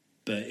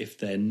 But if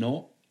they're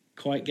not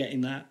quite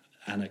getting that,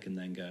 Anna can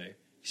then go, "You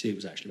see, it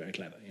was actually very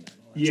clever."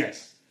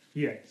 Yes.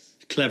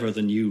 Cleverer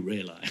than you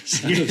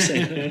realise.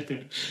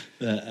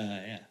 But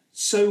yeah.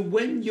 So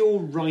when you're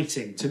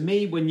writing, to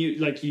me, when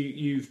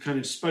you've kind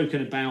of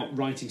spoken about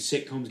writing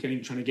sitcoms,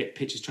 trying to get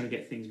pitches, trying to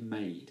get things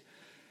made.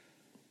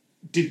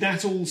 Did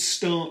that all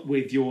start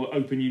with your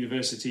Open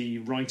University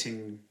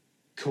writing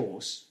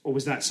course, or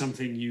was that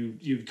something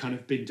you'd kind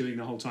of been doing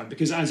the whole time?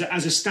 Because as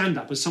a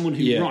stand-up, as someone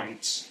who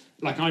writes,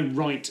 like I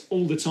write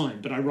all the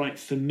time, but I write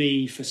for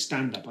me for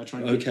stand-up. I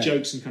try and get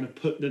jokes and kind of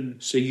put them.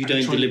 So you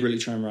don't deliberately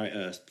try and write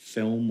a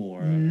film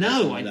or?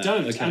 No, I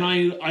don't. Okay. And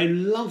I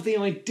love the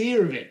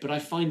idea of it, but I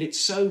find it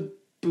so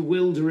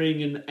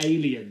bewildering and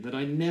alien that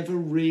I never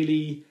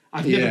really.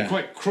 I've never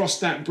quite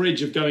crossed that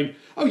bridge of going,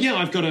 oh yeah,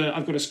 I've got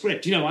a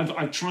script.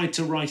 I've tried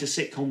to write a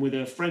sitcom with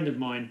a friend of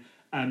mine,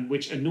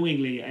 which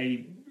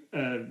annoyingly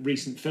a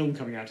recent film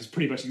coming out is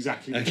pretty much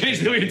exactly the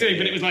case that we were doing.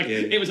 But it was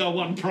it was our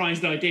one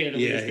prized idea that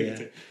we were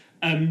sticking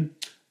to.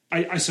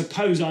 I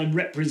suppose I'm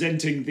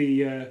representing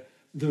the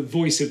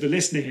voice of the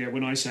listener here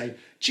when I say,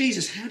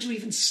 Jesus, how do you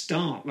even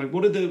start? Like,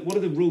 what are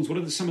the rules? What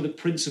are some of the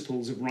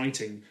principles of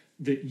writing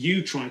that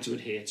you try to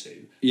adhere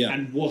to? Yeah.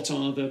 And what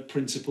are the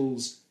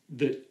principles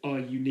that are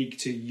unique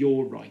to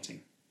your writing?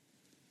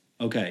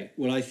 Okay,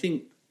 well, I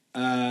think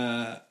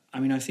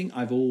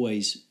I've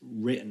always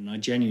written. I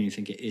genuinely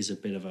think it is a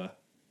bit of a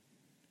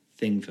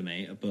thing for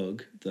me, a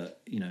bug that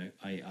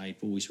I've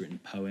always written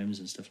poems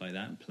and stuff like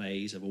that, and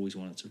plays. I've always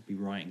wanted to be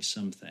writing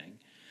something,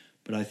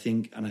 but I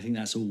think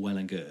that's all well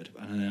and good.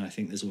 And then I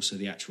think there's also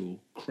the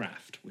actual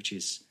craft, which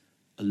is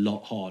a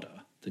lot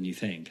harder than you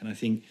think. And I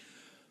think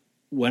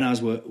when I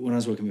was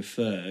working with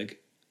Ferg.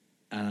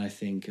 And I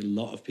think a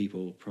lot of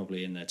people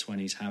probably in their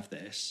 20s have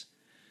this.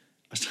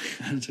 I was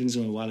talking to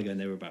someone a while ago and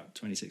they were about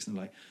 26 and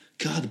they're like,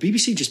 God, the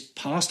BBC just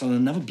passed on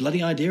another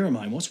bloody idea of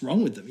mine. What's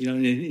wrong with them?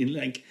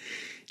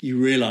 You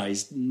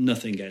realise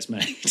nothing gets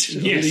made.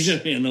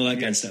 And all that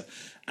kind of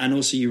stuff. And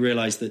also you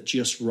realise that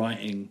just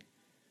writing,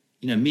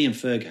 me and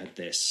Ferg had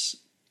this,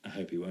 I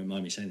hope he won't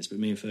mind me saying this, but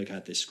me and Ferg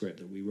had this script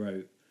that we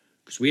wrote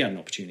because we had an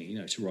opportunity,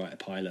 to write a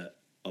pilot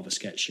of a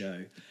sketch show.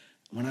 And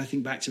when I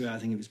think back to it, I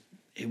think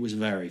it was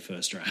very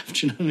first draft.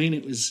 Do you know what I mean?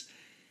 It was,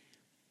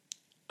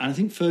 and I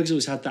think Ferg's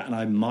always had that, and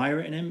I admire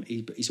it in him.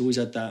 He's always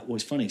had that. Well,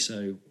 it's funny.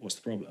 So what's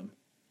the problem?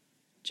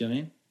 Do you know what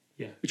I mean?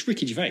 Yeah. Which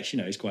Ricky Gervais,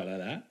 he's quite like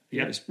that.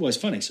 Yeah. It's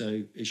funny,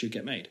 so it should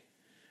get made.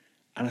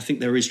 And I think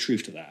there is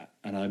truth to that,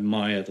 and I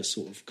admire the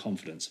sort of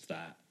confidence of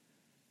that.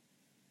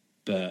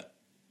 But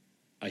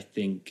I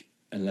think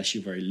unless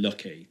you're very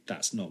lucky,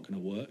 that's not going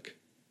to work.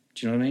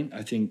 Do you know what I mean?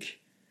 I think,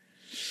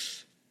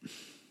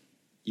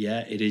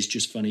 it is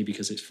just funny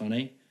because it's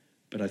funny.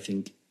 But I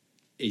think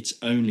it's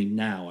only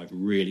now I've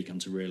really come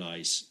to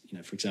realise,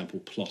 for example,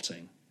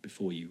 plotting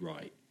before you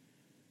write,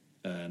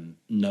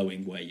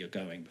 knowing where you're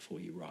going before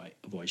you write.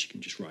 Otherwise, you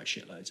can just write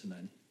shitloads and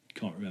then you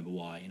can't remember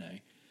why,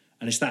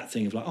 And it's that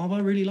thing of like, oh, I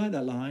really like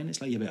that line. It's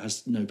like, but it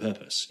has no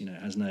purpose, it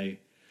has no...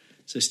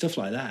 So stuff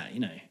like that,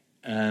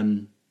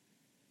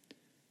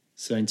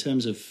 So in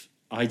terms of,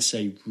 I'd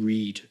say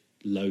read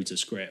loads of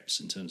scripts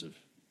in terms of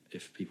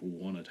if people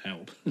wanted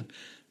help.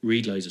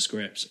 Read loads of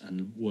scripts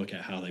and work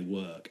out how they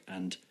work,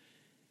 and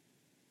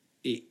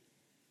it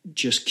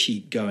just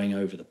keep going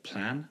over the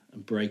plan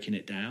and breaking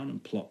it down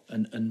and plot.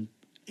 And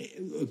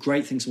a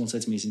great thing someone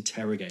said to me is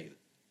interrogate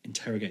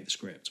the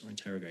script or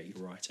interrogate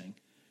your writing.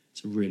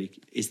 So really,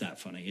 is that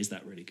funny? Is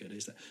that really good?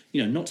 Is that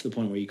not to the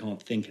point where you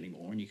can't think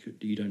anymore and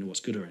you don't know what's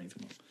good or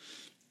anything.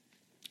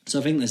 So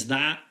I think there's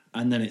that,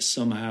 and then it's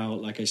somehow,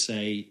 like I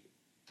say,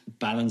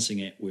 balancing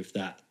it with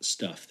that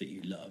stuff that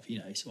you love.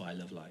 So I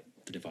love like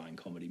the Divine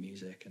Comedy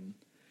music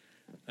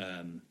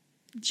and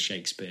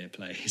Shakespeare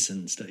plays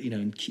and stuff,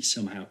 and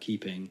somehow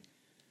keeping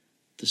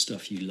the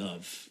stuff you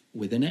love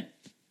within it.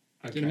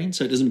 Okay. You know what I mean?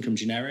 So it doesn't become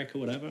generic or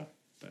whatever.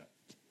 But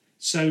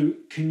so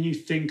can you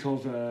think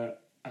of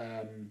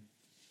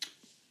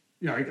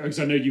because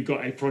I know you've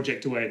got a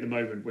project away at the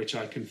moment, which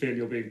I can feel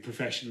you're being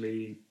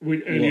professionally...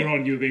 Earlier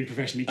on, you were being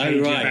professionally cagey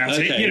about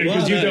it.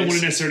 Because you don't want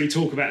to necessarily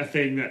talk about a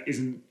thing that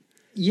isn't...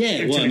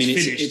 Yeah, well, I mean,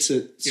 it's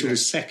a sort of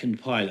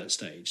second pilot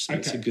stage, so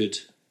it's a good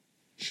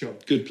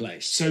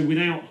place. So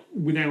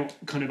without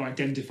kind of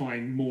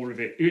identifying more of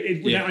it,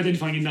 without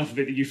identifying enough of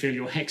it that you feel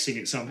you're hexing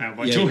it somehow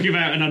by talking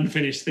about an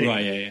unfinished thing.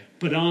 Right, yeah.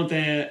 But are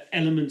there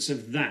elements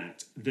of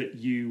that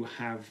you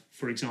have,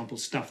 for example,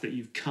 stuff that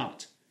you've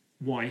cut?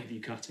 Why have you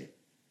cut it?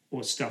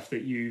 Or stuff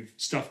that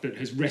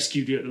has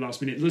rescued you at the last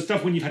minute? The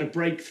stuff when you've had a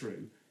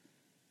breakthrough,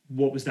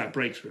 what was that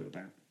breakthrough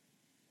about?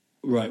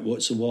 Right,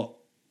 what?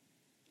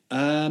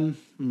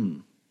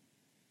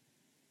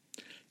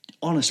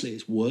 Honestly,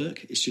 it's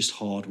work. It's just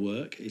hard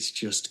work. It's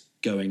just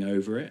going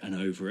over it and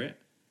over it.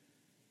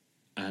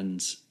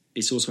 And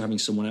it's also having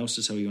someone else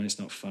to tell you when it's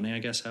not funny, I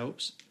guess,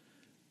 helps.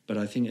 But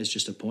I think it's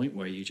just a point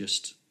where you've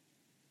just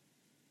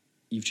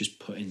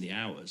put in the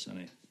hours and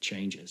it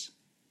changes.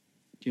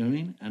 Do you know what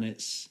I mean? And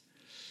it's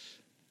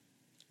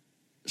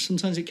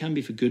sometimes it can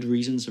be for good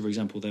reasons. So, for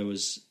example, there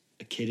was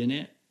a kid in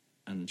it,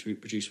 and the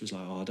producer was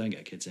like, "Oh, don't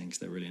get kids in because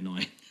they're really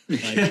annoying.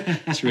 Like,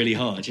 it's really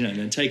hard, you know." And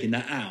then taking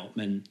that out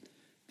meant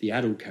the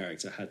adult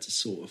character had to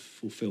sort of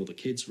fulfill the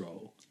kid's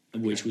role,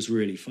 which was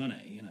really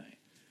funny, you know.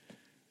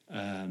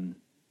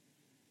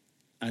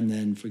 And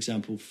then, for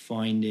example,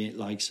 finding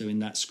so in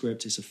that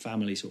script, it's a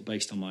family sort of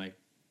based on my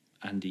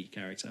Andy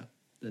character,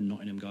 the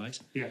Nottingham guys.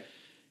 Yeah.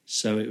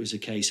 So it was a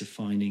case of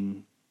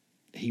finding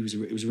it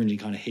was really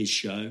kind of his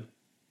show,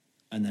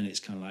 and then it's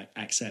kind of like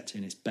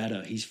accepting it's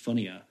better. He's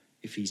funnier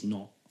if he's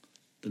not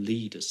the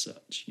lead as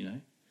such, you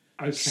know.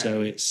 Okay.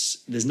 So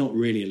there's not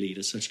really a lead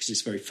as such because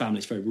it's very family.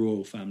 It's very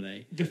royal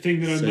family. The thing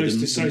that I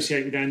most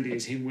associate with Andy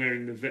is him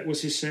wearing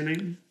what's his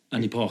surname?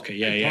 Andy Parker,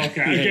 yeah.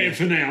 Parker, I get it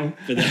for now.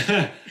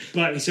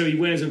 But so he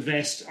wears a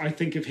vest. I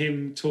think of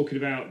him talking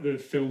about the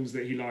films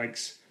that he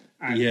likes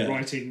and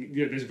writing.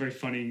 You know, there's a very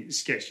funny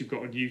sketch you've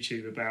got on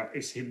YouTube about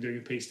it's him doing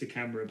a piece to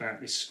camera about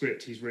this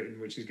script he's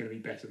written, which is going to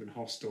be better than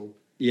Hostel.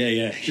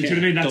 Yeah. Do you know what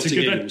I mean? That's Dr.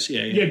 a good. Giggles,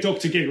 yeah,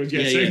 Dr. Giggles.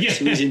 Yeah.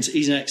 So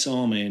he's an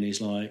ex-army and he's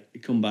like he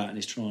come back and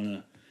he's trying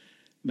to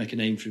make a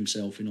name for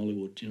himself in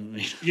Hollywood. Do you know what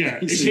I mean? Yeah,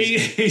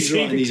 he's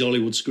writing these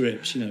Hollywood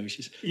scripts, you know, which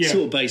is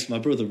sort of based. My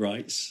brother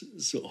writes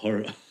sort of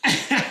horror.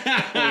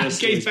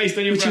 It's based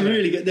on your which brother. Are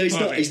really good.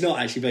 No, he's not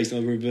actually based on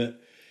my brother,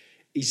 but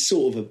he's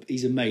sort of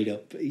he's a made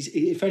up.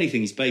 If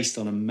anything, he's based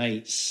on a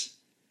mate's.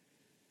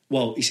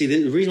 Well, you see,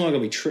 the reason why I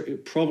got to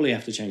probably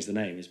have to change the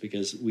name is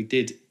because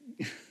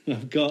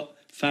I've got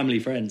family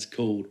friends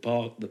called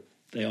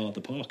they are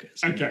the Parkers.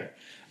 Okay. You know?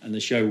 And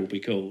the show will be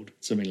called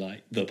something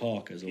like The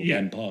Parkers or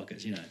Them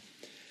Parkers, you know.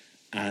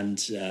 And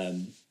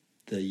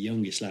the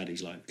youngest lad,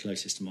 who's like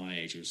closest to my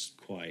age, was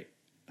quite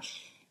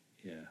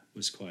in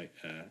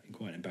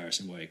quite an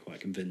embarrassing way,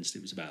 quite convinced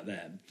it was about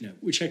them, you know,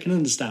 which I can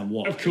understand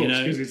why. Of course,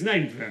 because it's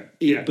named for them.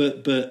 Yeah.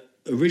 But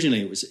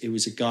originally it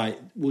was a guy.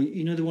 Well,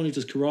 you know the one who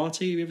does karate.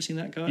 Have you ever seen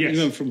that guy? Yes. He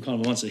went from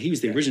Colin Hoult. He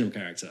was the original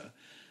character,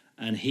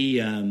 and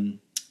he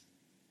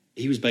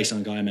was based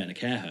on a guy I met in a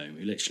care home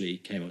who literally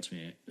came up to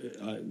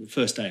me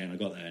first day, and I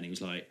got there, and he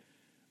was like,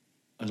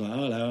 I was like, "Oh,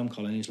 hello, I'm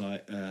Colin." He's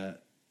like,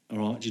 "All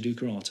right, do you do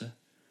karate?"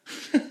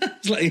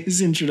 It's like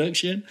his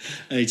introduction,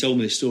 and he told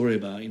me this story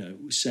about, you know,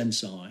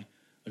 Sensei.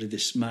 I did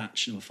this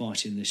match and I'm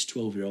fighting this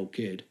 12-year-old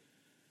kid,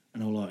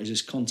 and I'm like, "Is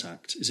this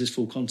contact? Is this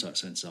full contact,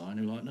 Sensei?" And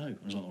he was like, "No."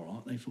 I was like,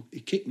 "All right." He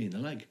kicked me in the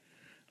leg.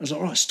 I was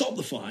like, "All right, stop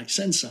the fight,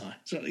 Sensei."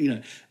 So, you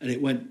know, and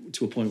it went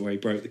to a point where he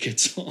broke the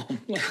kid's arm,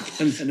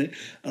 and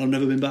I've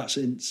never been back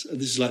since.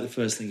 This is like the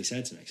first thing he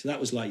said to me. So that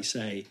was like, you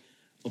say,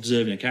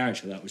 observing a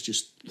character. That was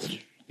just,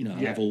 you know, I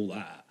have all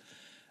that.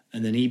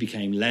 And then he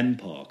became Len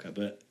Parker,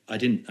 but I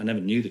never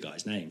knew the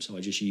guy's name, so I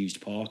just used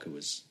Parker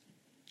was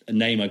a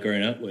name I'd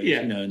grown up with,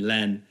 you know, and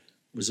Len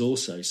was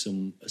also a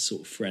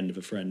sort of friend of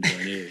a friend who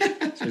I knew.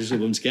 So we just all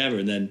put them together,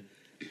 and then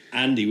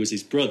Andy was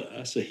his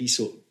brother, so he's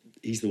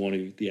the one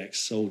who, the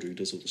ex-soldier who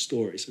does all the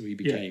stories, so he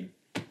became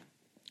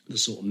the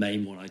sort of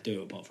main one I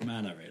do, apart from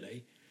Anna,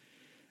 really.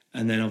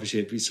 And then obviously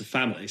it's a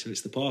family, so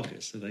it's the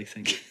Parkers, so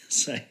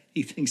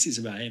he thinks it's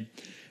about him.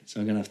 So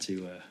I'm going to have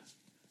to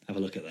have a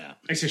look at that.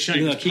 It's a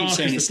shame. I keep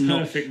saying it's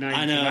not. Perfect name.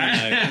 I know.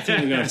 I think we're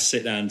going to have to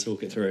sit down and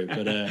talk it through.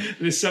 But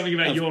there's something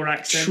about your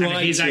accent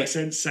and his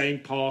accent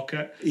saying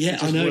Parker. Yeah,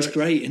 I know, it's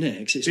great, isn't it?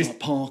 Because it's like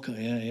Parker.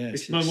 Yeah.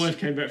 My wife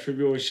came back from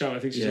your show. I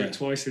think she's like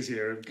twice this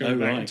year, and coming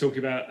back and talking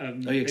about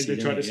they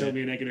tried to sell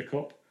me an egg and a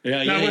cop.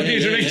 Yeah.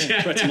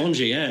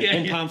 Prettymonji,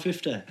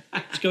 £1.50.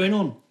 What's going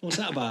on? What's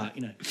that about?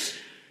 You know.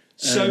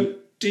 So,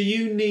 do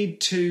you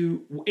need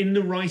to, in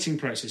the writing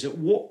process, at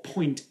what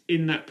point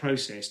in that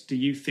process do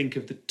you think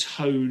of the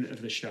tone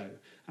of the show?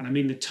 And I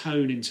mean the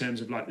tone in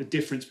terms of like the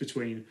difference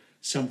between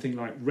something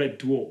like Red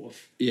Dwarf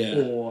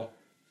or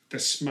The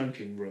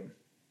Smoking Room.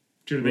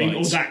 Do you know what I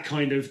mean? Or that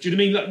kind of, do you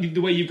know what I mean? Like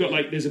the way you've got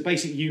like, there's a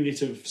basic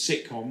unit of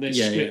sitcom,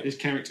 there's split, there's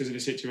characters in a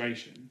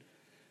situation.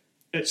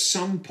 At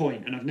some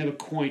point, and I've never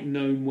quite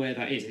known where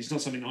that is, it's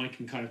not something I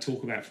can kind of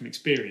talk about from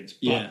experience,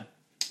 but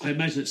I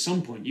imagine at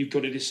some point you've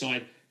got to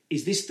decide,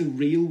 is this the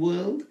real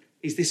world?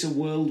 Is this a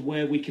world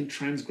where we can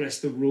transgress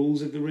the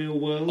rules of the real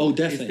world? Oh,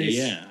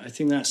 definitely, I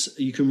think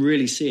you can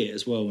really see it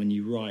as well when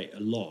you write a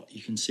lot.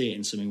 You can see it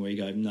in something where you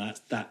go, no,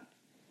 that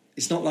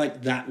it's not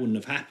like that wouldn't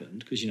have happened,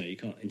 because, you know, you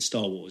can't, in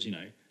Star Wars, you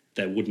know,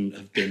 there wouldn't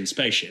have been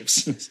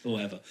spaceships or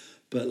whatever.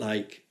 But,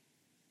 like,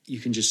 you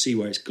can just see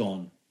where it's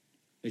gone.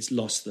 It's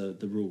lost the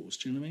rules,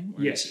 do you know what I mean?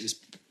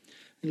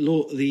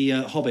 Where the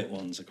Hobbit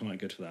ones are quite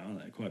good for that,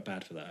 aren't they? Quite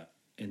bad for that,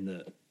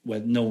 where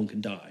no one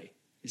can die.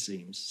 It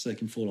seems, so they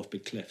can fall off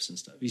big cliffs and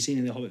stuff. Have you seen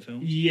any of the Hobbit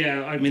films?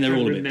 Yeah, I mean they're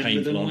all a bit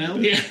painful. Well.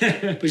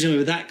 But you know,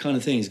 with that kind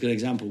of thing is a good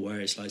example where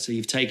it's like, so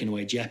you've taken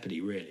away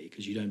jeopardy really,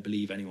 because you don't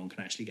believe anyone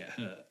can actually get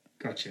hurt.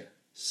 Gotcha.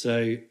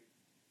 So,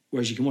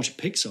 whereas you can watch a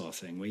Pixar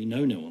thing where you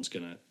know no one's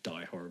going to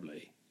die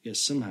horribly, yet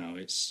somehow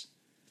it's.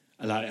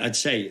 I'd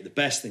say the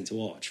best thing to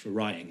watch for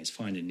writing is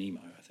Finding Nemo.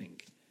 I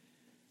think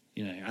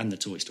You know, and the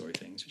Toy Story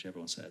things, which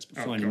everyone says,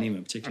 but Oh, Finding God. Nemo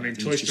in particular. I mean,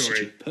 think Toy is just Story,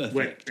 such a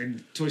perfect.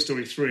 in Toy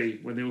Story 3,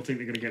 when they all think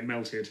they're going to get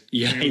melted.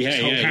 Yeah, and they all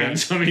just hold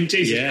hands. I mean,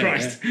 Jesus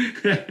Christ.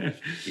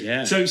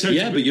 Yeah. So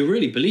but you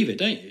really believe it,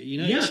 don't you?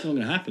 You know, Yeah. it's not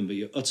going to happen, but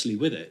you're utterly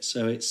with it.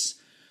 So it's,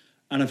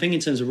 and I think in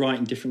terms of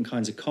writing different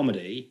kinds of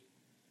comedy,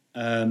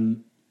 I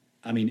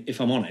mean, if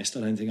I'm honest,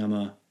 I think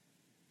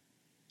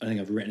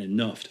I've written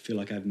enough to feel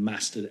like I've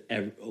mastered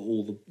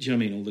all the, do you know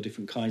what I mean? All the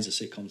different kinds of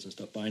sitcoms and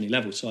stuff by any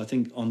level. So I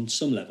think on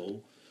some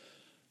level,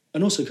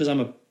 and also because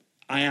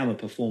I am a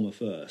performer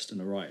first and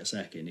a writer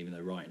second, even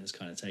though writing has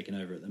kind of taken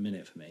over at the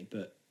minute for me.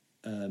 But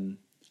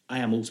I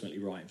am ultimately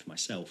writing for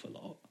myself a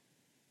lot,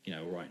 you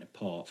know, writing a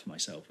part for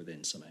myself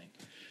within something.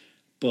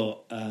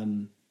 But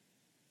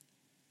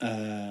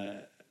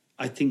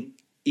I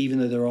think even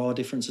though there are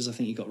differences, I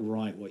think you've got to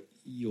write what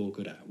you're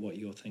good at, what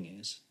your thing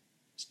is.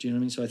 Do you know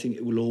what I mean? So I think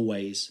it will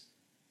always,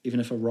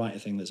 even if I write a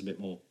thing that's a bit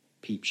more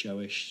peep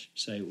showish,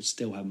 say it will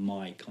still have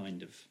my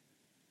kind of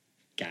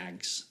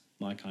gags,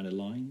 my kind of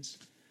lines.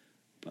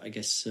 But I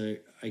guess you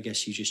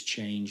just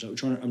change.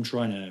 Like I'm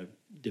trying to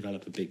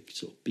develop a big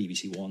sort of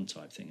BBC One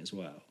type thing as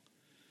well.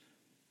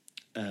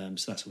 So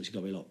that's obviously got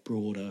to be a lot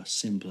broader,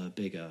 simpler,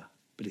 bigger,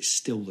 but it's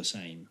still the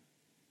same.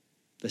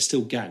 There's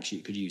still gags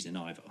you could use in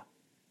either.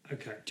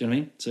 Okay. Do you know what I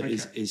mean? So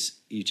Okay. is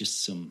you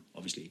just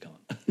obviously you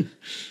can't.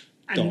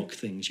 Dark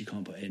things you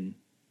can't put in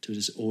to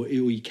this, or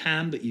you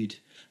can, but I mean,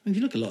 if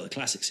you look at a lot of the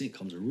classic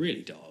sitcoms are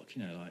really dark,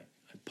 you know, like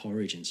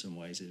Porridge in some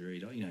ways is really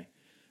dark, you know.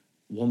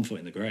 One Foot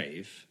in the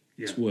Grave,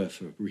 it's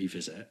worth a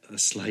revisit.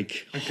 That's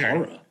like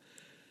horror.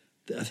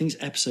 I think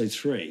it's episode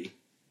 3.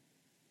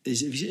 Have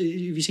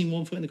you seen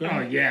One Foot in the Grave?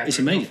 Oh yeah, it's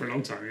amazing for a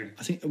long time. Yeah.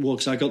 I think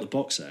because I got the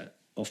box set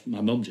off.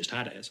 My mum just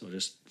had it, so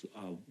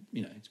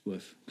you know, it's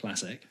worth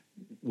classic.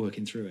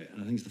 Working through it,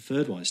 and I think it's the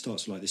third one. It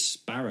starts with like this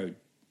sparrow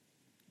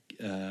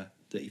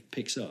that he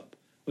picks up.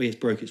 Oh, it's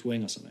broke its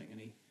wing or something,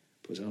 and he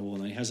puts it on a wall,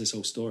 and he has this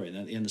whole story, and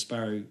then at the end, the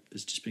sparrow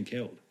has just been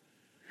killed,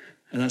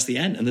 and that's the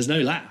end. And there's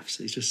no laughs.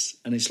 It's just,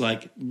 and it's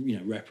like, you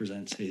know,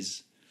 represents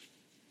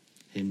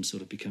him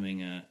sort of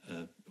becoming a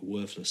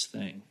worthless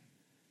thing.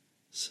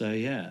 So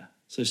yeah,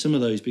 so some of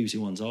those BBC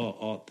ones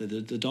are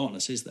the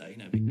darkness is there, you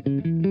know.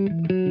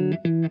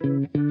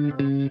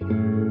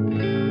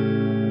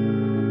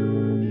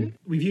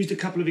 We've used a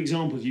couple of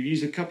examples. You've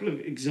used a couple of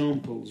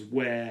examples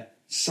where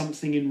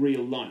something in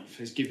real life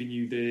has given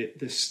you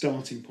the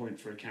starting point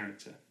for a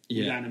character.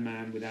 With Anna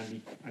Man, with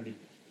Andy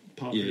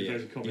Parker,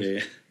 those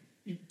comments.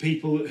 Yeah.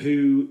 People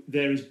who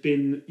there has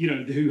been, you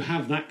know, who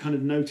have that kind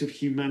of note of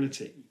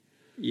humanity.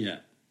 Yeah.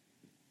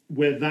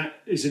 Where that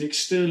is an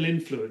external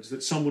influence,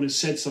 that someone has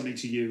said something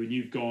to you and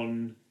you've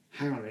gone,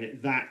 hang on a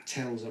minute, that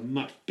tells a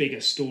much bigger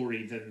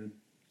story than...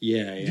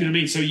 Yeah. Do you know what I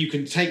mean? So you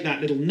can take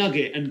that little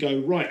nugget and go,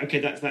 right, okay,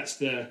 that's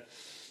the...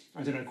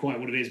 I don't know quite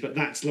what it is, but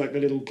that's like the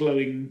little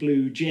glowing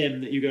blue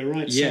gem that you go,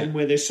 right,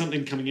 somewhere there's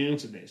something coming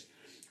out of this.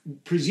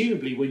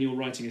 Presumably, when you're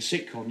writing a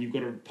sitcom, you've got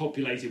to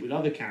populate it with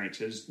other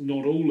characters,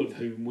 not all of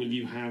whom will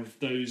you have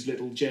those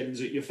little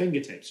gems at your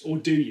fingertips. Or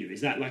do you? Is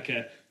that like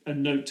a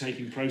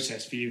note-taking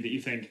process for you that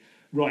you think,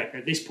 right,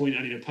 at this point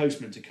I need a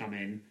postman to come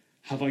in.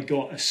 Have I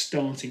got a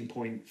starting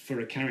point for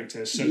a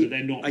character so that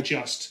they're not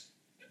just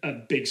a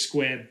big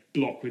square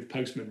block with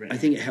postman written? I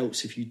think it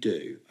helps if you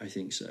do. I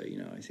think so. You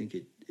know, I think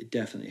it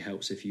definitely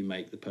helps if you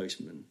make the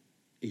postman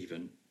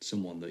even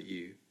someone that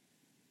you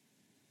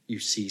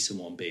see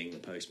someone being the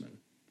postman,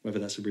 whether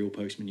that's a real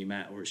postman you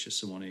met or it's just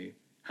someone who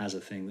has a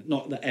thing that,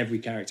 not that every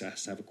character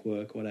has to have a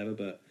quirk or whatever,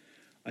 but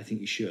I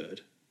think you should.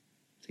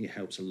 I think it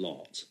helps a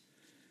lot.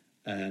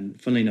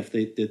 Funnily enough,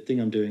 the thing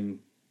I'm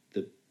doing,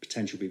 the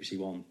potential BBC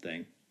One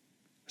thing,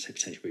 I say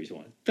potential BBC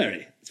One,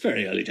 it's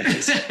very early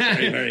days.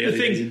 Very, very early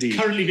days indeed.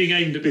 Currently being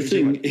aimed at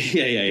BBC One.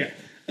 Yeah.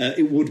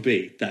 It would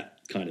be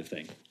that kind of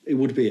thing. It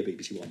would be a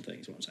BBC One thing,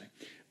 is what I'm saying.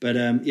 But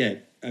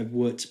I've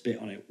worked a bit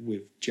on it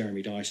with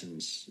Jeremy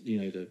Dyson's,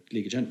 you know, the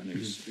League of Gentlemen,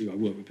 who I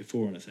worked with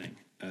before on a thing,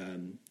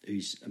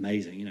 who's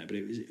amazing, you know. But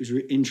it was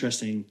really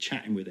interesting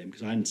chatting with him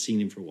because I hadn't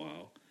seen him for a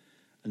while.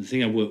 And the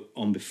thing I worked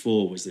on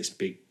before was this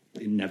big,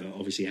 it never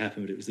obviously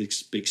happened, but it was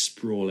this big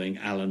sprawling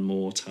Alan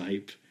Moore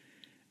type.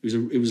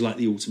 It was like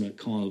the ultimate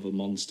Carnival of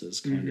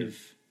Monsters kind of,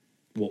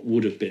 what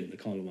would have been the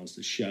Carnival of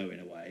Monsters show in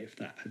a way if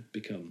that had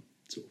become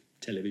sort of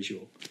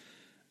televisual.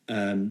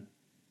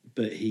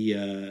 But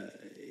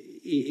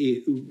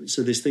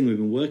so this thing we've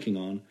been working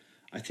on,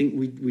 I think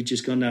we'd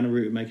just gone down a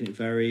route of making it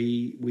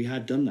we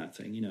had done that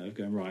thing, you know, of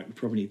going, right, we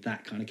probably need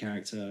that kind of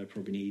character,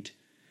 probably need,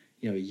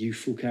 you know, a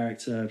youthful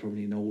character,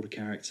 probably need an older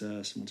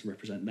character, someone to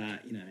represent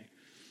that, you know.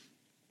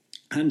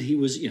 And he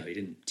was, you know, he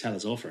didn't tell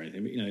us off or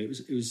anything, but, you know, it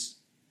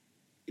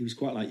was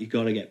quite like, you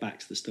got to get back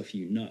to the stuff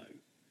you know,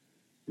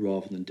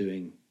 rather than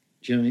doing,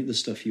 do you know what I mean, the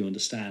stuff you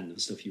understand, the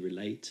stuff you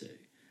relate to.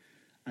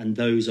 And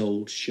those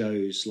old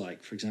shows,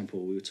 like, for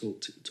example, we were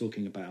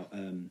talking about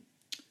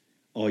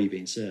Are You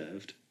Being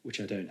Served, which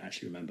I don't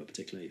actually remember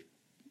particularly,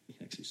 you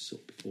know, because it was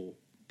sort of a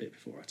bit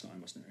before our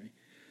time, wasn't it, really?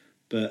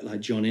 But, like,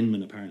 John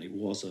Inman apparently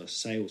was a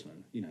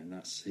salesman, you know, and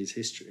that's his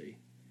history.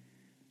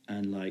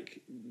 and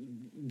like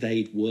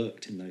they'd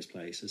worked in those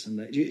places, and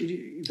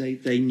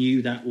they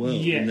knew that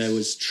world, and there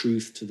was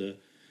truth to the.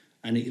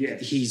 And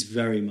he's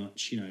very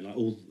much, like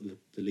all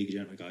the League of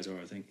Gentlemen guys are,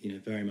 I think,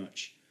 very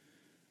much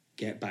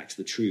get back to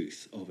the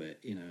truth of it,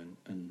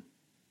 and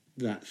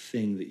that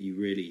thing that you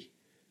really,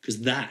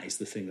 because that is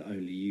the thing that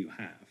only you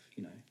have,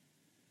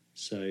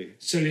 So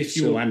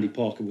Andy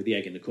Parker with the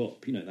egg in the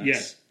cup,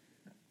 that's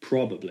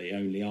probably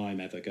only I'm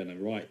ever going to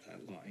write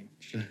that line.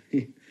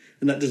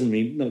 And that doesn't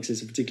mean, not because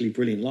it's a particularly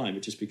brilliant line,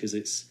 but just because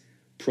it's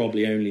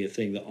probably only a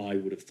thing that I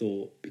would have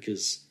thought,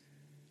 because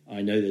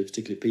I know those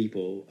particular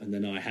people, and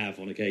then I have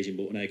on occasion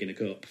bought an egg in a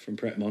cup from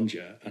Pret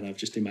Manger, and I've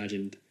just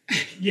imagined.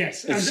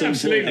 Yes,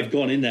 absolutely. I've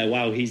gone in there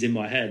while he's in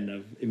my head, and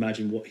I've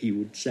imagined what he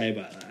would say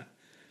about that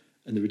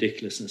and the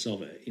ridiculousness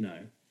of it,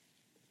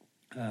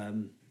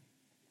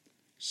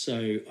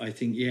 So I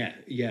think,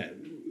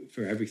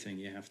 for everything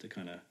you have to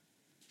kind of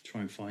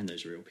try and find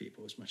those real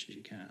people as much as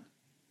you can.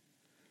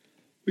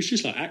 Which is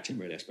just like acting,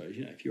 really, I suppose.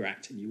 If you're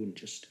acting, you wouldn't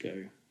just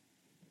go.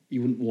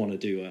 You wouldn't want to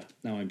do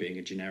now I'm being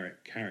a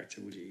generic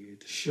character, would you?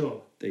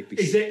 Sure. They'd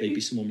be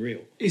someone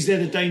real. Is there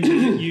the danger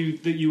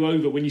that you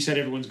over, when you said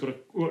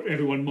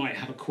everyone might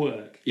have a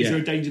quirk, is there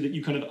a danger that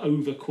you kind of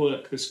over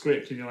quirk the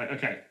script and you're like,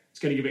 okay, it's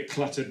getting a bit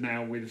cluttered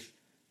now it's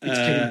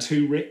getting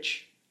too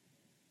rich?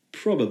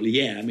 Probably,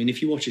 yeah. I mean,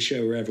 if you watch a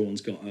show where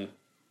everyone's got a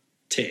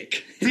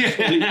tick,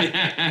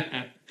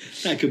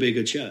 that could be a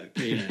good show.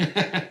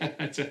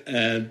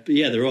 But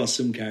yeah, there are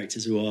some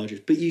characters who are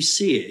just. But you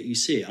see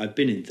it. I've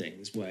been in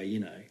things where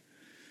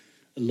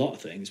a lot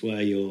of things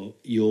where your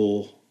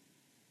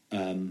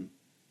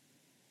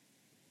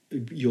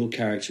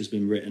character has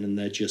been written and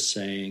they're just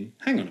saying,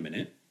 "Hang on a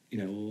minute,"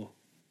 or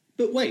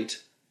 "But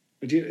wait,"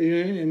 and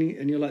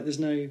you're like, "There's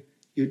no."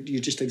 You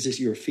just exist.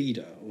 You're a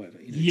feeder or whatever.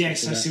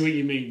 Yes, I see what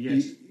you mean.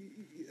 Yes.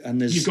 And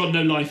you've got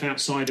no life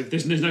outside of.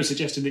 There's no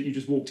suggestion that you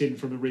just walked in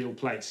from a real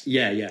place.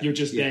 Yeah. You're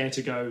just there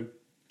to go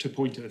to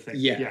point to the thing.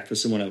 Yeah, for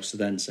someone else to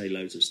then say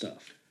loads of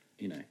stuff.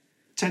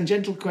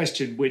 Tangential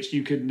question, which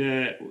you can.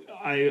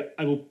 I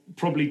will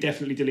probably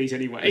definitely delete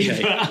anyway.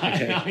 Okay.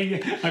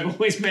 But I've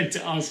always meant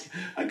to ask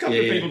a couple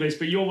of people this,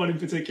 but you're one in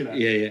particular.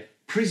 Yeah.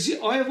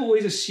 I have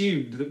always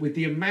assumed that with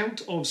the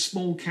amount of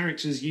small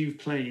characters you've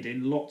played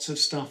in lots of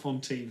stuff on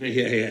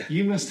TV,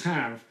 you must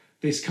have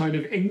this kind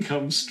of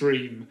income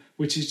stream,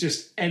 which is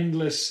just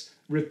endless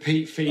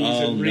repeat fees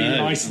and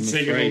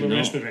relicensing and all the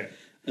rest of it.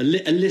 A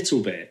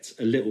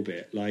little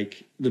bit.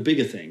 Like the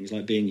bigger things,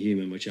 like Being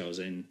Human, which I was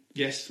in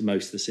for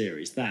most of the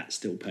series, that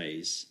still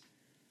pays,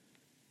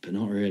 but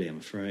not really, I'm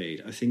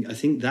afraid. I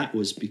think that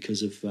was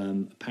because of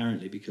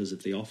apparently because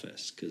of The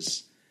Office,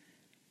 because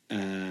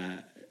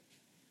I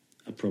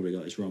probably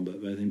got this wrong, but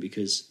I think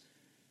because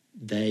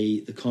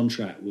the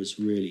contract was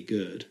really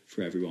good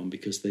for everyone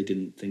because they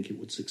didn't think it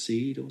would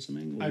succeed or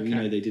something. Or,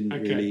 they didn't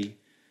really,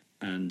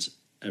 and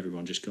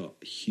everyone just got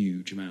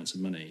huge amounts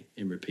of money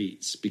in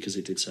repeats because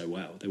it did so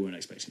well. They weren't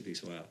expecting to do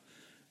so well,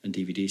 and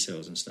DVD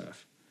sales and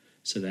stuff.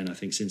 So then I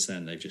think since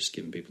then they've just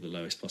given people the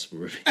lowest possible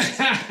repeats.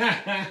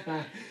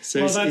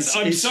 So I'm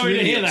sorry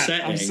to hear that.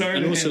 I'm sorry.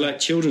 And also like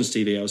children's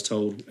TV, I was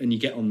told, and you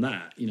get on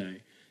that,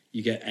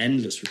 you get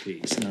endless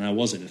repeats, and then I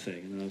was in a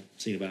thing, and I've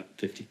seen about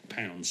 £50.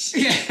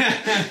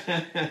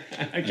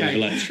 Okay. Over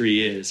like 3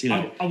 years,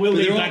 I will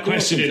leave that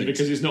question in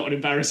because it's not an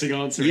embarrassing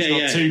answer.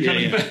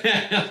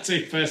 It's not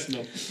too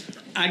personal.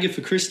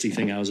 Agatha Christie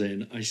thing I was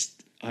in.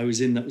 I was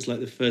in. That was like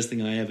the first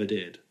thing I ever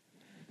did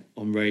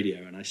on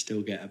radio, and I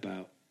still get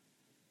about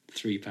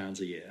 £3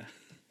 a year.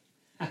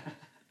 But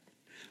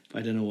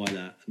I don't know why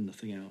that and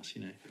nothing else.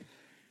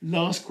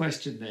 Last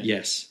question then.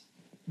 Yes.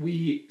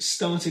 We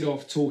started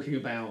off talking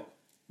about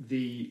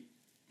the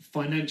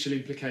financial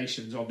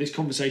implications of this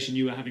conversation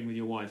you were having with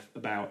your wife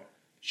about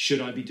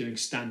should I be doing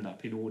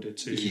stand-up in order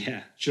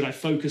to... Should I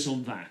focus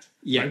on that?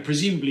 Yeah. And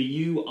presumably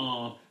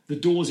the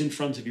doors in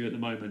front of you at the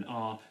moment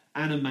are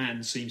Anna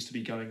Mann seems to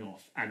be going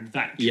off, and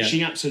that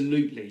she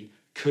absolutely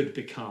could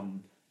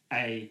become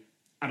and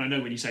I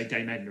know when you say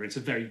Dame Edna, it's a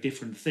very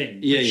different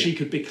thing. But she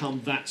could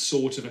become that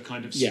sort of a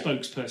kind of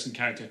spokesperson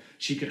character.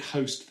 She could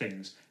host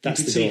things. That's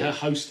you could see her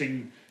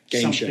hosting...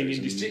 Game something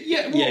shows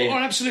or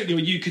absolutely. Or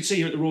you could see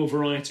her at the Royal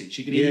Variety.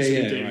 She could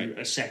easily do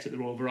a set at the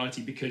Royal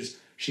Variety because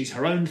she's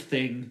her own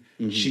thing.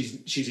 Mm-hmm.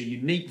 She's a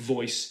unique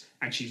voice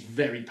and she's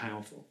very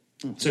powerful.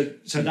 Mm-hmm.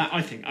 So that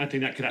I think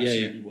that could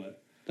absolutely work.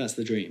 That's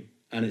the dream,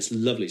 and it's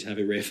lovely to have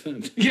it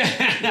reaffirmed.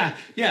 Yeah.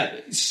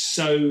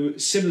 So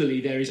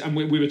similarly, there is, and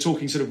we were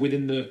talking sort of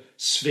within the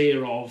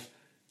sphere of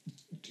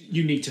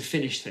you need to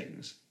finish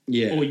things.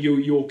 Yeah. Or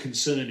your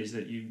concern is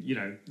that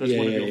that's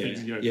one of your things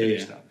and you don't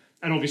finish stuff.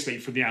 And obviously,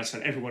 from the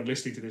outset, everyone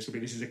listening to this will be,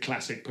 this is a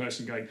classic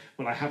person going,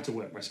 well, I have to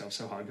work myself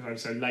so hard because I'm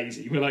so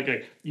lazy. We're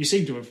like, you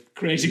seem to have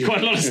created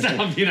quite a lot of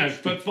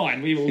stuff, but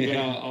fine, we've all got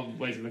our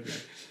ways of looking at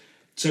it.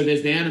 So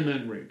there's the Anna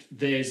Mann route.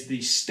 There's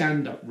the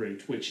stand-up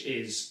route, which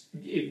is,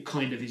 it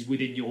kind of is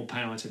within your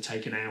power to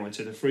take an hour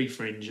to the Free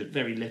Fringe at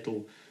very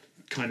little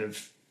kind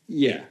of...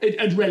 Yeah.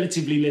 At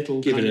relatively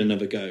little... Give it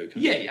another go.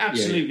 Yeah,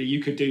 absolutely.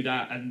 You could do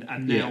that,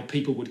 and now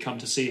people would come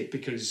to see it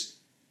because...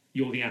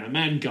 you're the Anna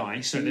Mann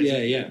guy, so there's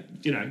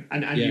you know,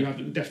 and you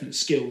have definite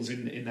skills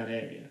in that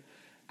area.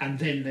 And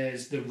then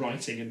there's the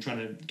writing and trying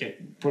to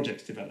get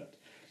projects developed.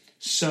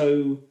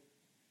 So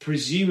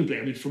presumably,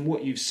 I mean, from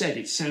what you've said,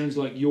 it sounds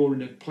like you're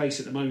in a place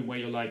at the moment where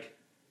you're like,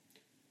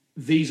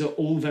 these are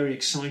all very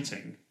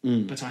exciting,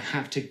 but I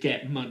have to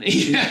get money.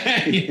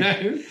 You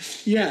know?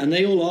 Yeah, and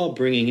they all are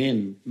bringing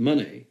in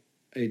money.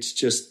 It's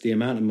just the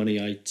amount of money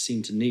I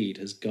seem to need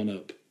has gone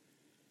up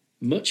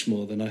much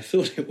more than I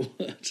thought it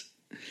would.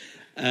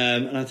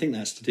 And I think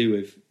that's to do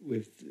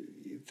with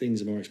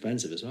things are more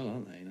expensive as well,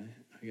 aren't they? You know,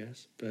 I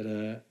guess.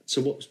 But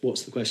so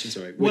what's the question?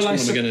 Sorry, Which one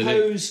am I going to do? I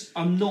suppose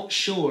I'm not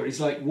sure. It's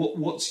like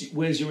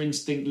where's your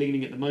instinct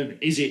leaning at the moment?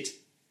 Is it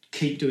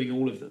keep doing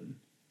all of them?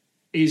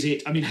 Is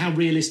it? I mean, how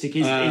realistic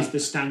is the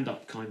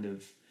stand-up kind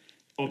of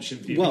option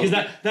for you? Well,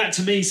 because that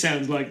to me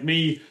sounds like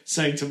me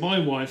saying to my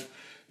wife,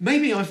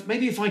 maybe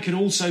if I could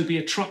also be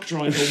a truck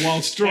driver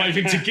whilst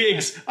driving to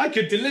gigs, I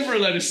could deliver a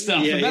load of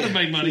stuff and that'd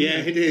make money. Yeah,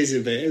 it is a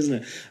bit,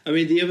 isn't it? I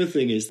mean, the other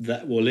thing is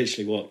that, well,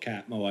 literally what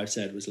Kat, my wife,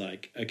 said was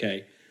like,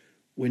 okay,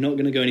 we're not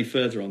going to go any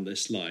further on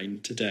this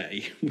line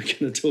today. We're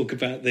going to talk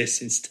about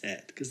this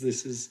instead, because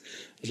this is...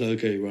 I was like,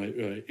 okay,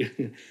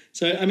 right.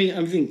 So, I mean,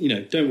 I think, you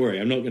know, don't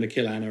worry, I'm not going to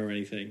kill Anna or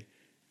anything.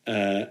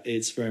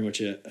 It's very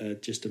much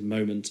just a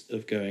moment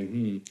of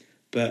going,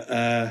 But,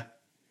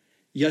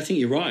 yeah, I think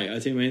you're right. I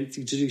think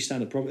to do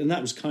stand-up properly, and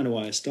that was kind of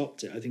why I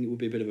stopped it. I think it would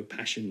be a bit of a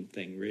passion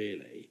thing,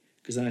 really,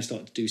 because then I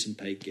started to do some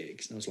paid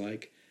gigs, and I was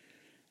like,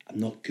 I'm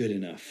not good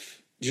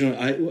enough. Do you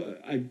know,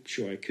 I'm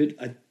sure I could...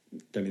 I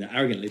don't mean that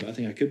arrogantly, but I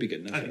think I could be good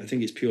enough. I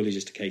think it's purely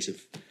just a case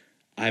of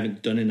I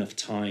haven't done enough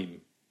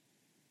time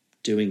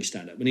doing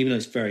stand-up. And even though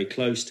it's very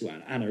close to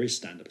Anna is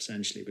stand-up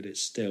essentially, but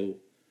it's still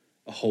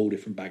a whole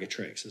different bag of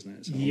tricks, isn't it?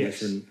 It's a whole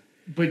different...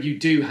 But you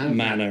do have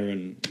manner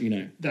and, you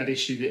know... that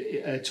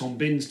issue that Tom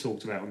Binns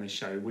talked about on this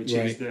show, which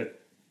is that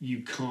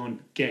you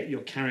can't get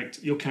your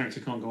character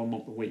can't go on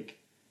Mock the Week.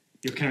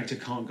 Your character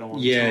can't go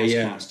on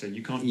Taskmaster.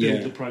 You can't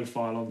build the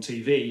profile on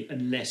TV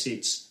unless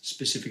it's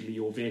specifically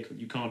your vehicle.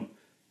 You can't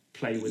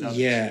play with others.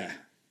 Yeah.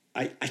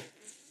 I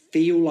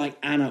feel like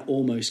Anna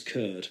almost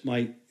could.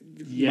 My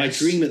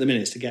dream at the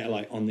minute is to get her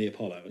like on the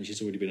Apollo, and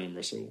she's already been on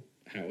Russell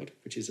Howard,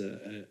 which is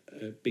a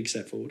big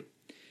step forward.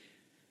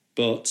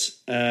 But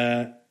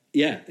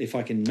if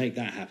I can make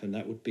that happen,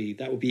 that would be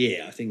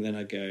it. I think then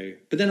I'd go,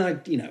 but then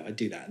I'd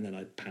do that, and then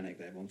I'd panic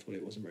that everyone thought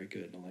it wasn't very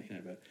good, and all that, you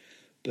know.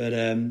 But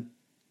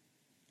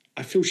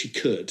I feel she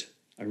could.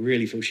 I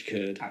really feel she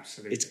could.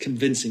 Absolutely, it's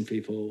convincing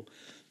people.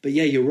 But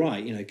yeah, you're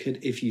right. You know,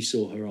 if you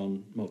saw her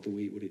on Mock the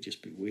Week, would it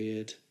just be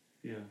weird?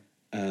 Yeah.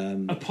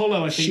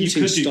 Apollo, I think you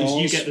could do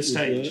because you get the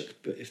stage. Work,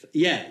 but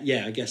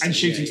I guess. And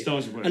Shooting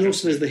Stars would work. And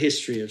also, there's the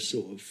history of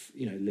sort of,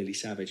 you know, Lily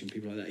Savage and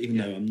people like that. Even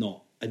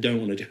though I don't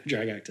want to do a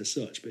drag act as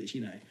such, but you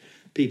know,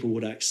 people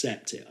would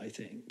accept it. I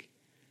think,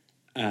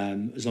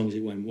 as long as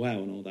it went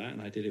well and all that,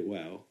 and I did it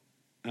well.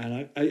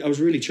 And I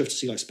was really chuffed to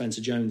see like Spencer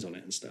Jones on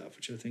it and stuff,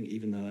 which I think,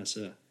 even though that's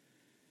a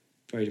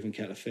very different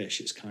kettle of fish,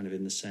 it's kind of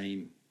in the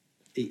same.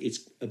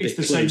 It's the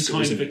closer, same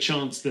kind of a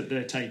chance that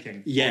they're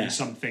taking on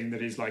something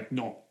that is like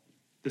not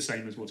the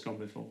same as what's gone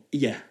before.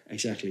 Yeah,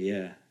 exactly.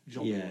 Yeah.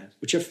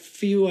 Which I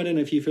feel, I don't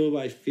know if you feel, but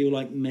I feel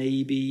like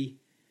maybe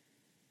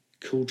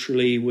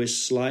culturally we're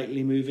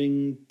slightly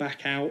moving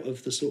back out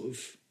of the sort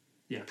of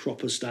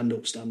proper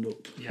stand-up.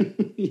 Yeah.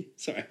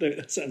 Sorry,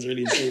 that sounds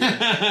really insulting.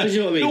 But you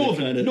know what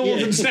I mean?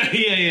 Northern stand,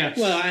 yeah.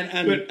 Well,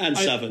 and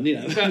southern, you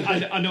know.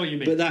 I know what you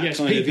mean. But that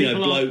kind of, you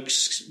know,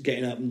 blokes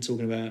getting up and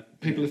talking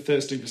about... People are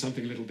thirsting for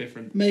something a little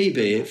different.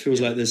 Maybe. It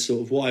feels like there's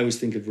sort of... What I always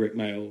think of Rick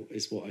Mail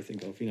is what I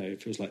think of. You know,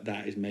 it feels like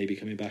that is maybe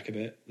coming back a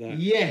bit.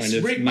 Yes, kind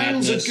of Rick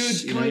Mail's a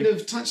good kind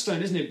of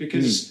touchstone, isn't it?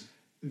 Because...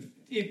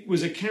 It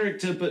was a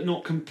character, but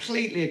not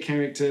completely a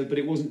character, but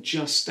it wasn't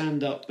just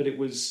stand-up, but it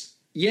was...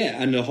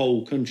 Yeah, and the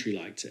whole country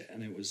liked it,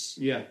 and it was...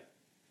 Yeah.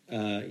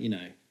 You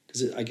know,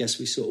 because I guess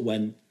we sort of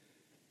went...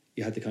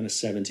 You had the kind of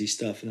 70s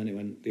stuff, and then it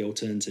went the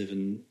alternative,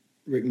 and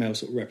Rick Mail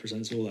sort of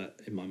represents all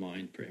that in my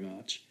mind, pretty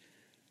much.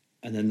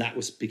 And then that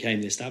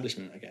became the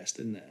establishment, I guess,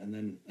 didn't it? And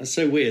then it's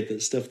so weird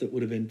that stuff that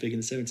would have been big in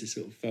the 70s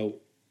sort of felt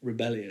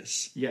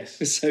rebellious. Yes.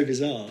 It's so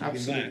bizarre,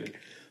 Absolutely. looking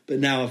back. But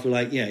now I feel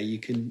like,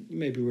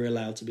 maybe we're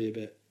allowed to be a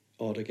bit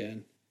odd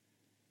again.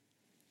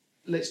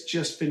 Let's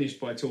just finish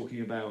by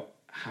talking about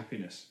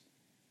happiness.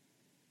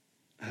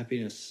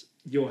 Happiness.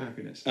 Your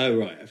happiness. Oh,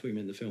 right. I thought you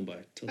meant the film by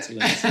Todd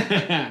Phillips.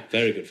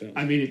 Very good film.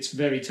 I mean, it's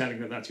very telling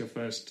that that's your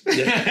first...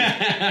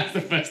 that's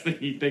the first thing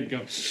you think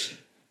of.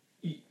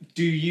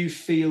 Do you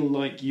feel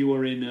like you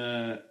are in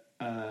a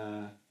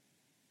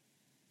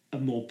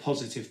more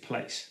positive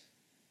place?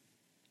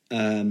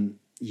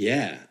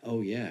 Yeah.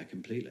 Oh, yeah,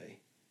 completely.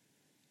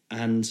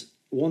 And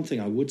one thing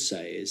I would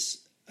say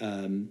is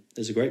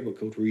there's a great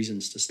book called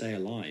Reasons to Stay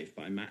Alive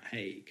by Matt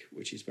Haig,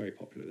 which is very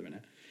popular at the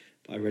minute.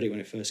 But I read it when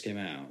it first came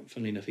out.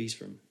 Funnily enough, he's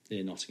from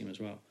near Nottingham as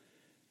well.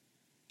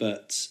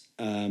 But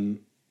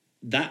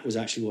that was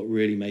actually what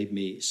really made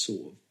me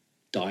sort of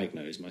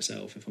diagnose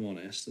myself, if I'm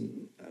honest,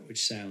 and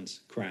which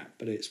sounds crap,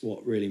 but it's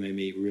what really made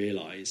me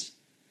realise,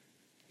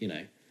 you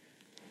know,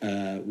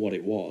 what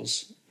it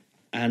was.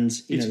 And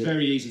it's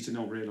very easy to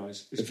not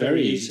realise. It's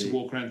very easy to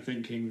walk around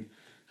thinking,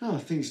 oh,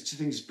 things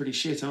are pretty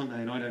shit, aren't they?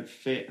 And I don't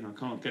fit, and I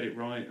can't get it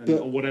right,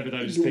 or whatever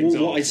those things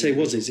are. What I'd say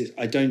is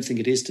I don't think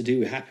it is to do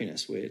with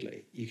happiness,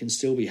 weirdly. You can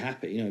still be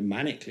happy,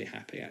 manically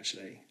happy,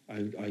 actually.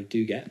 I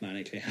do get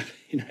manically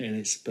happy,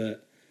 and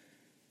but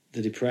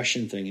the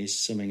depression thing is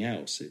something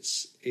else.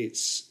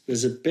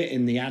 There's a bit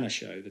in the Anna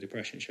show, the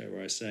depression show,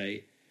 where I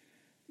say,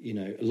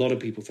 a lot of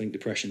people think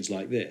depression's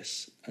like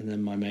this. And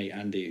then my mate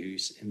Andy,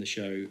 who's in the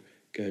show,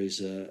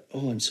 goes,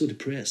 oh, I'm so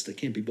depressed, I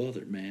can't be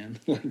bothered, man.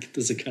 Like,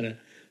 there's a kind of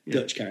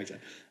Dutch character.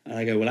 And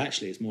I go, well,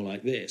 actually, it's more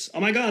like this. Oh,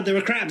 my God, there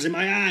are crabs in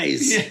my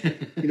eyes.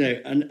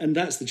 And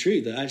that's the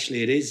truth, that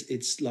actually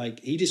it's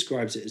like, he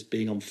describes it as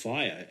being on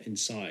fire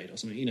inside or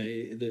something,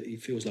 that he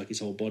feels like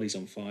his whole body's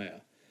on fire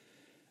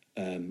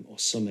or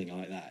something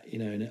like that,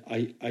 and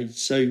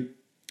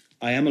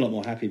I am a lot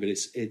more happy, but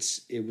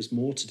it was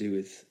more to do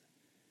with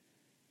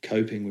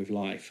coping with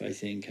life, I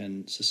think,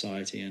 and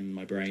society and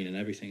my brain and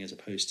everything, as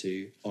opposed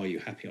to, are you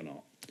happy or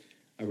not?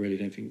 I really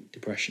don't think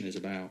depression is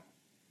about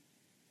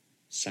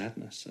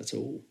sadness at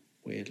all,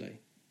 weirdly.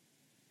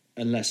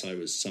 Unless I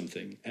was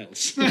something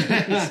else.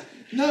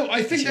 No,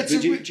 I think that's...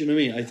 Do you know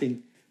what I mean? I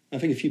think a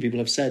few people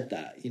have said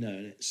that, and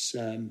it's...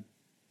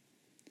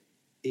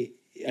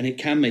 it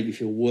can make you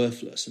feel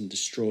worthless and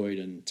destroyed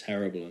and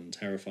terrible and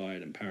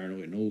terrified and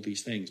paranoid and all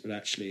these things, but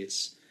actually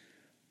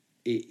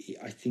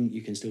I think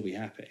you can still be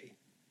happy,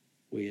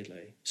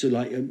 weirdly. So,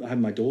 like, I have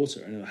my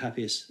daughter, and the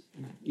happiest,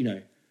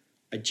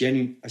 at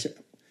the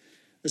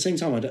same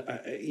time,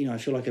 I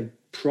feel like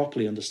I've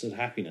properly understood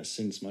happiness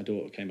since my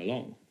daughter came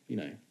along,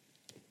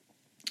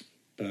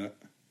 But,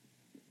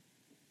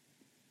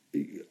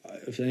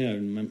 me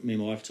and my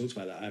wife talked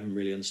about that. I haven't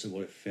really understood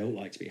what it felt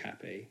like to be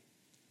happy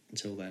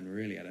until then,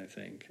 really, I don't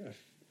think.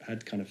 I've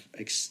had kind of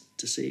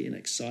ecstasy and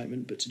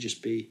excitement, but to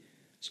just be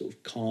sort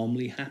of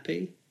calmly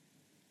happy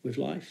with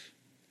life.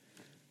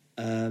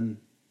 So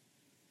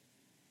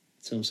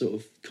I'm sort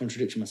of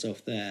contradicting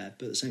myself there,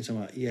 but at the same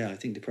time, I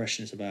think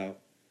depression is about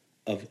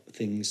other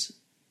things.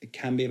 It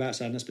can be about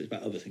sadness, but it's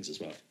about other things as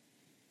well.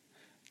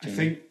 I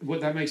think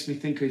what that makes me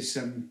think is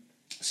some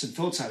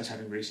thoughts I was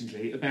having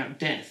recently about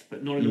death,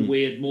 but not in a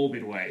weird,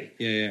 morbid way.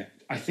 Yeah.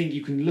 I think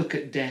you can look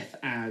at death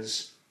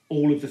as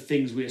all of the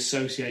things we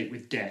associate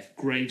with death,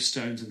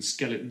 gravestones and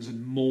skeletons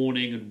and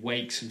mourning and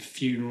wakes and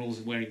funerals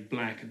and wearing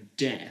black and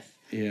death.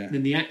 Yeah. And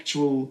then the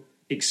actual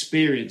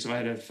experience, I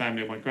had a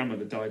family, my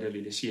grandmother died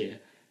early this year,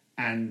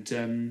 and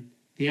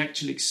the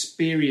actual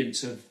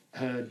experience of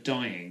her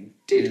dying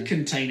did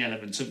contain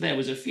elements of, there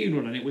was a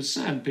funeral and it was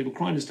sad and people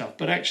crying and stuff,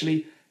 but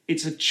actually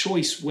it's a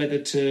choice whether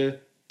to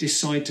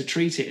decide to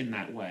treat it in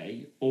that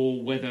way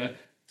or whether,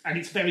 and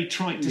it's very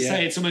trite to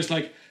say, it's almost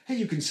like, hey,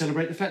 you can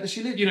celebrate the fact that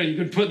she lived. You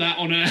could put that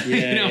on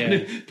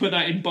put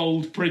that in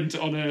bold print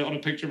on a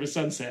picture of a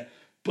sunset.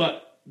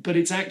 But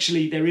it's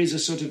actually, there is a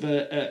sort of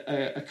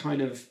a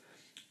kind of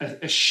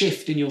a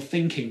shift in your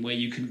thinking where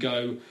you can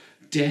go,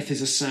 death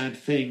is a sad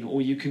thing,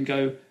 or you can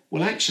go,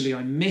 well, actually,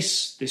 I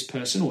miss this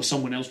person or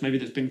someone else maybe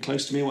that's been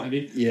close to me or what have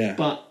you. Yeah.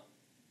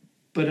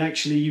 But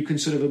actually, you can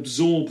sort of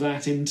absorb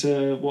that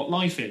into what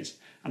life is.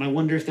 And I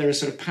wonder if there are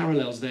sort of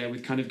parallels there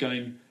with kind of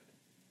going,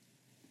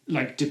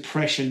 like,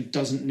 depression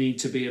doesn't need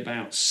to be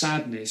about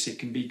sadness. It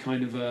can be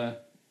kind of a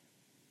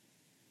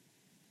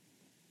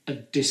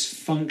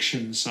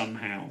dysfunction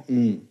somehow.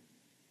 I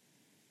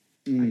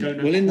don't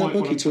know. Well, in that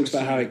book, he talks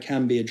about how it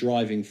can be a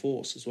driving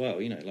force as well.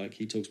 Like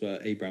he talks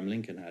about Abraham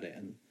Lincoln had it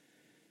and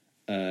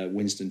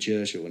Winston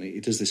Churchill, and he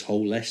does this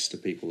whole list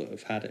of people that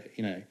have had it,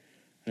 and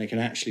it can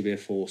actually be a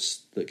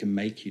force that can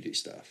make you do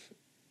stuff.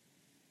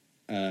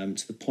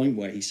 To the point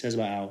where he says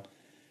about how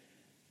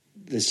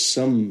there's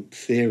some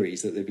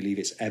theories that they believe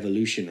it's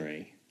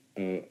evolutionary,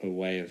 a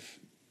way of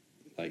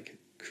like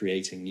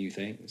creating new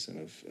things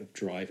and of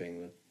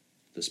driving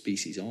the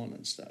species on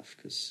and stuff,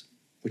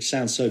 which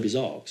sounds so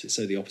bizarre because it's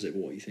so the opposite of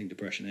what you think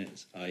depression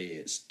is, i.e.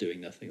 it's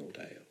doing nothing all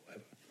day or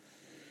whatever.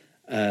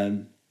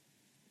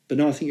 But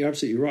no, I think you're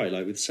absolutely right.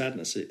 Like with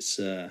sadness, it's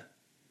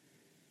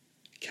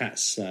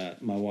Kat's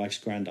my wife's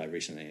granddad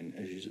recently, and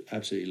she's an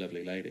absolutely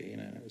lovely lady.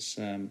 It was.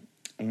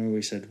 I remember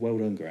we said, "Well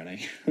done,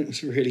 Granny." It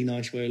was a really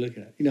nice way of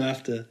looking at it.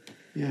 After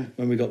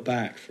when we got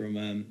back from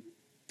the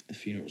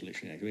funeral was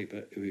literally next week,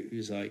 but it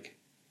was like,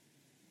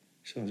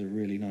 so that was a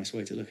really nice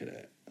way to look at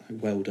it.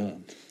 Like, well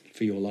done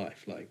for your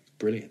life, like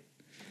brilliant.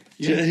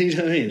 Yeah. You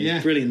know what I mean? Yeah.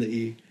 It's brilliant that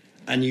you.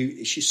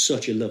 She's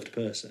such a loved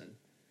person.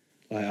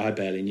 Like I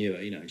barely knew her,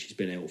 and she's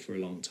been ill for a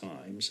long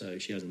time, so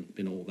she hasn't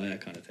been all there,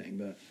 kind of thing.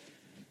 But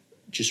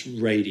just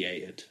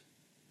radiated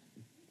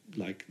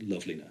like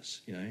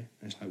loveliness, And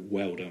it's like,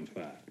 well done for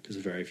that, because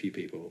very few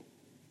people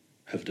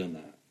have done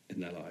that in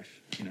their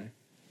life,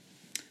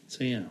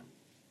 So yeah.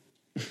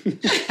 I'm sure we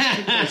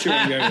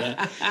can go with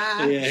that.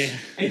 Yeah.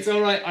 It's all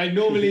right. I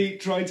normally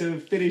try to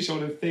finish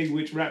on a thing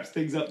which wraps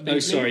things up neatly. Oh,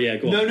 sorry, yeah,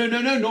 go on.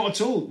 No, not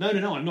at all. No,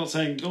 I'm not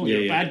saying,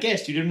 you're a bad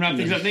guest, you didn't wrap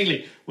things up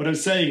neatly. What I'm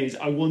saying is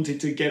I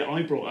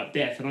brought up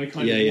death, and I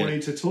kind of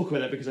wanted to talk about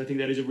that because I think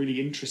that is a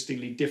really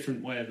interestingly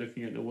different way of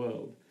looking at the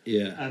world.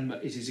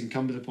 it is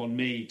incumbent upon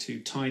me to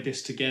tie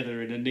this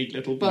together in a neat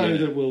little bow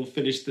that will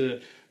finish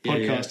the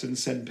podcast and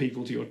send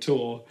people to your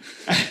tour.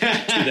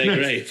 To their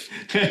grave.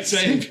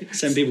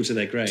 Send people to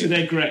their grave. To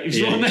their graves.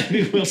 Yeah. Well,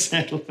 maybe we'll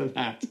settle for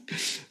that.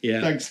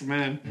 Yeah. Thanks,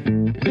 man.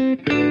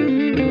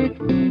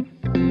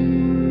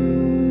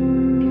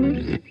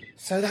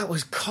 So that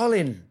was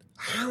Colin.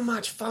 How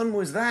much fun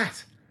was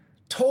that?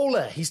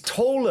 Taller. He's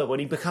taller when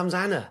he becomes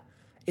Anna.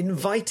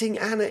 Inviting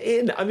Anna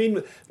in. I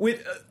mean,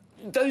 with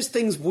those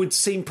things would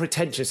seem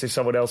pretentious if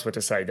someone else were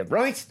to say them,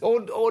 right?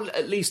 Or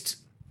at least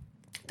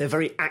they're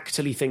very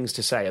actorly things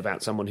to say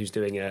about someone who's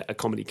doing a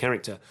comedy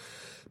character.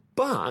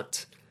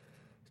 But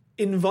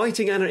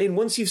inviting Anna in,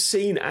 once you've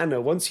seen Anna,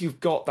 once you've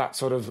got that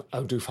sort of,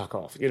 oh, do fuck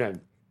off,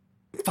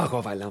 fuck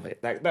off, I love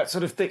it. That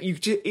sort of thing,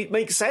 it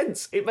makes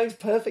sense. It makes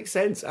perfect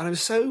sense. And I'm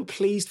so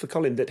pleased for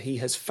Colin that he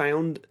has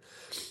found...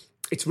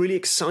 It's really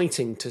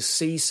exciting to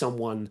see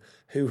someone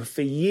who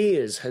for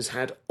years has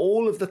had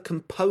all of the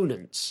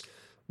components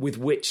with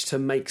which to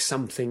make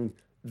something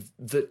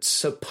that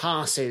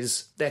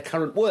surpasses their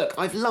current work.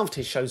 I've loved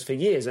his shows for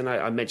years, and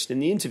I mentioned in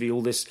the interview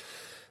all this,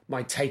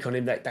 my take on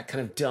him, that kind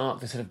of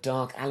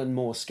dark Alan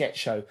Moore sketch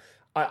show.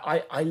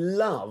 I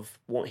love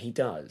what he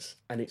does,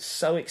 and it's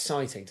so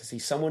exciting to see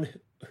someone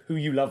who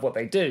you love what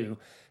they do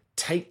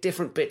take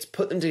different bits,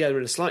 put them together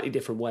in a slightly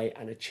different way,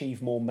 and achieve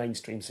more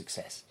mainstream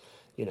success.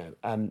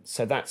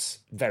 So that's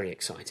very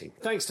exciting.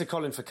 Thanks to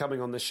Colin for coming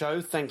on the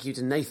show. Thank you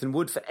to Nathan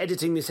Wood for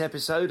editing this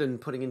episode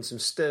and putting in some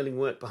sterling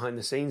work behind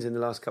the scenes in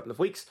the last couple of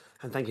weeks.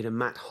 And thank you to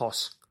Matt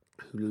Hoss,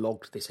 who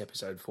logged this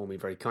episode for me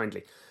very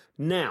kindly.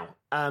 Now,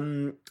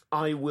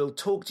 I will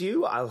talk to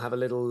you. I'll have a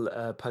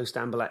little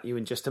post-amble at you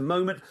in just a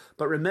moment.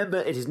 But remember,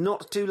 it is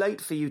not too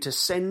late for you to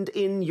send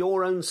in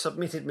your own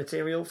submitted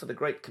material for the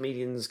Great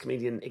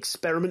Comedian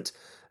Experiment.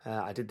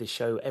 I did this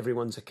show,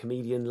 Everyone's a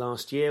Comedian,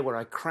 last year, where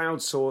I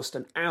crowdsourced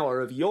an hour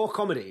of your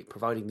comedy,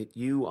 providing that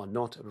you are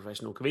not a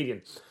professional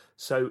comedian.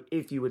 So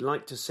if you would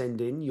like to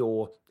send in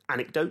your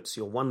anecdotes,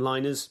 your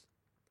one-liners,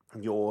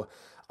 your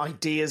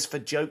ideas for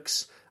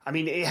jokes, I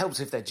mean, it helps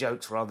if they're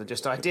jokes rather than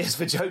just ideas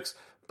for jokes,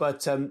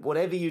 but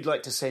whatever you'd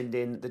like to send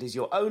in that is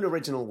your own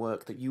original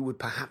work that you would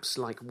perhaps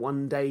like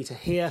one day to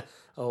hear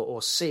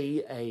or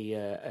see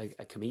a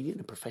comedian,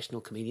 a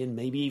professional comedian,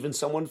 maybe even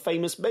someone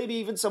famous, maybe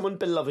even someone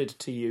beloved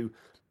to you,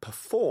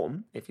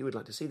 perform, if you would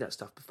like to see that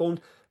stuff performed,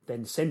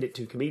 then send it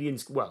to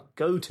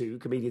go to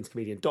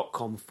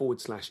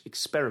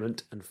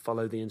comedianscomedian.com/experiment and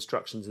follow the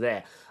instructions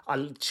there.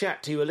 I'll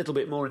chat to you a little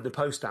bit more in the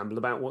post-amble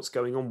about what's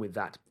going on with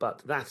that, but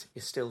that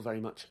is still very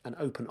much an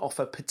open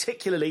offer,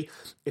 particularly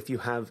if you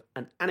have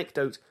an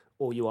anecdote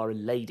or you are a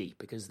lady,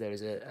 because there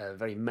is a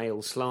very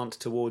male slant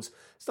towards...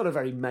 It's not a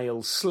very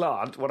male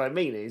slant. What I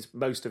mean is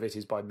most of it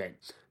is by men.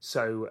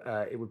 So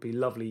it would be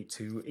lovely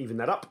to even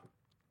that up.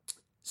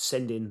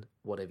 Send in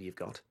whatever you've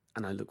got,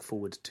 and I look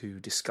forward to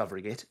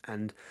discovering it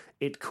and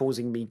it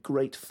causing me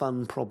great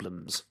fun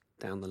problems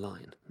down the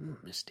line.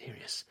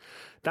 Mysterious.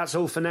 That's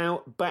all for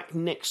now. Back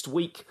next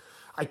week.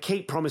 I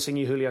keep promising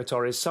you Julio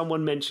Torres.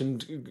 Someone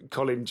mentioned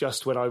Colin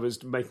just when I was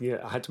I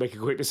had to make a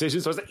quick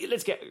decision, so I was like,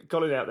 let's get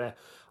Colin out there.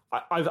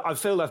 I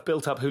feel I've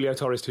built up Julio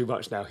Torres too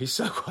much now. He's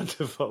so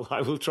wonderful.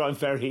 I will try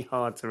very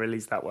hard to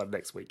release that one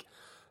next week.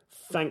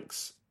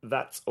 Thanks.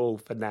 That's all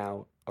for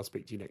now. I'll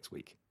speak to you next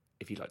week.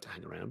 If you'd like to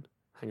hang around,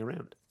 hang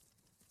around.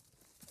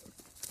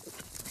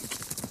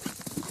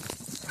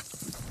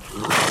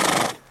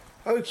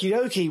 Okie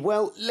dokie.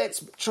 Well,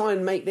 let's try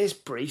and make this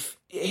brief.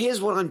 Here's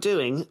what I'm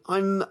doing.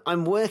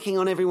 I'm working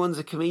on Everyone's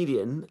a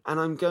Comedian, and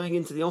I'm going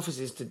into the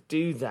offices to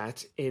do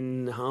that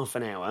in half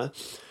an hour.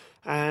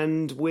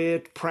 And we're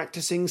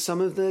practicing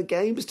some of the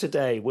games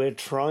today. We're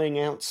trying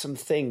out some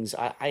things.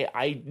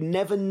 I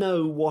never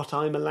know what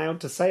I'm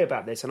allowed to say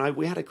about this, and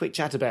we had a quick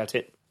chat about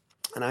it.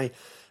 And I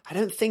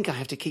don't think I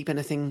have to keep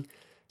anything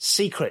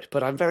secret,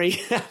 but I'm very,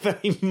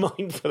 very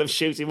mindful of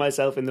shooting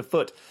myself in the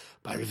foot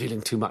by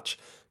revealing too much.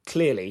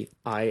 Clearly,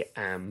 I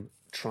am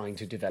trying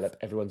to develop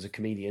Everyone's a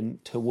Comedian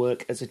to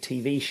work as a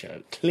TV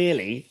show.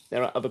 Clearly,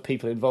 there are other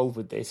people involved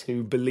with this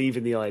who believe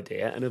in the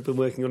idea and have been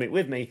working on it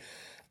with me.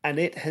 And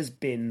it has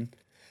been...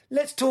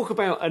 Let's talk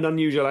about an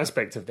unusual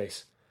aspect of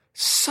this.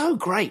 So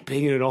great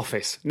being in an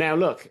office. Now,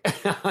 look,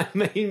 I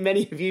mean,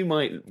 many of you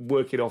might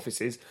work in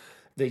offices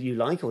that you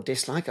like or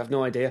dislike. I've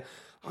no idea.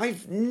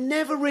 I've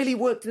never really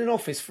worked in an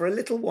office for a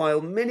little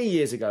while, many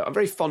years ago. I'm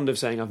very fond of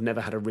saying I've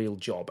never had a real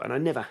job, and I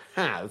never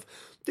have.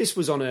 This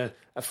was on a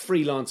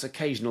freelance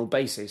occasional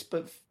basis,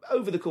 but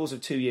over the course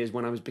of 2 years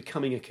when I was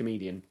becoming a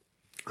comedian,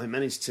 I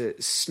managed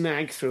to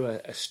snag through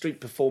a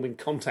street performing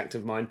contact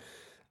of mine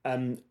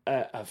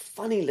a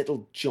funny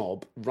little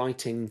job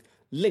writing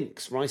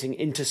links, writing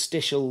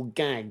interstitial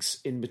gags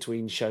in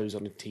between shows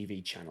on a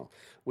TV channel,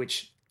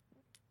 which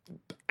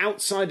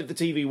outside of the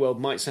TV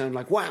world might sound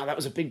like, wow, that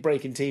was a big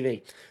break in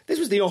TV. This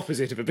was the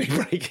opposite of a big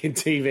break in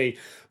TV,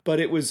 but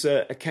it was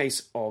a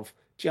case of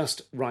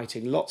just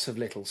writing lots of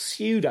little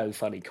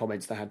pseudo-funny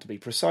comments that had to be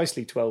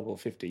precisely 12 or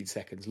 15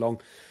 seconds long.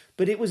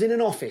 But it was in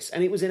an office,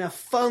 and it was in a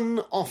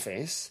fun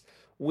office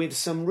with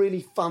some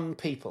really fun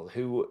people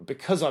who,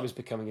 because I was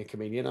becoming a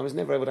comedian, I was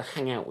never able to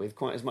hang out with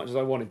quite as much as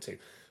I wanted to.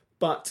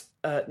 But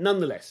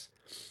nonetheless,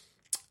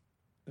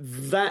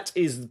 that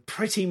is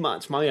pretty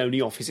much my only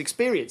office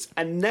experience.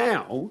 And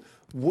now,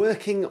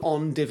 working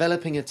on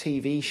developing a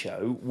TV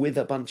show with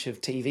a bunch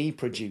of TV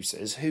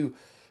producers who,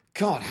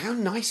 God, how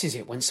nice is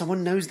it when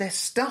someone knows their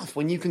stuff,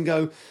 when you can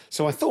go,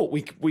 so I thought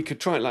we could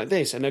try it like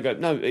this, and they'll go,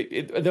 no,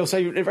 they'll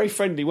say in a very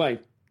friendly way,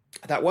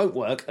 that won't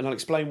work, and I'll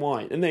explain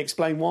why. And they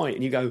explain why,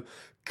 and you go,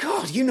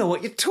 God, you know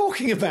what you're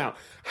talking about.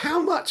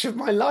 How much of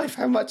my life,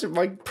 how much of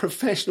my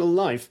professional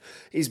life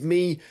is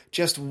me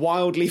just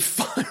wildly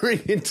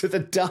firing into the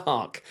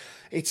dark?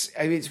 It's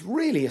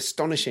really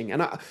astonishing.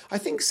 And I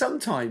think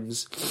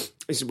sometimes,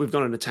 we've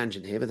gone on a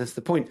tangent here, but that's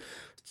the point.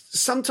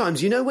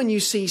 Sometimes, you know, when you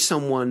see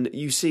someone,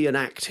 you see an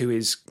act who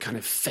is kind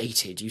of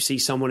fated. You see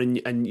someone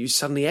and you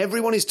suddenly,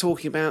 everyone is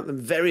talking about them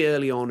very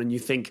early on, and you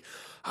think,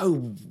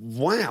 oh,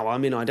 wow, I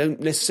mean, I don't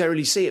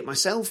necessarily see it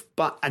myself,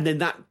 and then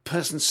that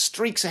person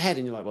streaks ahead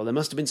and you're like, well, there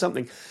must have been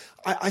something.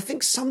 I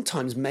think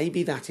sometimes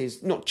maybe that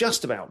is not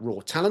just about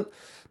raw talent,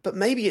 but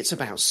maybe it's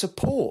about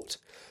support.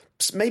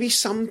 Maybe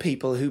some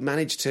people who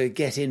manage to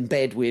get in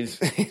bed with,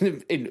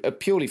 in a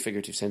purely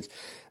figurative sense,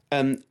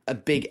 a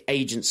big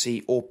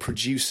agency or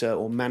producer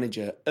or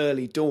manager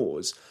early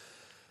doors,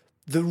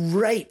 the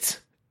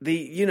rate,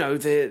 the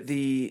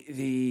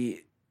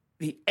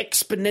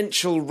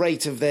exponential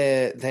rate of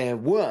their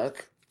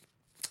work,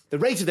 the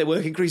rate of their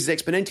work increases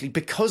exponentially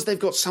because they've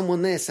got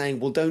someone there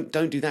saying, well, don't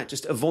do that,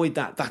 just avoid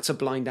that, that's a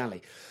blind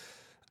alley,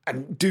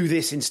 and do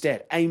this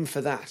instead, aim for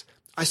that.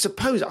 I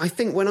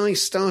think when I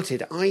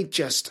started, I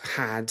just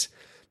had,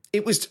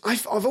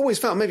 I've always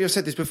felt, maybe I've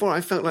said this before,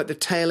 I felt like the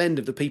tail end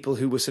of the people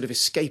who were sort of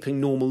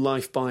escaping normal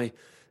life by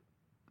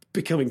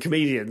becoming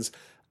comedians.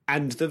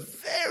 And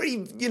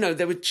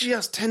there were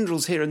just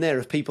tendrils here and there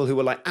of people who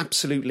were like,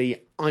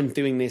 absolutely, I'm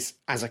doing this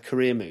as a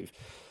career move.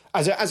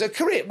 As a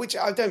career, which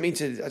I don't mean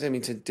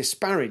to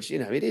disparage,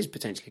 it is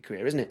potentially a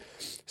career, isn't it?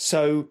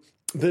 So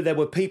there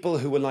were people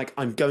who were like,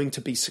 I'm going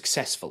to be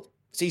successful.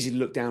 It's easy to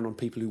look down on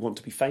people who want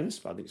to be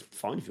famous. I think it's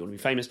fine if you want to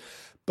be famous.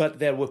 But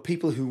there were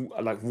people who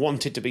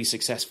wanted to be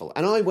successul.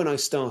 And when I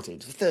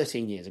started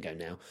 13 years ago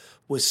now,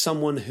 was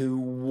someone who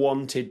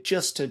wanted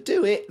just to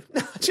do it.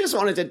 Just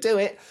wanted to do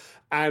it.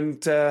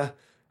 And there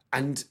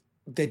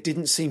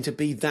didn't seem to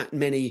be that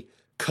many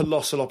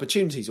colossal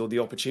opportunities, or the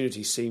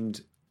opportunities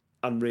seemed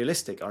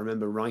unrealistic. I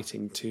remember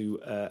writing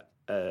to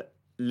a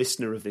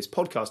listener of this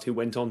podcast who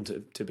went on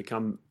to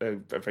become a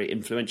very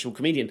influential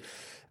comedian,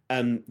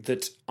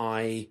 that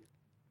I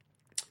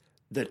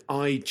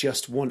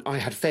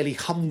had fairly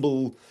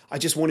humble, I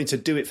just wanted to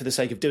do it for the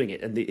sake of doing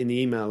it. And in the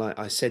email,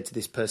 I said to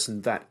this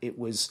person that it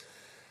was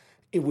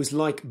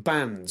like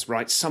bands,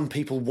 right? Some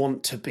people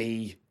want to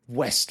be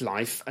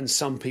Westlife and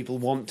some people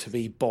want to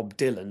be Bob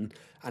Dylan,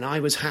 and I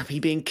was happy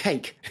being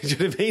Cake. Do you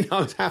know what I mean?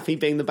 I was happy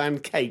being the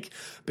band Cake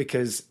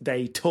because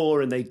they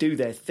tour and they do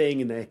their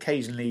thing and they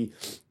occasionally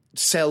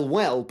sell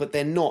well, but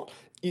they're not,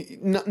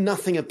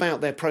 nothing about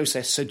their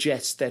process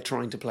suggests they're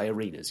trying to play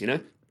arenas,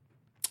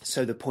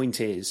 So the point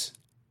is,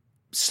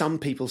 some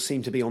people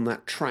seem to be on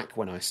that track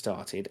when I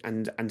started,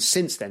 and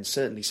since then,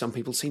 certainly some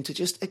people seem to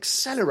just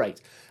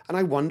accelerate. And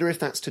I wonder if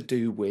that's to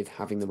do with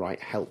having the right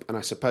help. And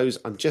I suppose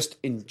I'm just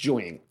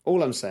enjoying,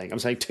 I'm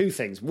saying two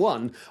things.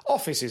 One,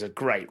 offices are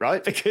great,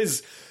 right?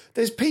 Because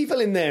there's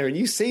people in there and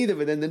you see them,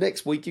 and then the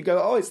next week you go,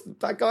 oh, it's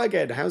that guy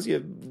again. How's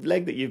your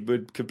leg that you were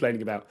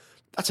complaining about?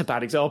 That's a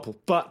bad example,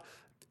 but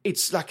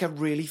it's like a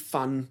really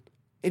fun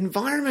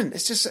environment.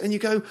 It's just, and you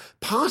go,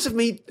 part of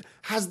me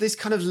has this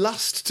kind of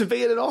lust to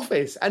be in an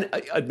office, and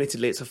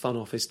admittedly it's a fun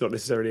office, not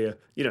necessarily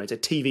it's a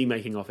TV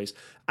making office,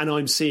 and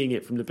I'm seeing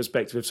it from the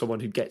perspective of someone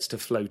who gets to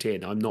float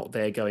in. I'm not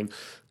there going,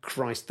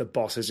 Christ, the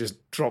boss has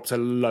just dropped a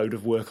load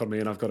of work on me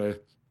and I've got to,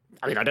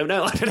 I don't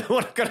know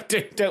what I've got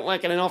to do. Don't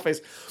work in an office.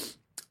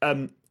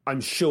 I'm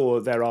sure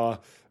there are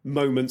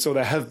moments, or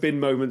there have been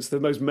moments. The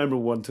most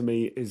memorable one to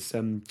me is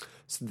some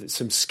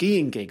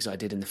skiing gigs I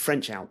did in the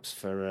French Alps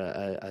for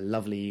a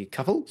lovely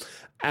couple,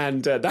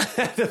 and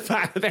the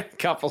fact that that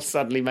couple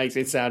suddenly makes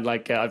it sound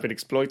like I've been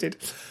exploited.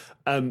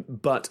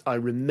 But I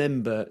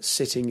remember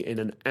sitting in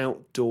an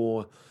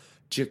outdoor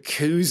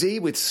jacuzzi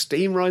with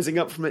steam rising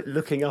up from it,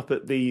 looking up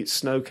at the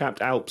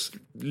snow-capped Alps,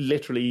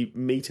 literally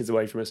meters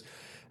away from us,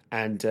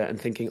 and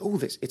thinking, oh,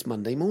 it's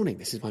Monday morning.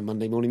 This is my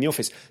Monday morning in the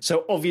office.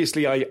 So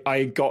obviously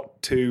I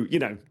got to,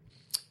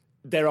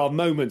 there are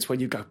moments when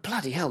you go,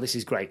 bloody hell, this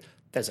is great.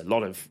 There's a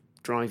lot of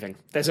driving.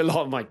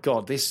 My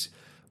God, this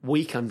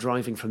week I'm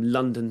driving from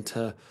London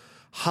to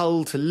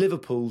Hull to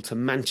Liverpool to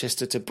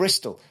Manchester to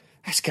Bristol.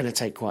 That's going to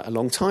take quite a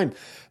long time.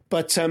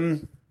 But,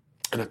 and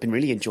I've been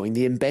really enjoying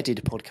the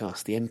Embedded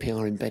podcast, the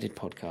NPR Embedded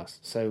podcast.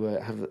 So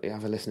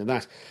have a listen to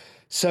that.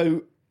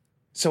 So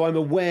I'm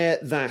aware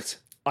that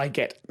I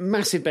get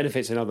massive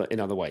benefits in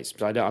other ways.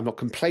 So I'm not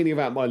complaining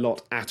about my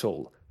lot at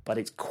all. But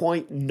it's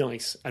quite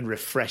nice and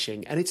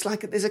refreshing. And it's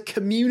like there's a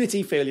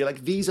community feel. You're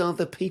like, these are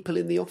the people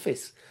in the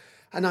office.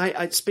 And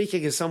I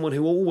speaking as someone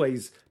who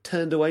always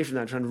turned away from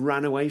that and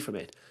ran away from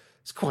it,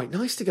 it's quite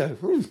nice to go,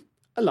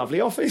 a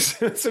lovely office.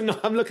 So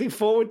I'm looking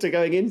forward to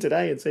going in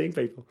today and seeing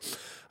people.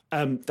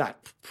 That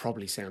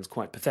probably sounds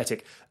quite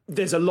pathetic.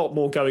 There's a lot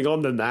more going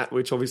on than that,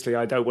 which obviously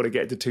I don't want to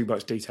get into too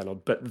much detail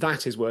on, but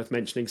that is worth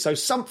mentioning. So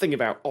something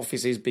about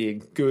offices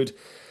being good.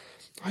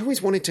 I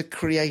always wanted to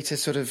create a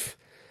sort of,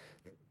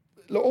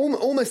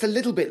 almost a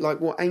little bit like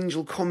what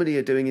Angel Comedy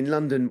are doing in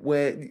London,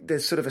 where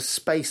there's sort of a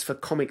space for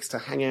comics to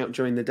hang out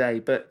during the day,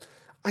 but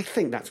I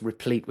think that's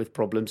replete with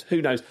problems.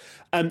 Who knows?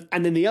 And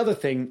then the other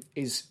thing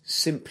is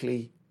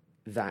simply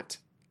that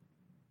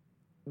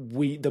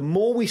the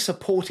more we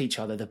support each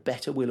other, the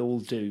better we'll all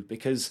do.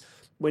 Because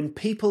when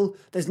people,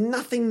 there's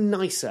nothing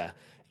nicer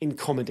in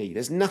comedy.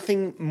 There's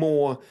nothing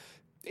more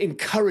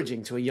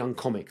encouraging to a young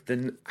comic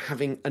than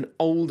having an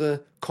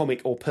older comic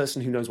or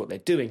person who knows what they're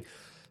doing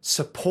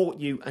support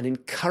you and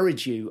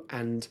encourage you,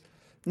 and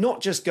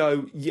not just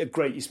go, yeah,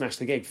 great, you smashed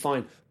the gig,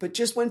 fine. But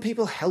just when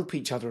people help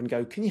each other and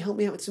go, can you help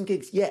me out with some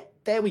gigs? Yeah,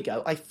 there we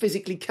go. I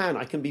physically can.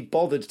 I can be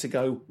bothered to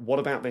go, what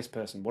about this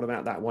person? What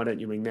about that? Why don't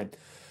you ring them?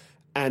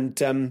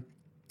 And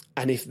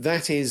if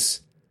that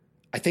is,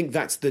 I think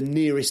that's the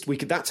nearest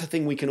that's a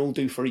thing we can all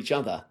do for each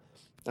other.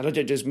 And I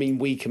don't just mean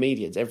we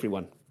comedians,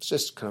 everyone. It's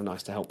just kind of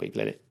nice to help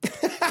people in it.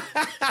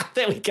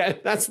 There we go.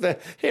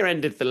 Here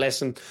ended the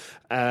lesson.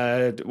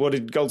 What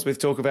did Goldsmith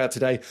talk about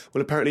today?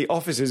 Well, apparently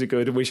offices are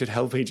good and we should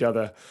help each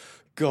other.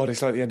 God,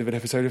 it's like the end of an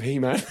episode of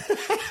He-Man.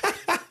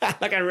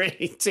 Like a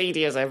really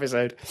tedious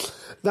episode.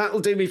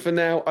 That'll do me for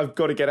now. I've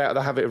got to get out of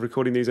the habit of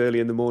recording these early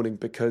in the morning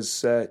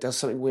because it does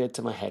something weird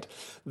to my head.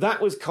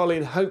 That was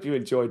Colin. Hope you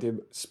enjoyed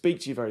him.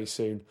 Speak to you very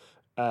soon.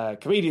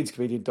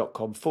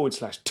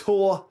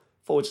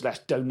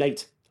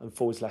 comedianscomedian.com/tour/donate and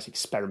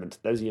 /experiment.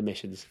 Those are your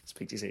missions.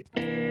 Speak to you soon.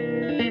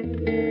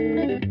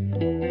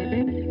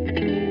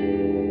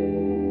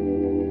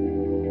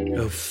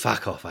 Oh,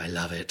 fuck off. I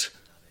love it.